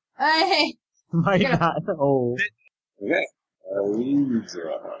 Hey. Might not. Oh. Okay.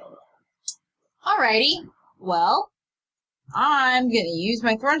 Alidra. Alrighty. Well, I'm gonna use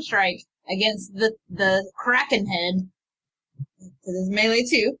my Thorn Strike against the Kraken head. So there's melee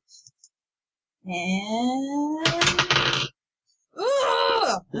too. And...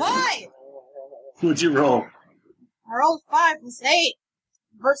 Ooh! Why? What'd you roll? I rolled 5 plus 8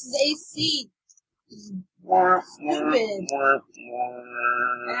 versus AC. Stupid. I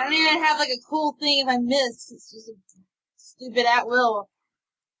don't even have like a cool thing if I miss. It's just a stupid at will.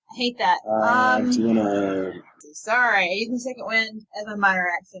 I hate that. Do you wanna... Sorry, I used my second wind as a minor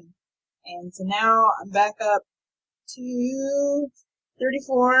action. And so now I'm back up to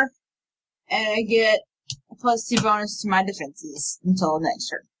 34. And I get a +2 bonus to my defenses until next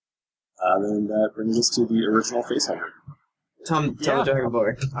turn. Then that brings us to the original facehugger. Tom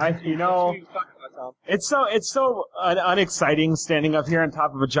Dragonborn. It's so unexciting standing up here on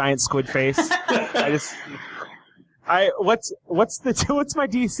top of a giant squid face. What's my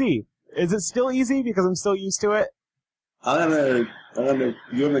DC? Is it still easy because I'm still used to it? You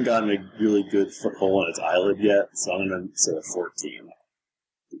haven't gotten a really good foothold on its eyelid yet, so I'm gonna say a 14.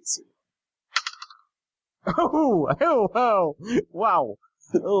 DC. Oh, wow.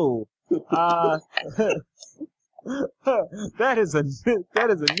 Oh. That is a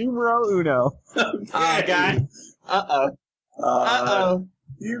numero uno. Oh, God. Uh-oh. Uh-oh.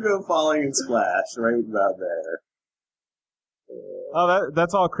 Hugo falling and splash right about there. Oh,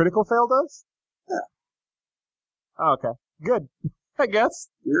 that's all a critical fail does? Yeah. Oh, okay. Good. I guess.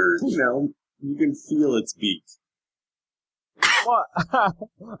 You can feel its beak. Well,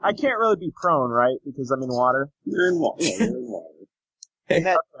 I can't really be prone, right? Because I'm in water. You're in water. Yeah, you're in water.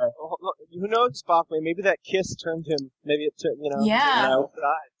 Okay. Who knows, Bachman? Maybe that kiss turned him. Maybe it turned, Yeah. Now,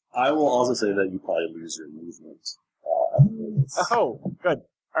 I will also say that you probably lose your movement. Oh, good.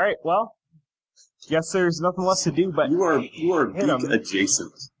 All right. Well, guess there's nothing left to do, but you are beak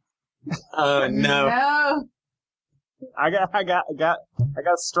adjacent. Oh no! No. I got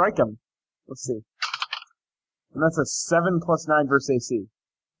to strike him. Let's see. And that's a 7 + 9 versus AC.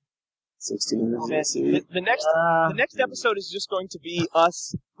 16 versus AC. The next episode is just going to be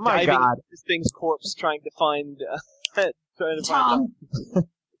us My diving God. into this thing's corpse, trying to find. Tom.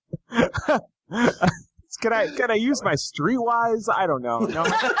 Can I use my streetwise? I don't know. No.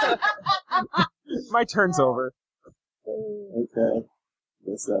 My turn's over. Okay.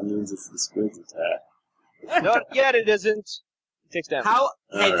 Guess that means it's the squid's attack. Not yet, it isn't. It takes damage.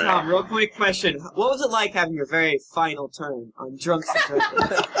 Hey, right. Tom, real quick question. What was it like having your very final turn on Drunks and Dragons?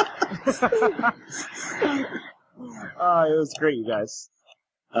 Oh, it was great, you guys.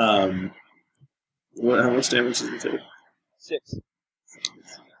 How much damage did you take? 6.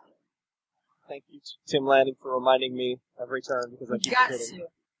 Thank you, Tim Lanning, for reminding me every turn because I keep forgetting.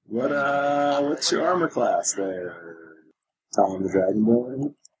 What's your armor class there, Tom the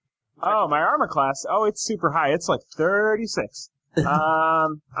Dragonborn? Oh, my armor class. Oh, it's super high. It's like 36.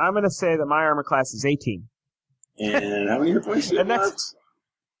 I'm gonna say that my armor class is 18. And how many hit points do you have left?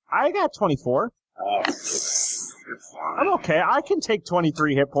 I got 24. Oh, you're fine. I'm okay. I can take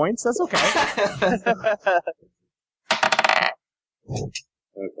 23 hit points. That's okay.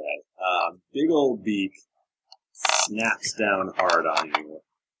 Okay. Big old beak snaps down hard on you.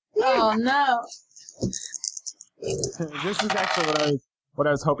 Oh no! This is actually what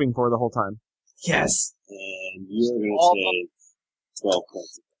I was hoping for the whole time. Yes. And you're going to take 12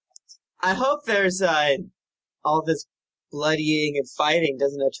 points. I hope there's all this bloodying and fighting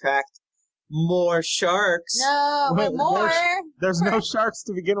doesn't attract more sharks. No, but more. There's no sharks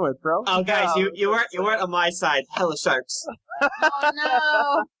to begin with, bro. Oh, guys, you weren't on my side. Hella sharks. Oh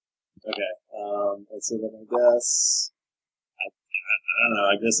no! Okay. And so then I guess I don't know.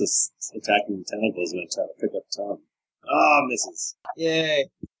 I guess this attacking the tentacle is going to try to pick up Tom. Oh, misses. Yay!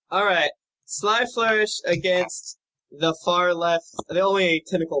 All right, Sly Flourish against the far left. The only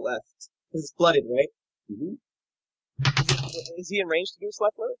tentacle left. Because it's blooded, right? Mm-hmm. Is he in range to do a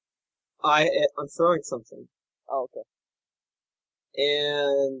slap flurry? I'm throwing something. Oh, okay.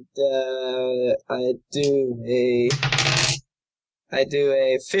 And I do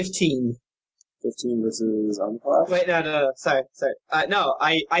a 15. 15 versus armor class? Wait, no. Sorry. No,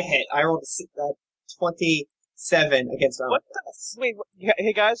 I hit. I rolled a 27 against armor class. Wait,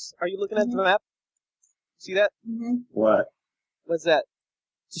 hey guys, are you looking at the map? See that? Mm-hmm. What? What's that?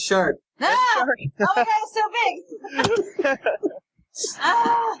 It's a shark. No! Oh my god, it's so big!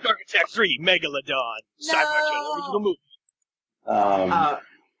 Shark Attack 3, Megalodon. No. Sci-Fi Channel original movie. I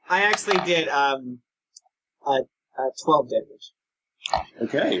actually did 12 damage.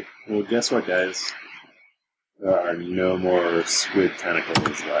 Okay. Well, guess what, guys? There are no more squid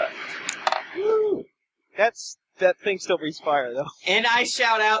tentacles left. Woo! That thing still breathes fire, though. And I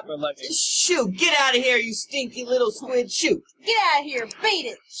shout out, For Levy. shoot, get out of here, you stinky little squid, shoot. Get out of here, beat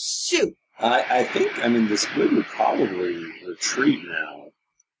it! Shoot. I think, the squid would probably retreat now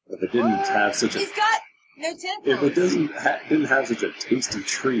if it didn't have such a... He's got no tentacles. If it didn't have such a tasty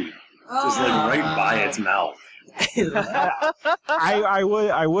treat, just right by its mouth.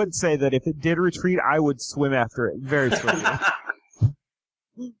 I would say that if it did retreat, I would swim after it very quickly.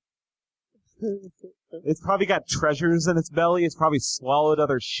 It's probably got treasures in its belly. It's probably swallowed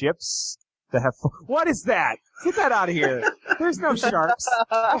other ships that have... What is that? Get that out of here. There's no sharks.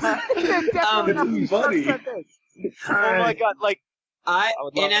 Buddy. Oh my god,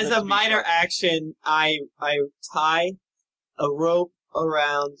 And as a minor action, I tie a rope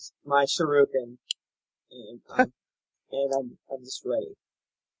around my shuriken, and I'm just ready.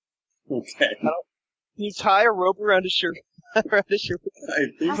 Okay. You tie a rope around a shirt. Around a shirt.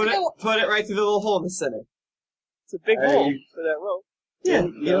 Put it right through the little hole in the center. It's a big hole for that rope. Yeah.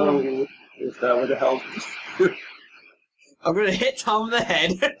 No, if that would have helped. I'm gonna hit Tom in the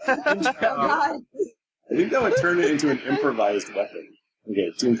head. Oh god. I think that would turn it into an improvised weapon.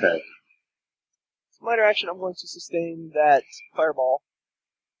 Okay, Toonpeg. Minor action, I'm going to sustain that fireball.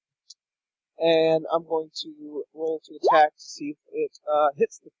 And I'm going to roll to attack to see if it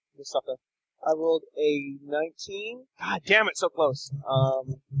hits the sucker. I rolled a 19. God damn it, so close.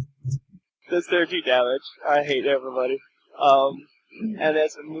 Does 32 damage. I hate everybody. And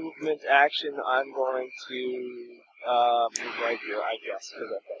as a movement action, I'm going to move right here, I guess,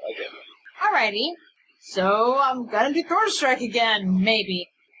 because I did. Alrighty. So, I'm gonna do Thorn Strike again, maybe.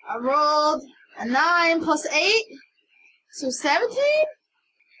 I rolled a 9 plus 8, so 17?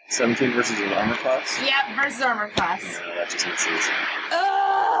 17 versus an armor class? Yep, versus armor class. No, that just misses.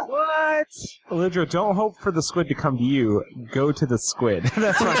 What? Elidra, don't hope for the squid to come to you. Go to the squid.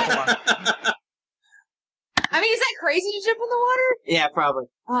 That's my point. I mean, is that crazy to jump in the water? Yeah, probably.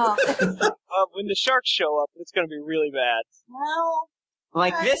 Oh. When the sharks show up, it's going to be really bad. Well...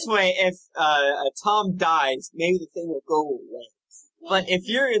 Like this way, if Tom dies, maybe the thing will go away. But if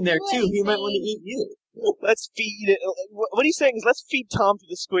you're in there too, he might want to eat you. Let's feed it. What he's saying is let's feed Tom to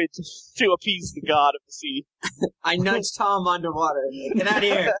the squid to appease the god of the sea. I nudged Tom underwater. Get out of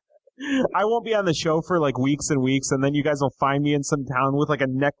here. I won't be on the show for like weeks and weeks, and then you guys will find me in some town with like a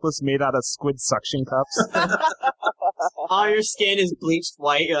necklace made out of squid suction cups. All your skin is bleached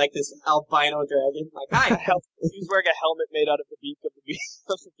white. You're like this albino dragon. Like, hi. He's wearing a helmet made out of the beak of the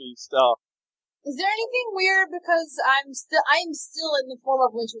beast. Oh. Is there anything weird because I'm still in the form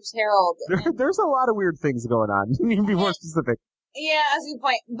of Winter's Herald? There's a lot of weird things going on. You can be more specific. Yeah, that's a good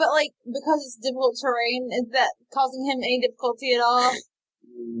point. But like, because it's difficult terrain, is that causing him any difficulty at all?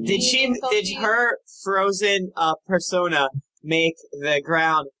 Did her frozen persona make the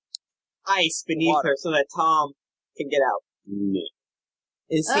ground ice beneath her so that Tom can get out? No.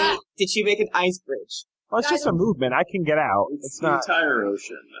 Did she make an ice bridge? Well, it's just a movement. I can get out. It's the not entire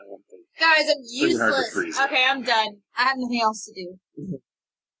ocean. I don't think. Guys, I'm pretty hard to useless. freeze it. Okay, I'm done. I have nothing else to do.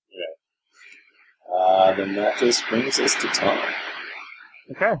 Okay. Then that just brings us to Tom.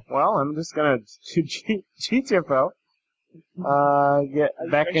 Okay, well, I'm just gonna GTFO. Get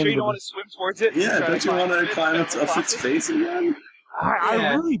back Are you sure you don't want to swim towards it? Yeah, don't you want to climb up its face again?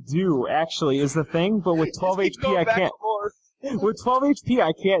 I really do, actually, is the thing, but with 12 HP I can't. With 12 HP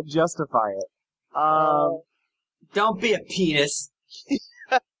I can't justify it. Don't be a penis.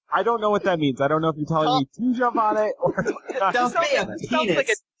 I don't know what that means. I don't know if you're telling me to jump on it or not. Don't be a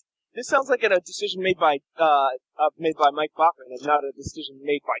penis. This sounds like a decision made by Mike Bachman and not a decision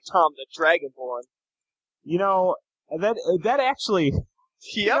made by Tom the Dragonborn. You know, that actually,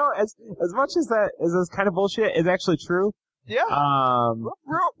 you know, as much as that is kind of bullshit, is actually true. Yeah.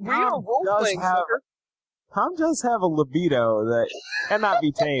 We are role playing, sucker. Tom does have a libido that cannot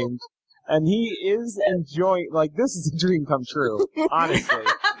be tamed, and he is enjoying. Like, this is a dream come true. Honestly,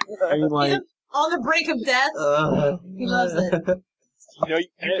 I mean, like on the brink of death. He loves it.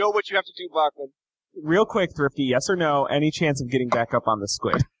 You know what you have to do, Bachman. Real quick, Thrifty, yes or no? Any chance of getting back up on the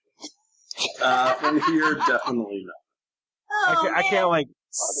squid? From here, definitely not.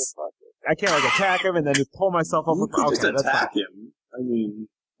 I can't attack him and then just pull myself up. You could just attack him. I mean,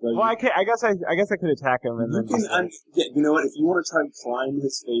 like, well, I guess I could attack him and then. You know what? If you want to try and climb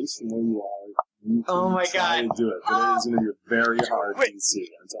his face from where you are, you can try and do it. But it is going to be very hard to see.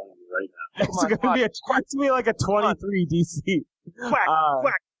 I'm telling you right now. It's going to be like a 23 DC. Quack,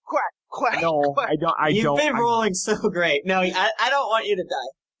 quack, quack, quack. No, quack. I don't. You've been rolling so great. No, I don't want you to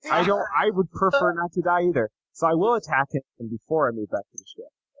die. I would prefer not to die either. So I will attack him before I move back to the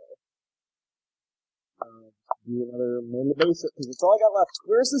ship. Do another main basic, because it's all I got left.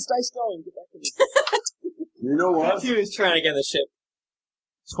 Where's this dice going? Get back to the ship. You know what? He was trying to get in the ship.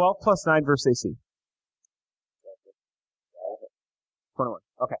 12 plus 9 versus AC. 21.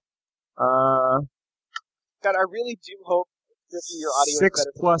 Okay. God, I really do hope, Griffey, your audio 6 is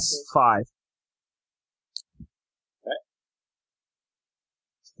better. plus 5.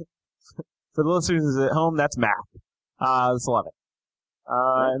 For the listeners at home, that's math. That's 11.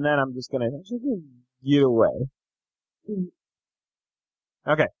 And then I'm just gonna get away.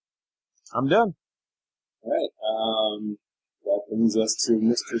 Okay. I'm done. Alright, that brings us to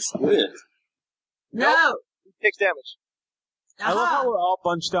Mr. Squid. No! He takes damage. I love how we're all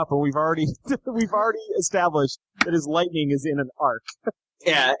bunched up and we've already established that his lightning is in an arc.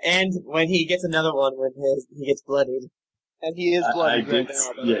 Yeah, and when he gets another one, when he gets bloodied. And he is bloodied right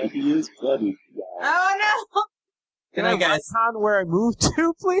now. Yeah, he is bloodied. Oh no! Good night, guys. On where I move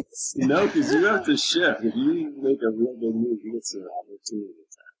to, please? No, because you have to shift. If you make a real good move, you get some opportunity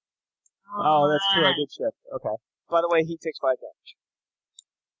attack. Oh, that's true. I did shift. Okay. By the way, he takes 5 damage.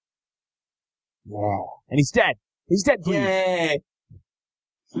 Yeah. And he's dead. He's dead, please. Yay!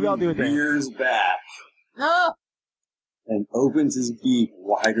 We all do it. He rears back Oh! and opens his beak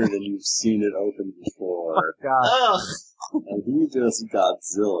wider than you've seen it open before. Oh, God. Ugh! And he just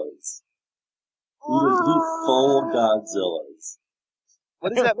Godzillas. He full Godzillas.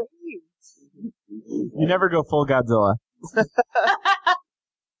 What does that mean? You never go full Godzilla.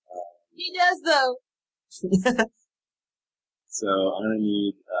 He does, though. So I'm gonna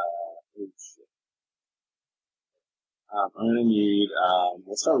need,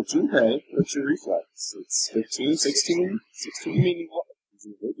 we'll start with Junpei. What's your reflex? It's 15, 16? 16? You mean what? He's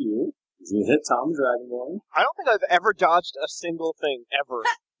gonna hit you. He's gonna hit Tom the Dragonborn. I don't think I've ever dodged a single thing, ever.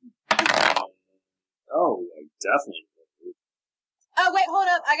 Oh, yeah, definitely. Oh, wait, hold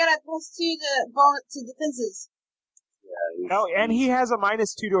up. I got a +2 to defenses. Yeah. Oh, and he has a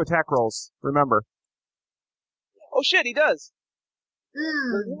 -2 to attack rolls. Remember. Oh shit, he does.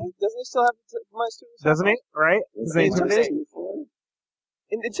 Doesn't he still have -2? Doesn't he? Right? Intimidate.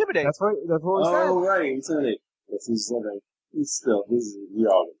 Intimidate. That's what we said. Oh, right, Intimidate. Yes, he's still, we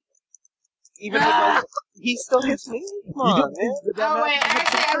all. Even though he still hits me? Come on, man. Oh, wait,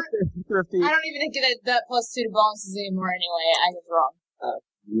 actually, I don't even get that +2 to bonuses anymore anyway. I was wrong.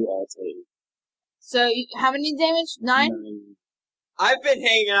 You all take. So, how many damage? 9? I've been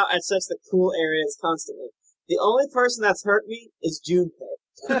hanging out at such the cool areas constantly. The only person that's hurt me is Junpei.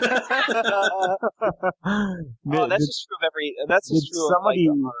 Oh, that's just true of every. That's just true of our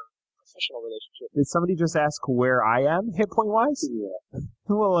professional relationship. Did somebody just ask where I am, hit point wise? Yeah.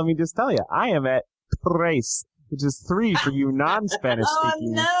 Well, let me just tell you, I am at Tres, which is 3 for you non-Spanish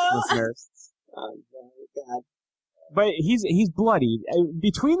speaking listeners. Oh God! But he's bloodied.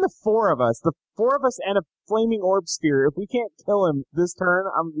 Between the 4 of us and a flaming orb spear, if we can't kill him this turn,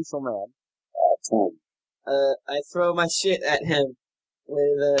 I'm gonna be so mad. Tom. I throw my shit at him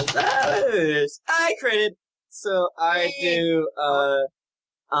with I critted. So I do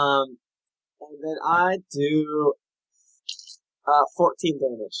and then I do 14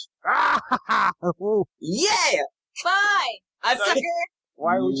 damage. Yeah! Bye! I sucker!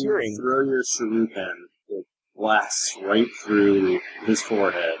 Why are we cheering? Throw your shuriken. It blasts right through his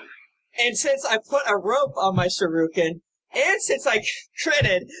forehead. And since I put a rope on my shuriken, and since I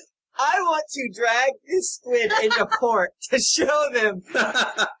critted, I want to drag this squid into port to show them,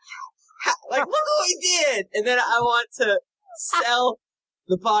 like, look what we did! And then I want to sell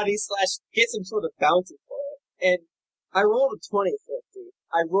the body / get some sort of bounty for it. And I rolled a 20/50.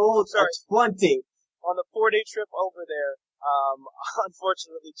 I rolled a 20. On the 4-day trip over there,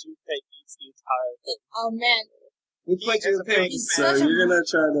 unfortunately, Junpei eats the entire thing. Oh man, We put Junpei. So you're gonna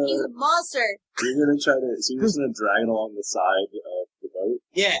try he's a to. monster. You're gonna try to. So you're just gonna drag it along the side of the boat.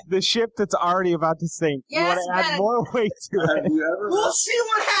 Yeah. The ship that's already about to sink. Yes, you want to add man. more weight to Have it. you ever? We'll see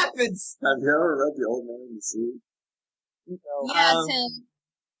what happens. Have you ever read The Old Man in the Sea? Yeah, Tim.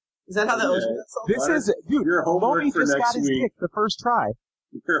 Is that how the ocean is? This is, dude, Your homework Moby for just next got his week. kick the first try.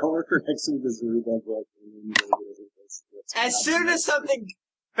 Your homework for next week is to read that book. And then you're gonna get this. As soon as something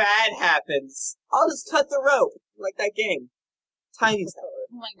bad happens, I'll just cut the rope, like that game. Tiny Tower.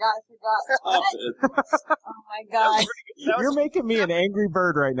 Oh my god, I forgot. Oh my god. You're making me an angry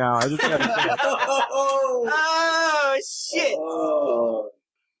bird right now. I just gotta say it. Oh, shit!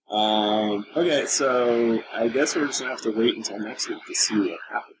 Okay, so I guess we're just gonna have to wait until next week to see what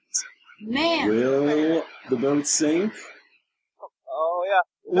happens. Man. Will the boat sink? Oh, yeah.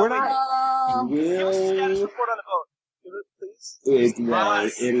 We're not. Give us a status Will report on the boat. Give it,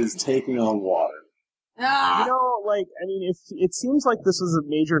 please. it is taking on water. You know, like, I mean, if it seems like this was a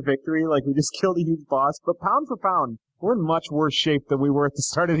major victory, like we just killed a huge boss, but pound for pound, we're in much worse shape than we were at the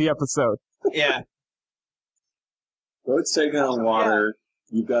start of the episode. Yeah. Boat's taking on water.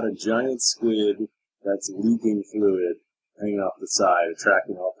 You've got a giant squid that's leaking fluid hanging off the side,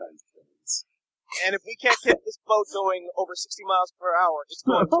 attracting all kinds of things. And if we can't get this boat going over 60 miles per hour, it's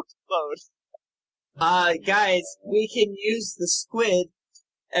going to explode. Guys, we can use the squid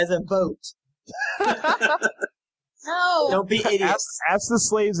as a boat. No. Don't be idiots. Ask the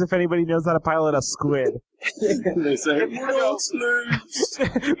slaves if anybody knows how to pilot a squid. They say, we're all slaves.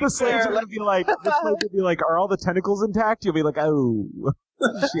 The slaves are gonna be like, are all the tentacles intact? You'll be like, oh,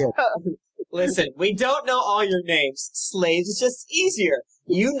 shit. Listen, we don't know all your names. Slaves is just easier.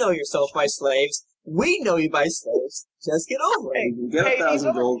 You know yourself by slaves. We know you by slaves. Just get over it. You can get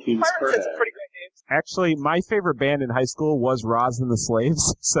 1,000 gold pieces per head. Actually, my favorite band in high school was Roz and the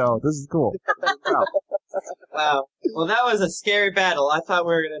Slaves, so this is cool. Wow. Well, that was a scary battle. I thought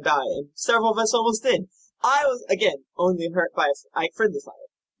we were going to die, and several of us almost did. I was, again, only hurt by a friendly fire.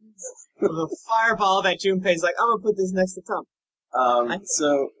 With a fireball that Junpei's like, I'm going to put this next to Tom.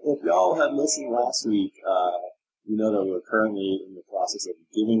 So, if y'all had listened last week, you know that we're currently in the process of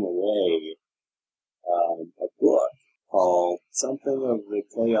giving away a book called Something of the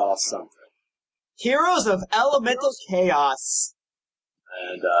Chaos Something. Heroes of Elemental Chaos.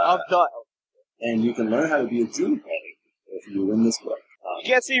 And you can learn how to be a Junpei if you win this book.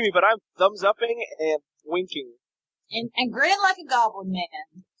 You can't see me, but I'm thumbs upping and winking. And grinning like a goblin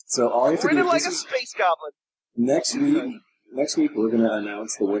man. So all you have to do Grinning like is a space goblin. Next week we're going to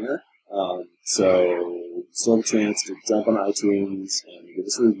announce the winner. So you still have a chance to jump on iTunes and give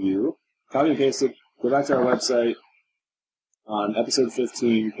us a review. Copy and paste it. Go back to our website. On episode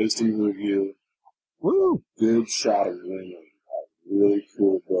 15, paste in the review. Woo! Good shot of winning a really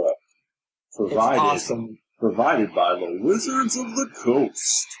cool book. Provided by the Wizards of the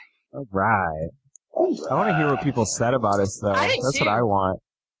Coast. All right. I want to hear what people said about us, though. That's what I want.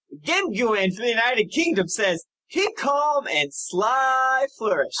 Gemguin from the United Kingdom says, keep calm and sly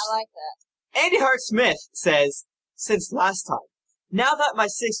flourish. I like that. Andy Hart Smith says, since last time, now that my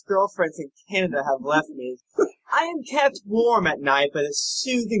 6 girlfriends in Canada have left me, I am kept warm at night by the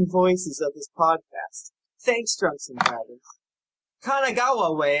soothing voices of this podcast. Thanks, Drunks and Dragons.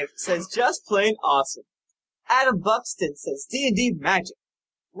 Kanagawa Wave says, just plain awesome. Adam Buxton says, D&D magic.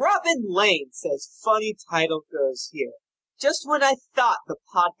 Robin Lane says, funny title goes here. Just when I thought the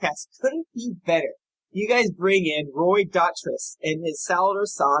podcast couldn't be better, you guys bring in Roy Dotrice in his Salvador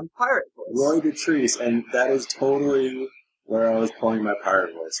San pirate voice. Roy Dotrice, and that is totally where I was pulling my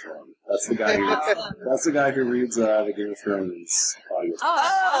pirate voice from. That's the guy who reads the Game of Thrones audio.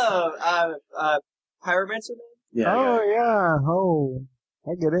 Pyromancer Man? Yeah. Oh, yeah. Oh,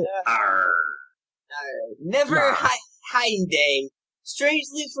 I get it. Never Haide.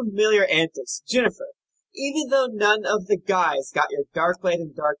 Strangely familiar antics. Jennifer. Even though none of the guys got your Darkblade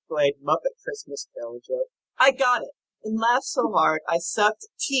and Darkblade Muppet Christmas Carol joke, I got it, and laughed so hard I sucked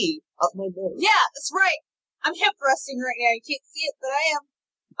tea up my nose. Yeah, that's right. I'm hip thrusting right now. You can't see it, but I am.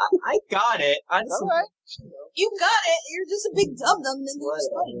 I got it. I just You got it. You're just a big dum-dum, and it's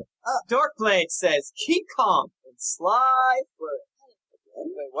funny. Darkblade says, keep calm and sly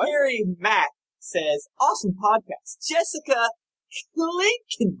flourish. Harry Mack says, awesome podcast. Jessica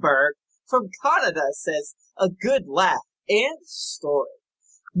Klinkenberg from Canada says, a good laugh and story.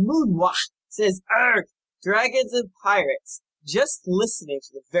 Moonwalk says, Erg, Dragons and Pirates. Just listening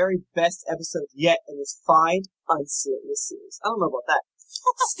to the very best episode yet in this fine, unserious series. I don't know about that.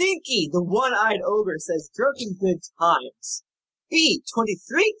 Stinky, the one-eyed ogre, says, drunken good times.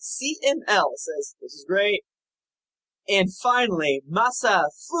 B23CML says, this is great. And finally, Masa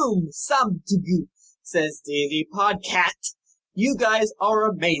Fum Samdugu says, D&D Podcast, you guys are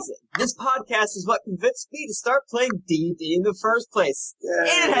amazing. This podcast is what convinced me to start playing D&D in the first place. Yay.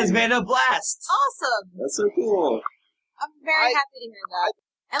 And it has been a blast. Awesome. That's so cool. I'm very happy to hear that.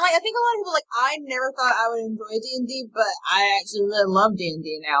 And I think a lot of people I never thought I would enjoy D&D, but I actually really love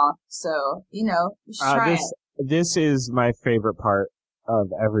D&D now. So, you should try it. This is my favorite part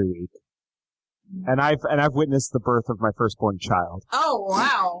of every week. And I've witnessed the birth of my firstborn child. Oh,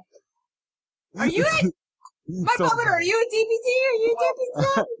 wow. Are you My mother, are you a DBD? Are you a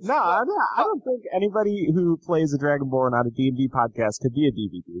DBD? No, I'm not. I don't think anybody who plays a Dragonborn on a D&D podcast could be a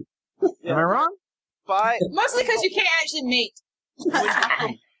DBD. Am I wrong? Mostly because you can't actually mate.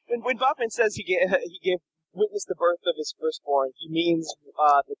 When Bachman says he gave witnessed the birth of his firstborn, he means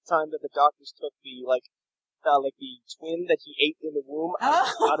the time that the doctors took the twin that he ate in the womb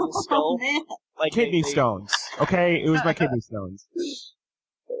out of his skull. Man. Like kidney stones. Okay, it was my kidney stones.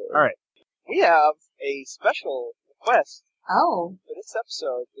 All right. We have a special request for this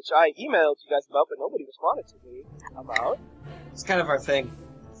episode, which I emailed you guys about, but nobody responded to me about. It's kind of our thing.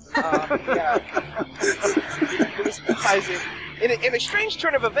 Yeah. It was surprising. In a strange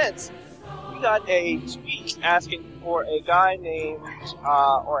turn of events, we got a tweet asking for a guy named,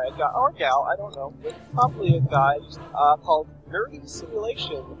 or a guy, or gal, I don't know, but probably a guy, called Nerdy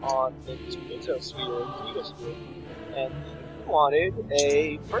Simulation on the Twittosphere, and he wanted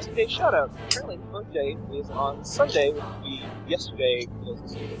a birthday shout-out. Apparently his birthday is on Sunday, which would be yesterday, because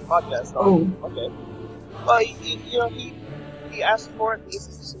this is the podcast on Monday. But, he asked for it, and this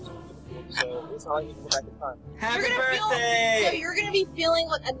is the situation. So it's not like you can go back in time. Happy birthday! You're gonna be feeling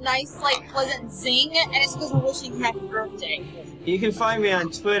like a nice, pleasant zing, and it's because we're wishing you happy birthday. You can find me on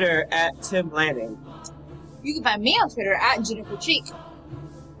Twitter at Tim Lanning. You can find me on Twitter at Jennifer Cheek.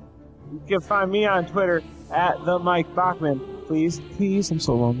 You can find me on Twitter at the Mike Bachman. Please, I'm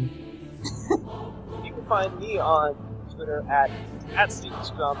so lonely. You can find me on Twitter at Steven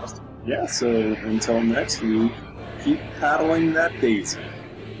Strum. Yeah, so until next week, keep paddling that daisy.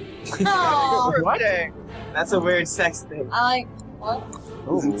 Oh, what? That's a weird sex thing. What?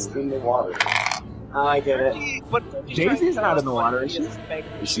 It's in the water. Oh, I get it. Daisy's not in the water, is she?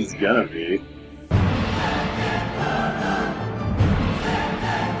 She's gonna be.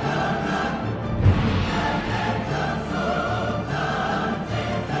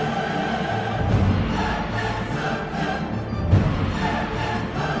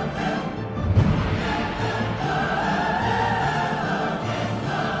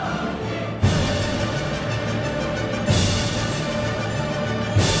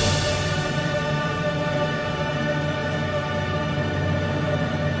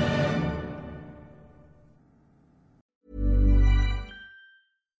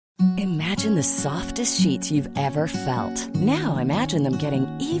 Imagine the softest sheets you've ever felt. Now imagine them getting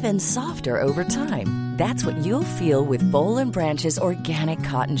even softer over time. That's what you'll feel with Boll & Branch's organic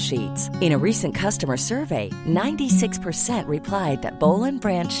cotton sheets. In a recent customer survey, 96% replied that Boll &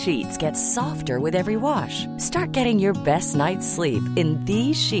 Branch sheets get softer with every wash. Start getting your best night's sleep in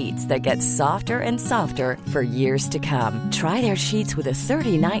these sheets that get softer and softer for years to come. Try their sheets with a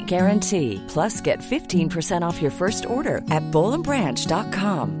 30-night guarantee. Plus, get 15% off your first order at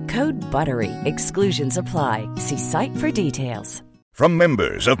BollandBranch.com. Code BUTTERY. Exclusions apply. See site for details. From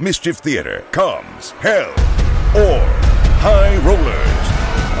members of Mischief Theater comes Hell or High Rollers.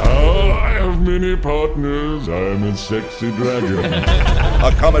 I have many partners. I'm a sexy dragon.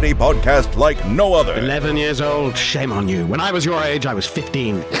 A comedy podcast like no other. 11 years old, shame on you. When I was your age, I was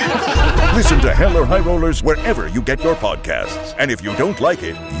 15. Listen to Hell or High Rollers wherever you get your podcasts. And if you don't like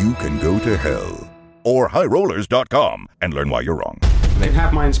it, you can go to hell or highrollers.com and learn why you're wrong. They can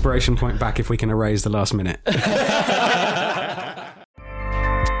have my inspiration point back if we can erase the last minute.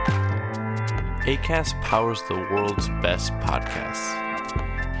 Acast powers the world's best podcasts.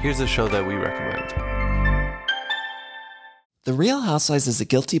 Here's a show that we recommend. The Real Housewives is a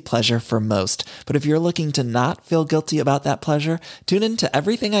guilty pleasure for most, but if you're looking to not feel guilty about that pleasure, tune in to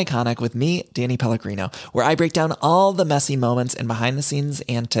Everything Iconic with me, Danny Pellegrino, where I break down all the messy moments and behind-the-scenes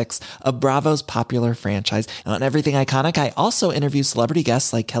antics of Bravo's popular franchise. And on Everything Iconic, I also interview celebrity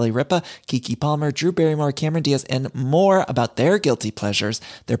guests like Kelly Ripa, Keke Palmer, Drew Barrymore, Cameron Diaz, and more about their guilty pleasures,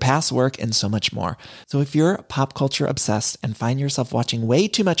 their past work, and so much more. So if you're pop culture obsessed and find yourself watching way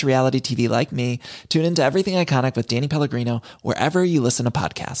too much reality TV like me, tune in to Everything Iconic with Danny Pellegrino, wherever you listen to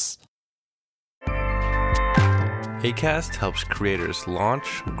podcasts. Acast helps creators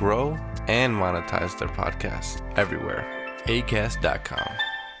launch, grow, and monetize their podcasts everywhere. Acast.com.